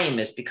time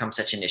has become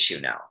such an issue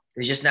now.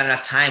 There's just not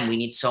enough time. We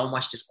need so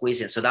much to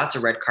squeeze in. So that's a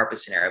red carpet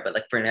scenario. But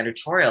like for an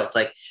editorial, it's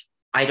like,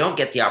 I don't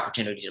get the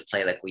opportunity to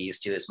play like we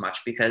used to as much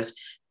because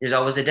there's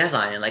always a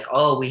deadline and like,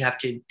 oh, we have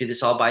to do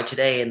this all by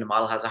today. And the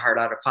model has a heart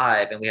out of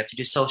 5 and we have to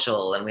do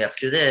social and we have to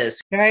do this.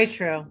 Very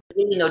true.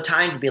 Really no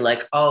time to be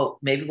like, oh,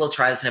 maybe we'll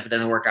try this. And if it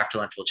doesn't work after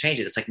lunch, we'll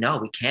change it. It's like, no,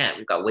 we can't.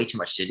 We've got way too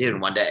much to do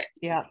in one day.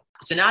 Yeah.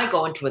 So now I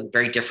go into a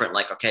very different,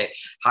 like, okay,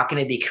 how can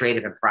I be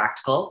creative and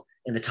practical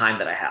in the time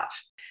that I have?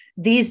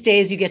 These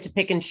days you get to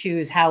pick and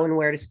choose how and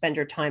where to spend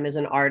your time as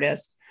an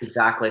artist.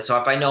 Exactly. So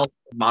if I know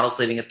model's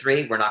leaving at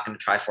 3, we're not going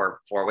to try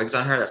four wigs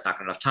on her. That's not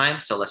enough time.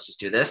 So let's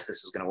just do this.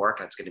 This is going to work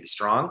and it's going to be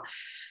strong.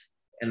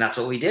 And that's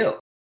what we do.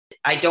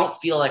 I don't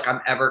feel like I'm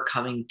ever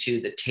coming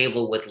to the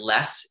table with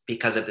less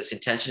because of this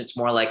intention. It's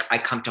more like I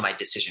come to my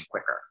decision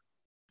quicker.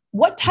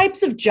 What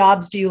types of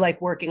jobs do you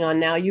like working on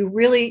now? You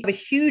really have a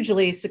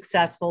hugely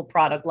successful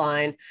product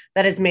line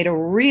that has made a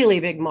really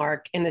big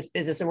mark in this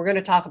business. And we're going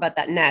to talk about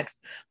that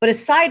next. But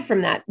aside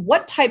from that,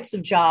 what types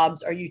of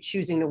jobs are you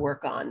choosing to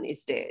work on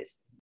these days?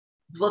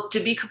 Well, to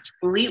be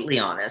completely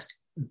honest,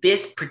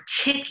 this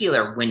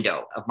particular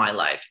window of my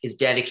life is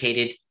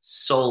dedicated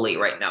solely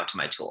right now to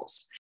my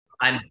tools.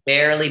 I'm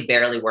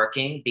barely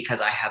working because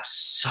I have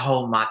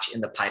so much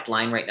in the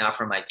pipeline right now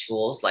for my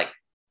tools. Like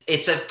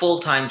it's a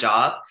full-time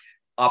job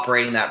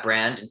operating that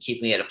brand and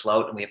keeping it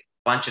afloat. And we have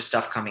a bunch of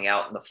stuff coming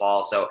out in the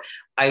fall. So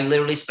I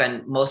literally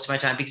spend most of my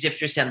time because you have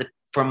to understand that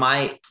for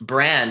my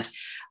brand,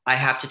 I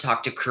have to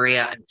talk to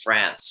Korea and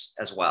France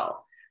as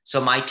well. So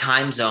my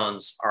time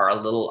zones are a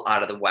little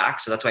out of the whack.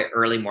 So that's why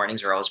early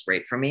mornings are always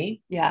great for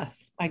me.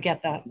 Yes, I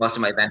get that. Most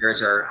of my vendors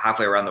are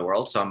halfway around the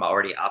world. So I'm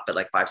already up at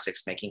like 5,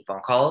 6 making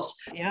phone calls.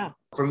 Yeah.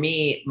 For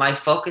me, my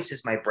focus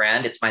is my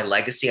brand. It's my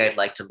legacy I'd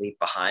like to leave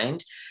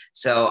behind.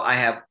 So I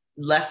have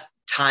less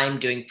time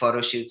doing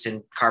photo shoots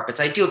and carpets.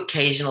 I do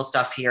occasional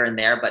stuff here and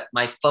there, but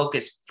my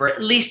focus for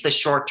at least the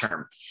short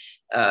term,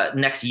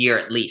 next year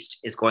at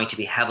least, is going to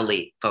be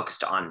heavily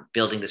focused on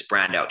building this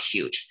brand out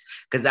huge.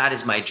 Because that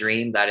is my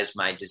dream. That is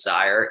my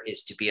desire,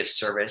 is to be of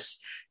service,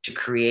 to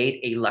create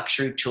a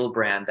luxury tool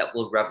brand that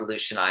will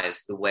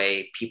revolutionize the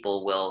way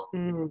people will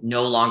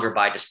no longer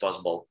buy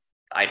disposable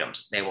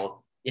items. They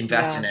will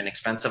invest in an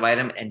expensive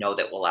item and know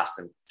that will last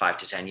them 5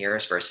 to 10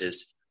 years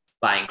versus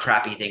buying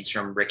crappy things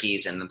from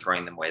Ricky's and then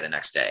throwing them away the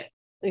next day.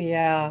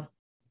 Yeah.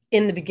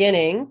 In the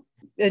beginning,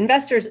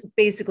 investors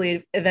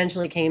basically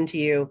eventually came to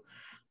you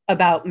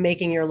about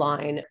making your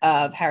line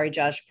of Harry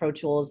Josh Pro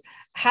Tools.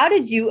 How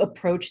did you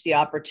approach the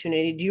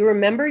opportunity? Do you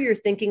remember your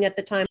thinking at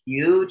the time?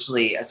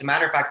 Hugely. As a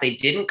matter of fact, they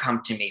didn't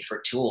come to me for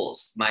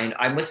tools.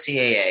 I'm with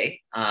CAA,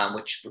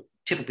 which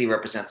typically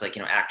represents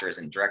actors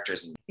and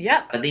directors.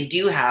 But they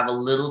do have a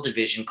little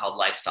division called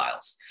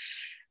Lifestyles.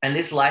 And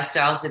this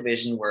Lifestyles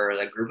division were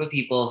a group of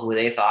people who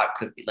they thought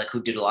could be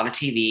who did a lot of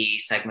TV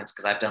segments,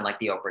 because I've done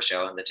the Oprah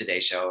Show and the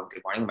Today Show and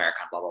Good Morning America,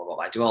 blah, blah, blah.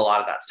 I do a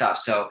lot of that stuff.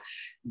 So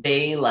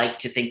they like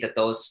to think that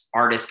those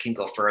artists can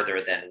go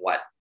further than what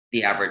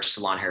the average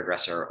salon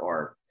hairdresser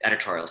or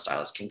editorial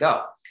stylist can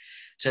go.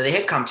 So they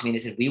had come to me and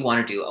they said, we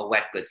want to do a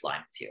wet goods line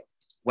with you.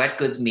 Wet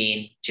goods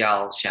mean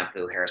gel,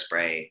 shampoo,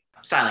 hairspray,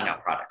 styling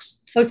out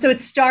products. Oh, so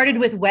it started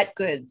with wet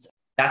goods.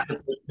 That's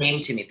what they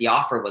came to me. The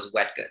offer was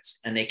wet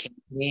goods, and they came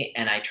to me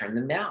and I turned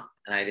them down.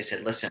 And I just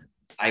said, listen,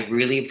 I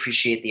really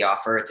appreciate the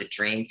offer. It's a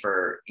dream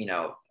for,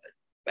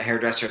 a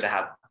hairdresser to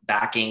have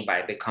backing by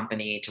a big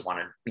company, to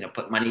want to,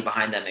 put money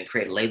behind them and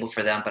create a label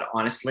for them. But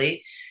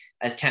honestly,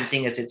 as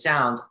tempting as it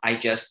sounds, I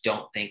just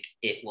don't think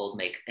it will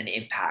make an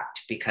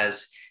impact,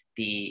 because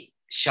the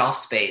shelf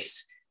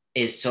space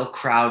is so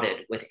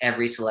crowded with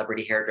every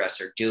celebrity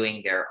hairdresser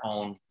doing their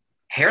own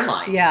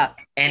hairline. Yeah.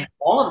 And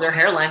all of their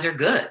hairlines are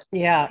good.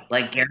 Yeah.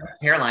 Like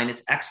Garrett's hairline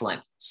is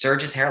excellent.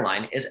 Serge's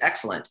hairline is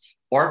excellent.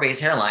 Orbe's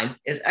hairline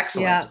is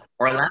excellent. Yeah.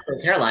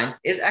 Orlando's hairline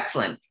is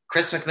excellent.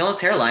 Chris McMillan's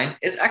hairline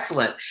is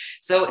excellent.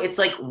 So it's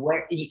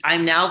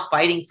I'm now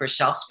fighting for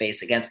shelf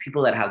space against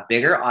people that have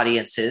bigger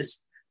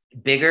audiences,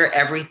 bigger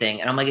everything.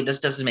 And I'm like, it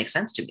just doesn't make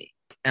sense to me.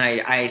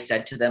 And I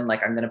said to them,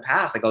 I'm going to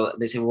pass.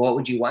 They said, well, what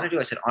would you want to do?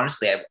 I said,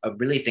 honestly, I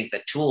really think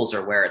that tools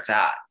are where it's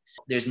at.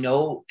 There's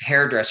no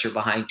hairdresser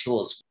behind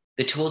tools.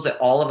 The tools that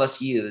all of us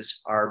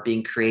use are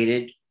being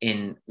created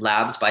in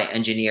labs by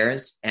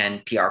engineers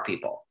and PR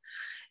people.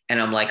 And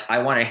I'm like, I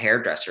want a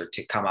hairdresser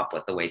to come up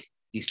with the way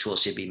these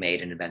tools should be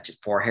made and invented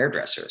for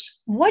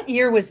hairdressers. What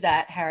year was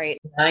that, Harry?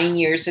 9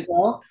 years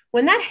ago.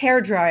 When that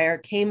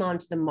hairdryer came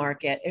onto the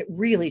market, it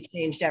really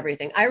changed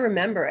everything. I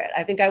remember it.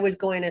 I think I was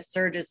going to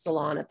Serge's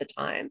salon at the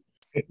time.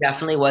 It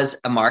definitely was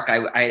a mark.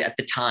 I at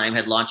the time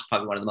had launched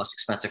probably one of the most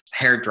expensive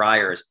hair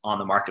dryers on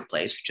the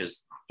marketplace, which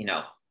is,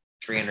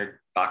 $300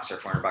 or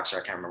 $400, or I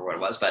can't remember what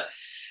it was, but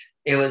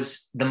it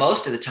was the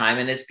most of the time.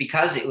 And it's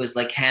because it was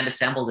hand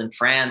assembled in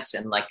France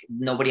and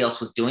nobody else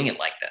was doing it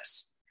like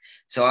this.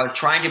 So I was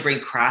trying to bring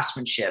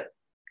craftsmanship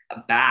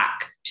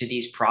back to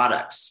these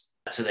products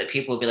so that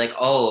people would be like,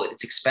 oh,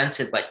 it's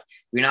expensive, but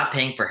you're not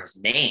paying for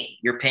his name.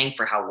 You're paying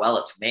for how well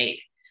it's made.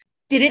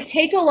 Did it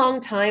take a long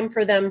time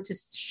for them to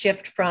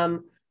shift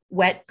from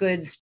wet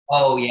goods?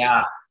 Oh,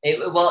 yeah.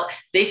 Well,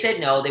 they said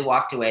no. They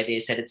walked away. They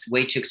said it's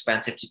way too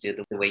expensive to do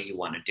the way you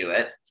want to do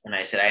it. And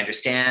I said, I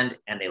understand.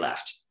 And they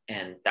left.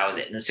 And that was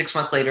it. And then 6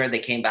 months later, they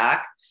came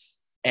back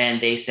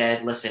and they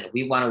said, listen,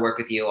 we want to work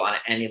with you on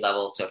any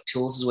level. So if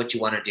tools is what you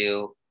want to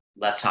do,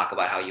 let's talk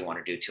about how you want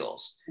to do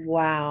tools.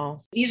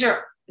 Wow. These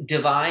are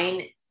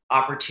divine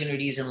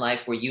opportunities in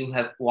life where you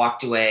have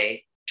walked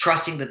away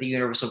trusting that the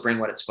universe will bring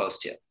what it's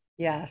supposed to.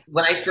 Yes.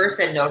 When I first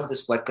said no to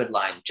this wet good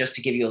line, just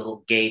to give you a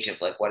little gauge of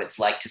what it's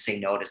like to say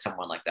no to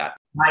someone like that,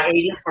 my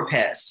agents were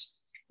pissed.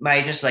 My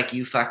agents were like,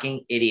 you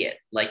fucking idiot.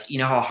 You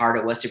know how hard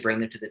it was to bring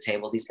them to the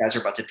table? These guys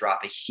are about to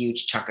drop a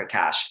huge chunk of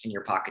cash in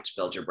your pocket to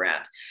build your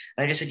brand.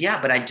 And I just said,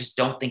 yeah, but I just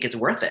don't think it's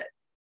worth it.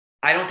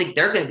 I don't think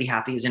they're going to be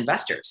happy as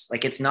investors.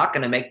 It's not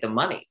going to make them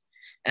money.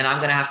 And I'm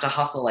going to have to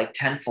hustle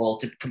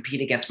tenfold to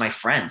compete against my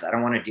friends. I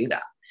don't want to do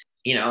that.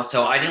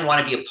 So I didn't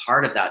want to be a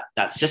part of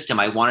that system.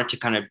 I wanted to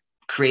kind of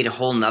create a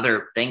whole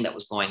nother thing that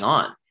was going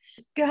on.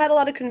 You had a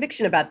lot of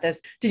conviction about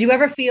this. Did you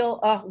ever feel,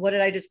 oh, what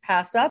did I just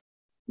pass up?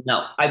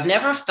 No, I've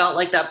never felt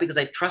like that because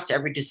I trust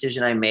every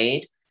decision I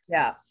made.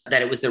 Yeah.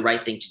 That it was the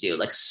right thing to do.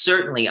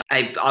 Certainly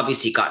I've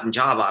obviously gotten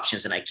job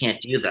options and I can't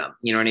do them.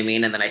 You know what I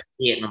mean? And then I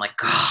see it and I'm like,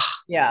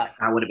 yeah,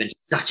 that would have been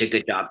such a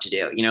good job to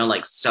do,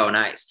 so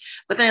nice.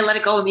 But then I let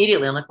it go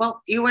immediately. I'm like,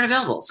 well, you weren't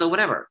available. So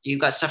whatever,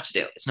 you've got stuff to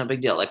do. It's no big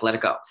deal. Let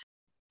it go.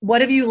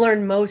 What have you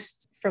learned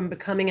most from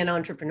becoming an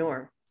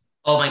entrepreneur?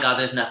 Oh my God,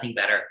 there's nothing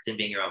better than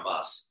being your own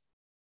boss.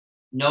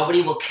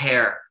 Nobody will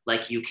care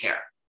like you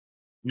care.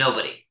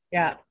 Nobody.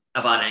 Yeah.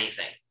 About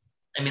anything.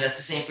 I mean, that's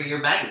the same for your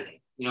magazine.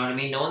 You know what I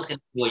mean? No one's going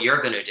to do what you're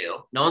going to do.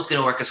 No one's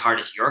going to work as hard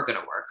as you're going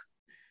to work.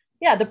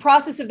 Yeah, the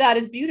process of that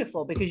is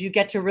beautiful because you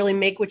get to really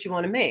make what you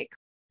want to make.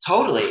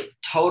 Totally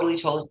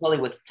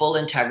with full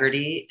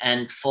integrity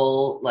and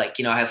full, like,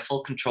 I have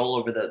full control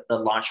over the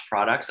launch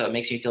product. So it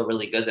makes me feel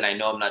really good that I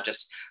know I'm not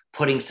just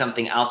putting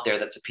something out there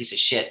that's a piece of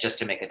shit just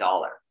to make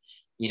 $1.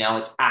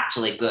 It's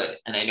actually good.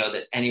 And I know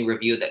that any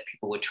review that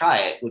people would try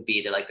it would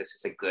be, they're like, this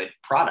is a good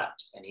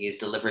product and he is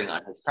delivering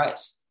on his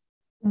price.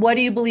 What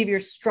do you believe your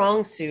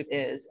strong suit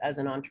is as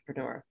an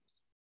entrepreneur?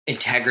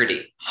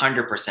 Integrity,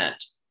 100%.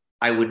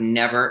 I would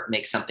never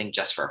make something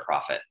just for a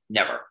profit.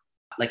 Never.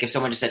 Like if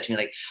someone just said to me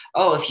like,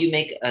 oh, if you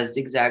make a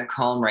zigzag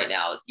comb right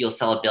now, you'll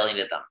sell 1 billion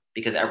of them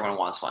because everyone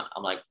wants one.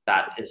 I'm like,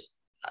 that is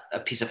a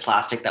piece of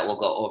plastic that will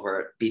go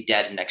over, be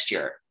dead next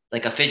year.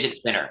 Like a fidget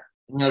spinner.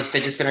 Those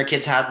fidget spinner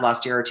kids had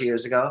last year or 2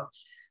 years ago.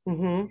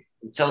 Mm-hmm.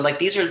 So like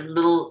these are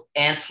little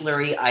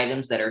ancillary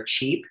items that are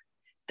cheap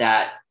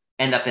that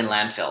end up in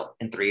landfill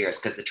in 3 years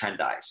because the trend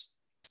dies.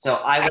 So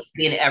I would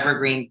be an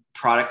evergreen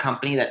product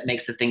company that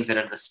makes the things that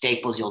are the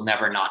staples you'll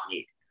never not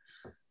need.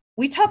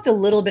 We talked a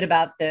little bit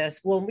about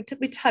this. Well,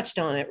 we touched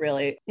on it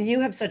really.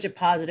 You have such a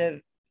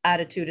positive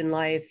attitude in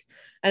life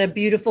and a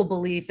beautiful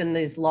belief in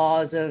these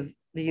laws of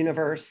the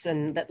universe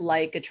and that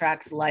like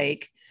attracts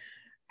like.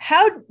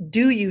 How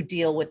do you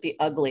deal with the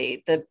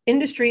ugly? The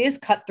industry is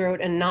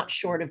cutthroat and not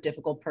short of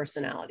difficult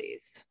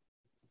personalities.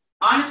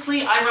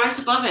 Honestly, I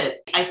rise above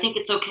it. I think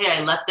it's okay.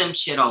 I let them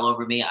shit all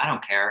over me. I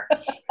don't care.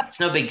 It's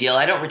no big deal.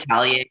 I don't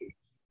retaliate.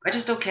 I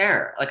just don't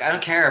care. Like, I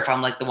don't care if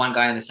I'm like the one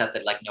guy on the set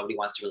that like nobody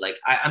wants to like.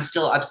 I'm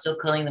still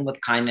killing them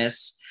with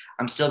kindness.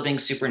 I'm still being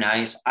super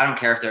nice. I don't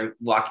care if they're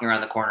walking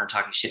around the corner and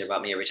talking shit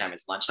about me every time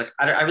it's lunch. Like,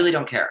 I really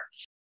don't care.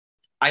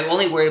 I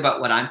only worry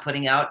about what I'm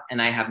putting out, and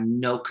I have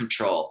no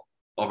control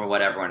over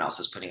what everyone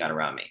else is putting out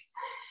around me.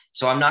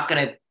 So I'm not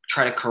going to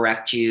try to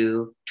correct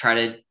you, try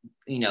to,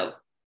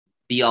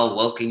 be all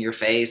woke in your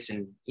face.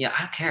 And I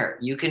don't care.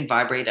 You can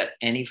vibrate at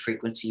any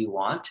frequency you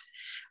want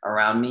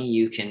around me.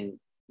 You can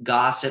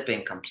gossip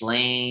and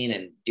complain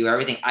and do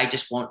everything. I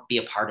just won't be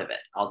a part of it.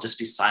 I'll just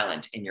be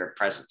silent in your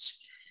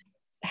presence.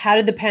 How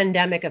did the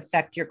pandemic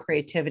affect your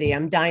creativity?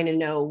 I'm dying to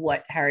know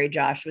what Harry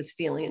Josh was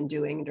feeling and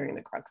doing during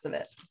the crux of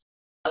it.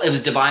 It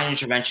was divine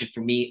intervention for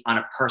me on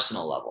a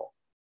personal level.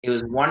 It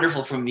was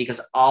wonderful for me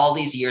because all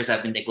these years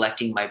I've been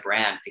neglecting my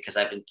brand because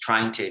I've been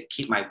trying to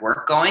keep my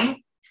work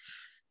going.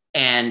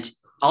 And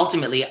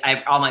ultimately,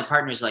 all my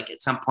partners, like,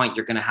 at some point,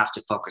 you're going to have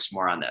to focus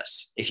more on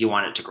this if you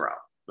want it to grow.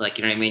 Like,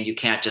 you know what I mean? You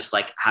can't just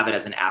like have it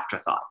as an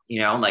afterthought,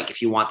 like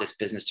if you want this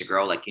business to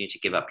grow, like you need to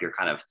give up your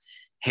kind of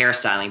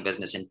hairstyling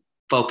business and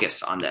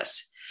focus on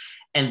this.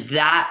 And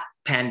that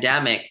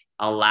pandemic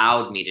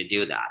allowed me to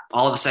do that.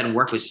 All of a sudden,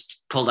 work was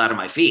just pulled out of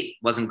my feet.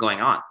 It wasn't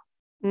going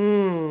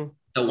on.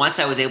 So once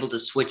I was able to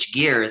switch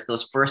gears,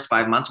 those first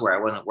 5 months where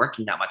I wasn't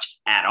working that much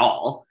at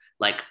all,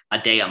 like a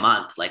day a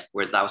month, like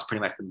where that was pretty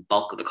much the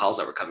bulk of the calls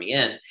that were coming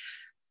in,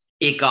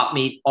 it got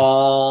me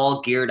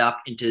all geared up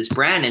into this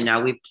brand. And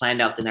now we've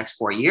planned out the next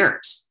 4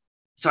 years.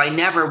 So I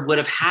never would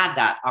have had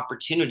that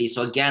opportunity.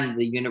 So again,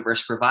 the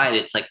universe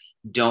provided. It's like,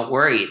 don't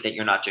worry that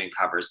you're not doing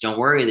covers. Don't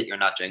worry that you're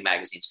not doing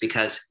magazines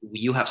because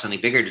you have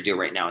something bigger to do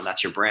right now. And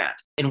that's your brand.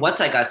 And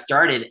once I got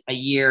started a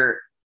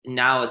year,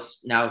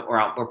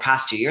 or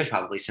past 2 years,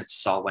 probably since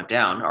this all went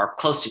down, or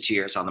close to 2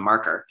 years on the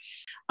marker,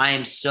 I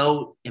am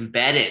so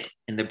embedded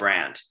in the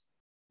brand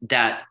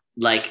that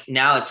like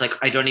now it's like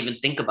I don't even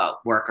think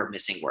about work or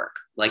missing work.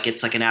 Like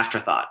it's like an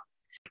afterthought.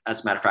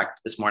 As a matter of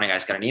fact, this morning I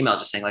just got an email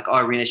just saying like,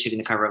 oh, Arena's shooting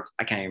the cover of,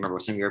 I can't even remember,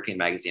 some European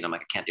magazine. I'm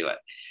like, I can't do it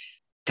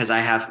because I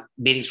have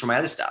meetings for my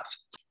other stuff.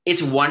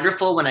 It's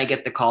wonderful when I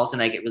get the calls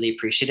and I get really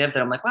appreciative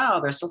that I'm like, wow,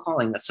 they're still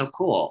calling. That's so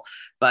cool.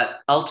 But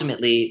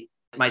ultimately,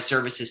 my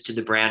service is to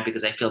the brand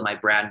because I feel my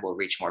brand will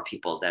reach more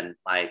people than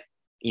my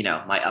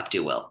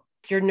updo will.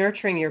 You're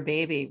nurturing your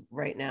baby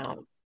right now.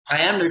 I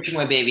am nurturing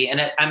my baby.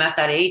 And I'm at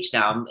that age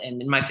now.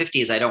 And in my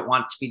 50s, I don't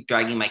want to be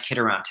dragging my kid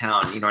around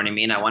town. You know what I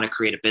mean? I want to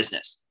create a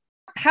business.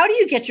 How do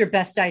you get your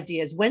best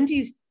ideas? When do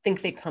you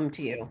think they come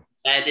to you?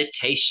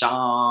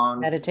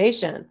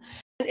 Meditation.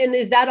 And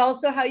is that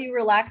also how you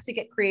relax to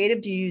get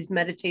creative? Do you use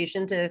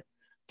meditation to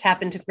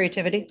tap into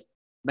creativity?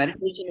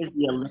 Meditation is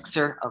the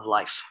elixir of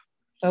life.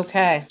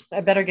 Okay.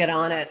 I better get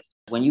on it.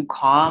 When you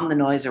calm the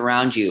noise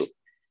around you,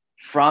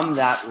 from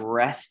that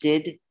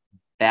rested,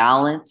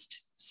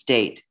 balanced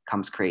state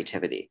comes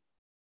creativity.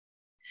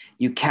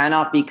 You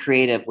cannot be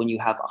creative when you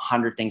have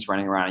 100 things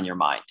running around in your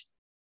mind.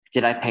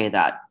 Did I pay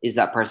that? Is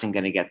that person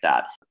going to get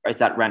that? Or is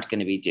that rent going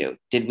to be due?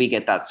 Did we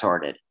get that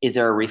sorted? Is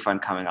there a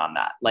refund coming on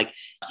that? Like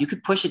you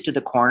could push it to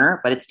the corner,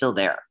 but it's still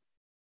there.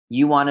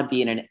 You want to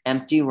be in an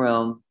empty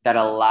room that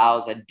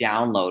allows a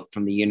download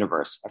from the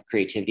universe of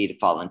creativity to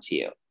fall into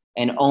you.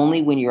 And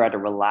only when you're at a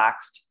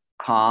relaxed,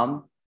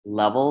 calm,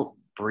 level,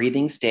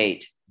 breathing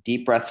state,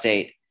 deep breath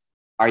state,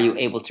 are you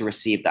able to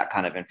receive that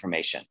kind of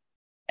information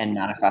and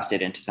manifest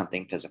it into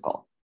something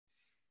physical.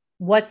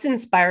 What's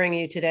inspiring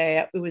you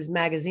today? It was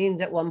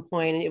magazines at one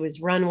point, and it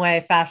was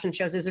runway fashion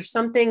shows. Is there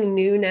something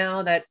new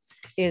now that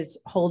is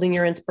holding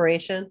your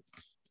inspiration?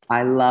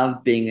 I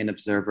love being an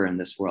observer in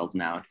this world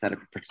now instead of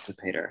a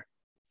participator.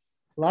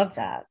 Love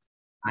that.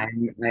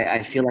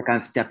 I feel like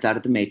I've stepped out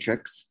of the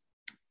matrix.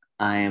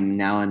 I am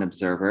now an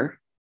observer.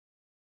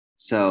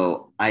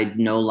 So I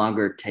no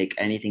longer take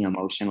anything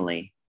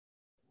emotionally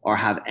or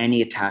have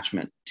any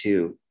attachment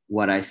to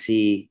what I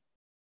see,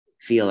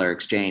 feel, or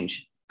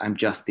exchange. I'm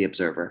just the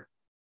observer.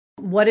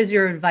 What is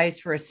your advice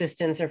for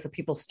assistants or for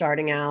people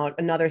starting out?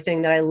 Another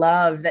thing that I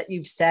love that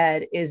you've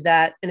said is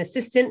that an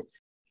assistant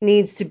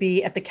needs to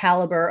be at the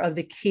caliber of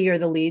the key or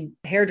the lead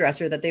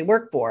hairdresser that they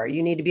work for.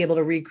 You need to be able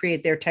to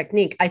recreate their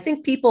technique. I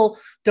think people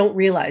don't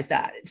realize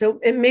that. So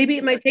maybe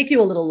it might take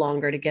you a little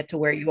longer to get to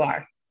where you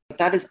are. But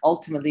that is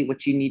ultimately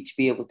what you need to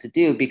be able to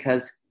do,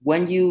 because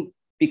when you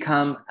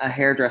become a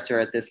hairdresser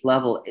at this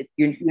level,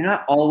 you're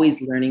not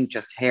always learning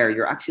just hair.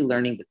 You're actually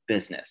learning the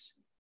business.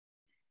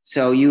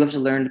 So you have to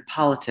learn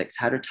politics,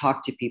 how to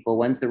talk to people.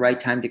 When's the right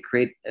time to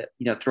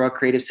throw a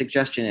creative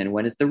suggestion in?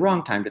 When is the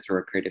wrong time to throw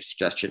a creative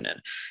suggestion in?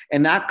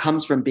 And that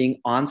comes from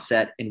being on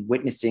set and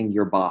witnessing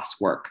your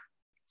boss work.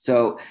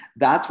 So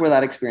that's where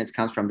that experience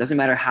comes from. Doesn't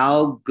matter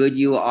how good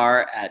you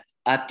are at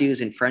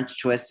updos and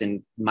French twists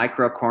and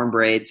micro corn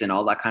braids and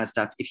all that kind of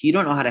stuff. If you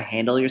don't know how to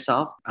handle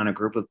yourself on a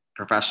group of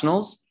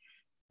professionals,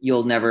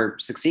 you'll never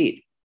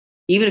succeed.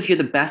 Even if you're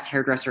the best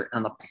hairdresser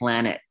on the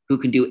planet who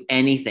can do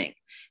anything,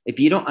 if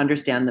you don't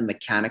understand the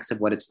mechanics of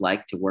what it's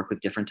like to work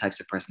with different types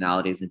of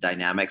personalities and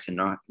dynamics and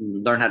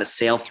learn how to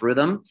sail through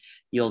them,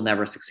 you'll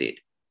never succeed.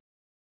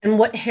 And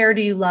what hair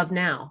do you love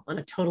now, on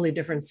a totally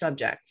different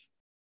subject?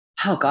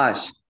 Oh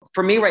gosh.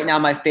 For me right now,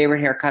 my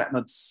favorite haircut, I'm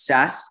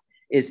obsessed,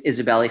 is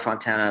Isabelle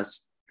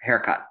Fontana's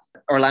haircut.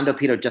 Orlando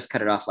Pito just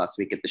cut it off last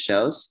week at the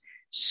shows.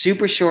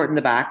 Super short in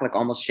the back, like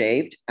almost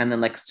shaved, and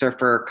then like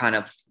surfer kind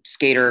of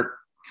skater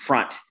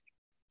front.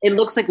 It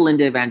looks like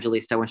Linda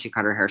Evangelista when she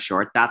cut her hair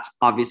short. That's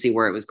obviously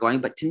where it was going.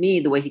 But to me,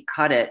 the way he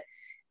cut it,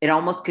 it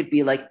almost could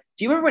be like,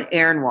 do you remember when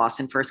Erin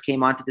Wasson first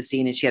came onto the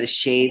scene and she had a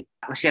shave?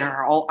 She had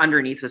her all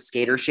underneath was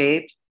skater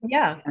shaved.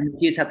 Yeah. And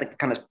she just had the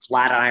kind of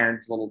flat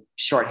iron little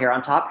short hair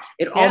on top.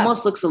 It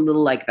almost looks a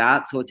little like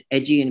that. So it's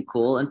edgy and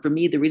cool. And for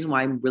me, the reason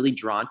why I'm really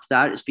drawn to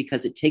that is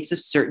because it takes a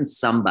certain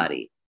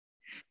somebody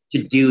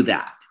to do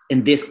that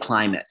in this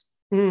climate.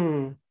 You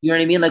know what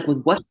I mean? Like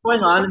with what's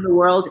going on in the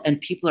world and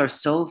people are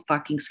so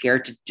fucking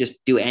scared to just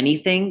do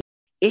anything.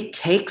 It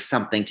takes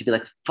something to be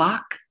like,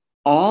 fuck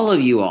all of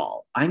you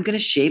all. I'm going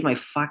to shave my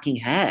fucking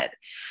head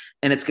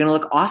and it's going to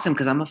look awesome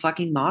because I'm a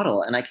fucking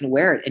model and I can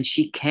wear it and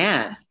she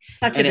can.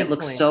 And it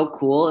looks so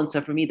cool. And so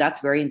for me,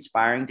 that's very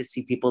inspiring to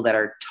see people that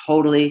are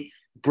totally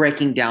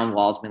breaking down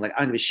walls, being like, I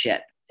don't give a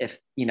shit if,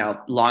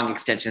 long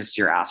extensions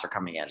to your ass are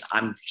coming in.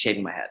 I'm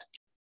shaving my head.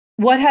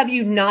 What have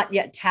you not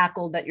yet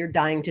tackled that you're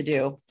dying to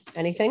do?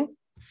 Anything?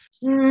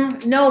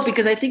 No,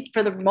 because I think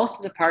for the most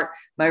of the part,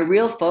 my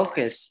real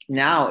focus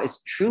now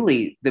is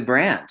truly the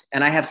brand.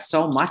 And I have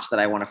so much that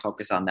I want to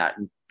focus on that.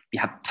 And you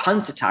have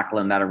tons to tackle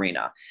in that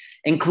arena,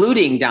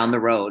 including down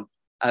the road,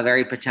 a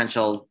very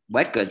potential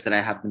wet goods that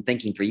I have been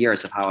thinking for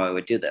years of how I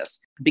would do this.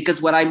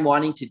 Because what I'm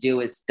wanting to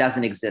do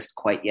doesn't exist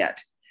quite yet.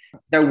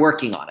 They're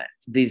working on it,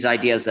 these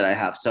ideas that I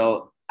have.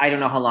 So I don't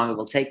know how long it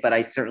will take, but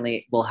I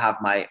certainly will have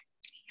my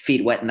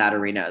feet wet in that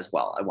arena as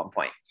well at one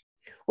point.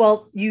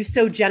 Well, you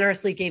so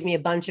generously gave me a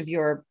bunch of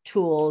your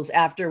tools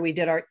after we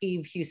did our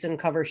Eve Hewson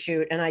cover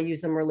shoot, and I use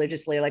them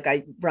religiously. Like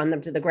I run them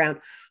to the ground.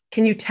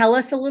 Can you tell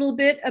us a little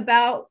bit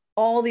about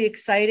all the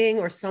exciting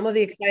or some of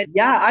the exciting?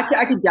 Yeah,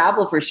 I could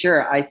dabble for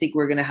sure. I think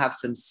we're going to have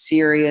some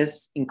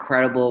serious,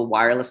 incredible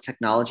wireless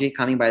technology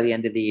coming by the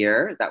end of the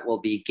year that will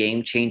be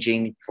game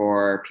changing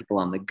for people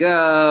on the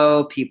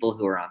go, people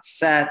who are on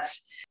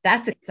sets.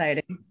 That's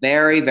exciting.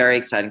 Very, very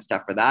exciting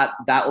stuff for that.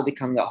 That will be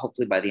coming out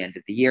hopefully by the end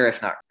of the year,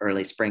 if not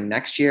early spring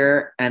next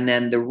year. And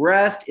then the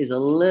rest is a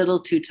little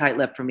too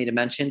tight-lipped for me to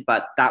mention,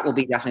 but that will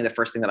be definitely the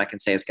first thing that I can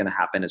say is going to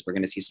happen is we're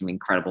going to see some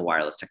incredible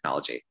wireless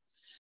technology.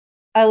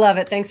 I love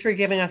it. Thanks for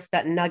giving us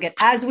that nugget.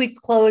 As we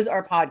close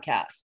our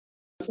podcast,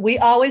 we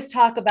always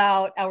talk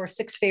about our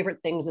 6 favorite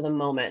things of the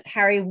moment.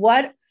 Harry,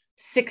 what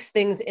 6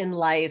 things in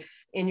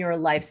life, in your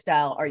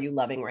lifestyle, are you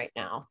loving right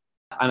now?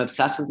 I'm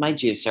obsessed with my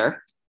juicer.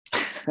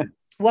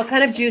 What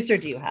kind of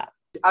juicer do you have?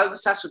 I'm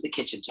obsessed with the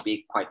kitchen, to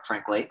be quite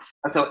frankly.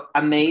 So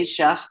Amaze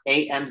Chef,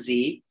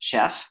 AMZ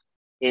Chef,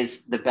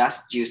 is the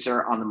best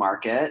juicer on the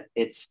market.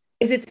 Is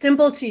it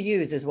simple to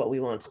use is what we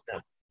want to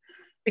know.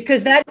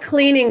 Because that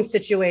cleaning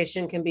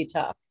situation can be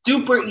tough.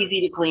 Super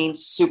easy to clean,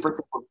 super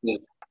simple to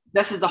use.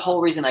 This is the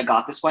whole reason I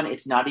got this one.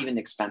 It's not even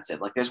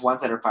expensive. Like there's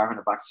ones that are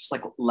 $500, just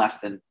like less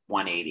than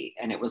 180.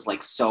 And it was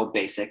like so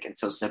basic and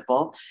so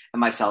simple. And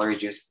my celery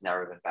juice has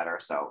never been better.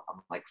 So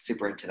I'm like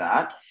super into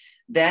that.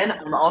 Then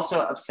I'm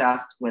also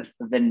obsessed with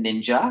the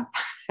Ninja,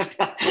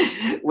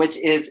 which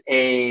is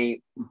a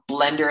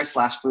blender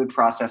 / food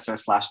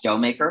processor / dough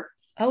maker.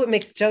 Oh, it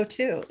makes dough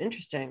too.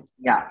 Interesting.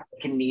 Yeah,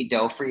 it can knead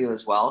dough for you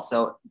as well.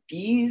 So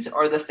these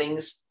are the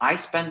things I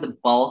spend the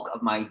bulk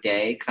of my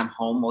day because I'm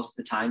home most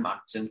of the time on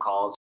Zoom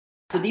calls.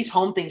 So these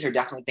home things are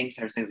definitely things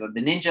that are things like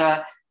the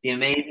Ninja, the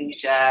Amazing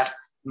Chef,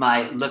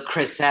 my Le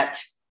Creuset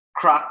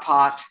crock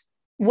pot.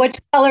 Which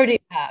color do you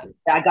have?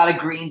 I got a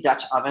green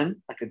Dutch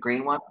oven, like a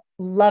green one.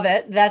 Love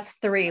it. That's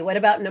 3. What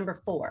about number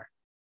 4?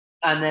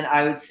 And then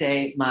I would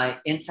say my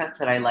incense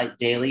that I light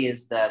daily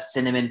is the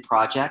cinnamon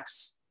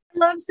projects.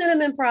 I love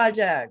cinnamon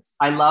projects.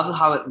 I love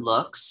how it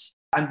looks.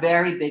 I'm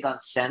very big on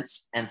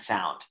scents and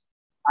sound.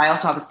 I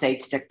also have a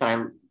sage stick that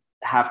I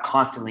have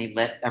constantly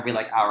lit every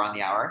hour on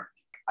the hour.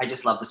 I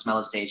just love the smell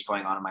of sage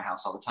going on in my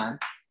house all the time.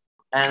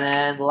 And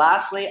then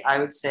lastly, I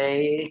would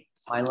say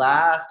my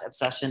last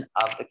obsession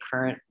of the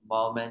current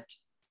moment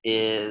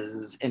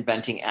is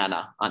Inventing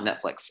Anna on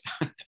Netflix.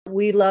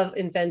 We love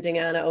Inventing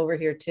Anna over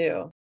here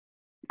too.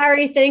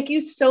 Harry, thank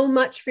you so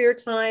much for your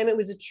time. It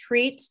was a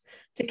treat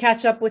to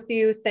catch up with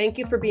you. Thank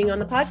you for being on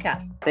the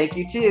podcast. Thank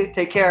you too.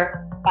 Take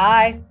care.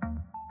 Bye.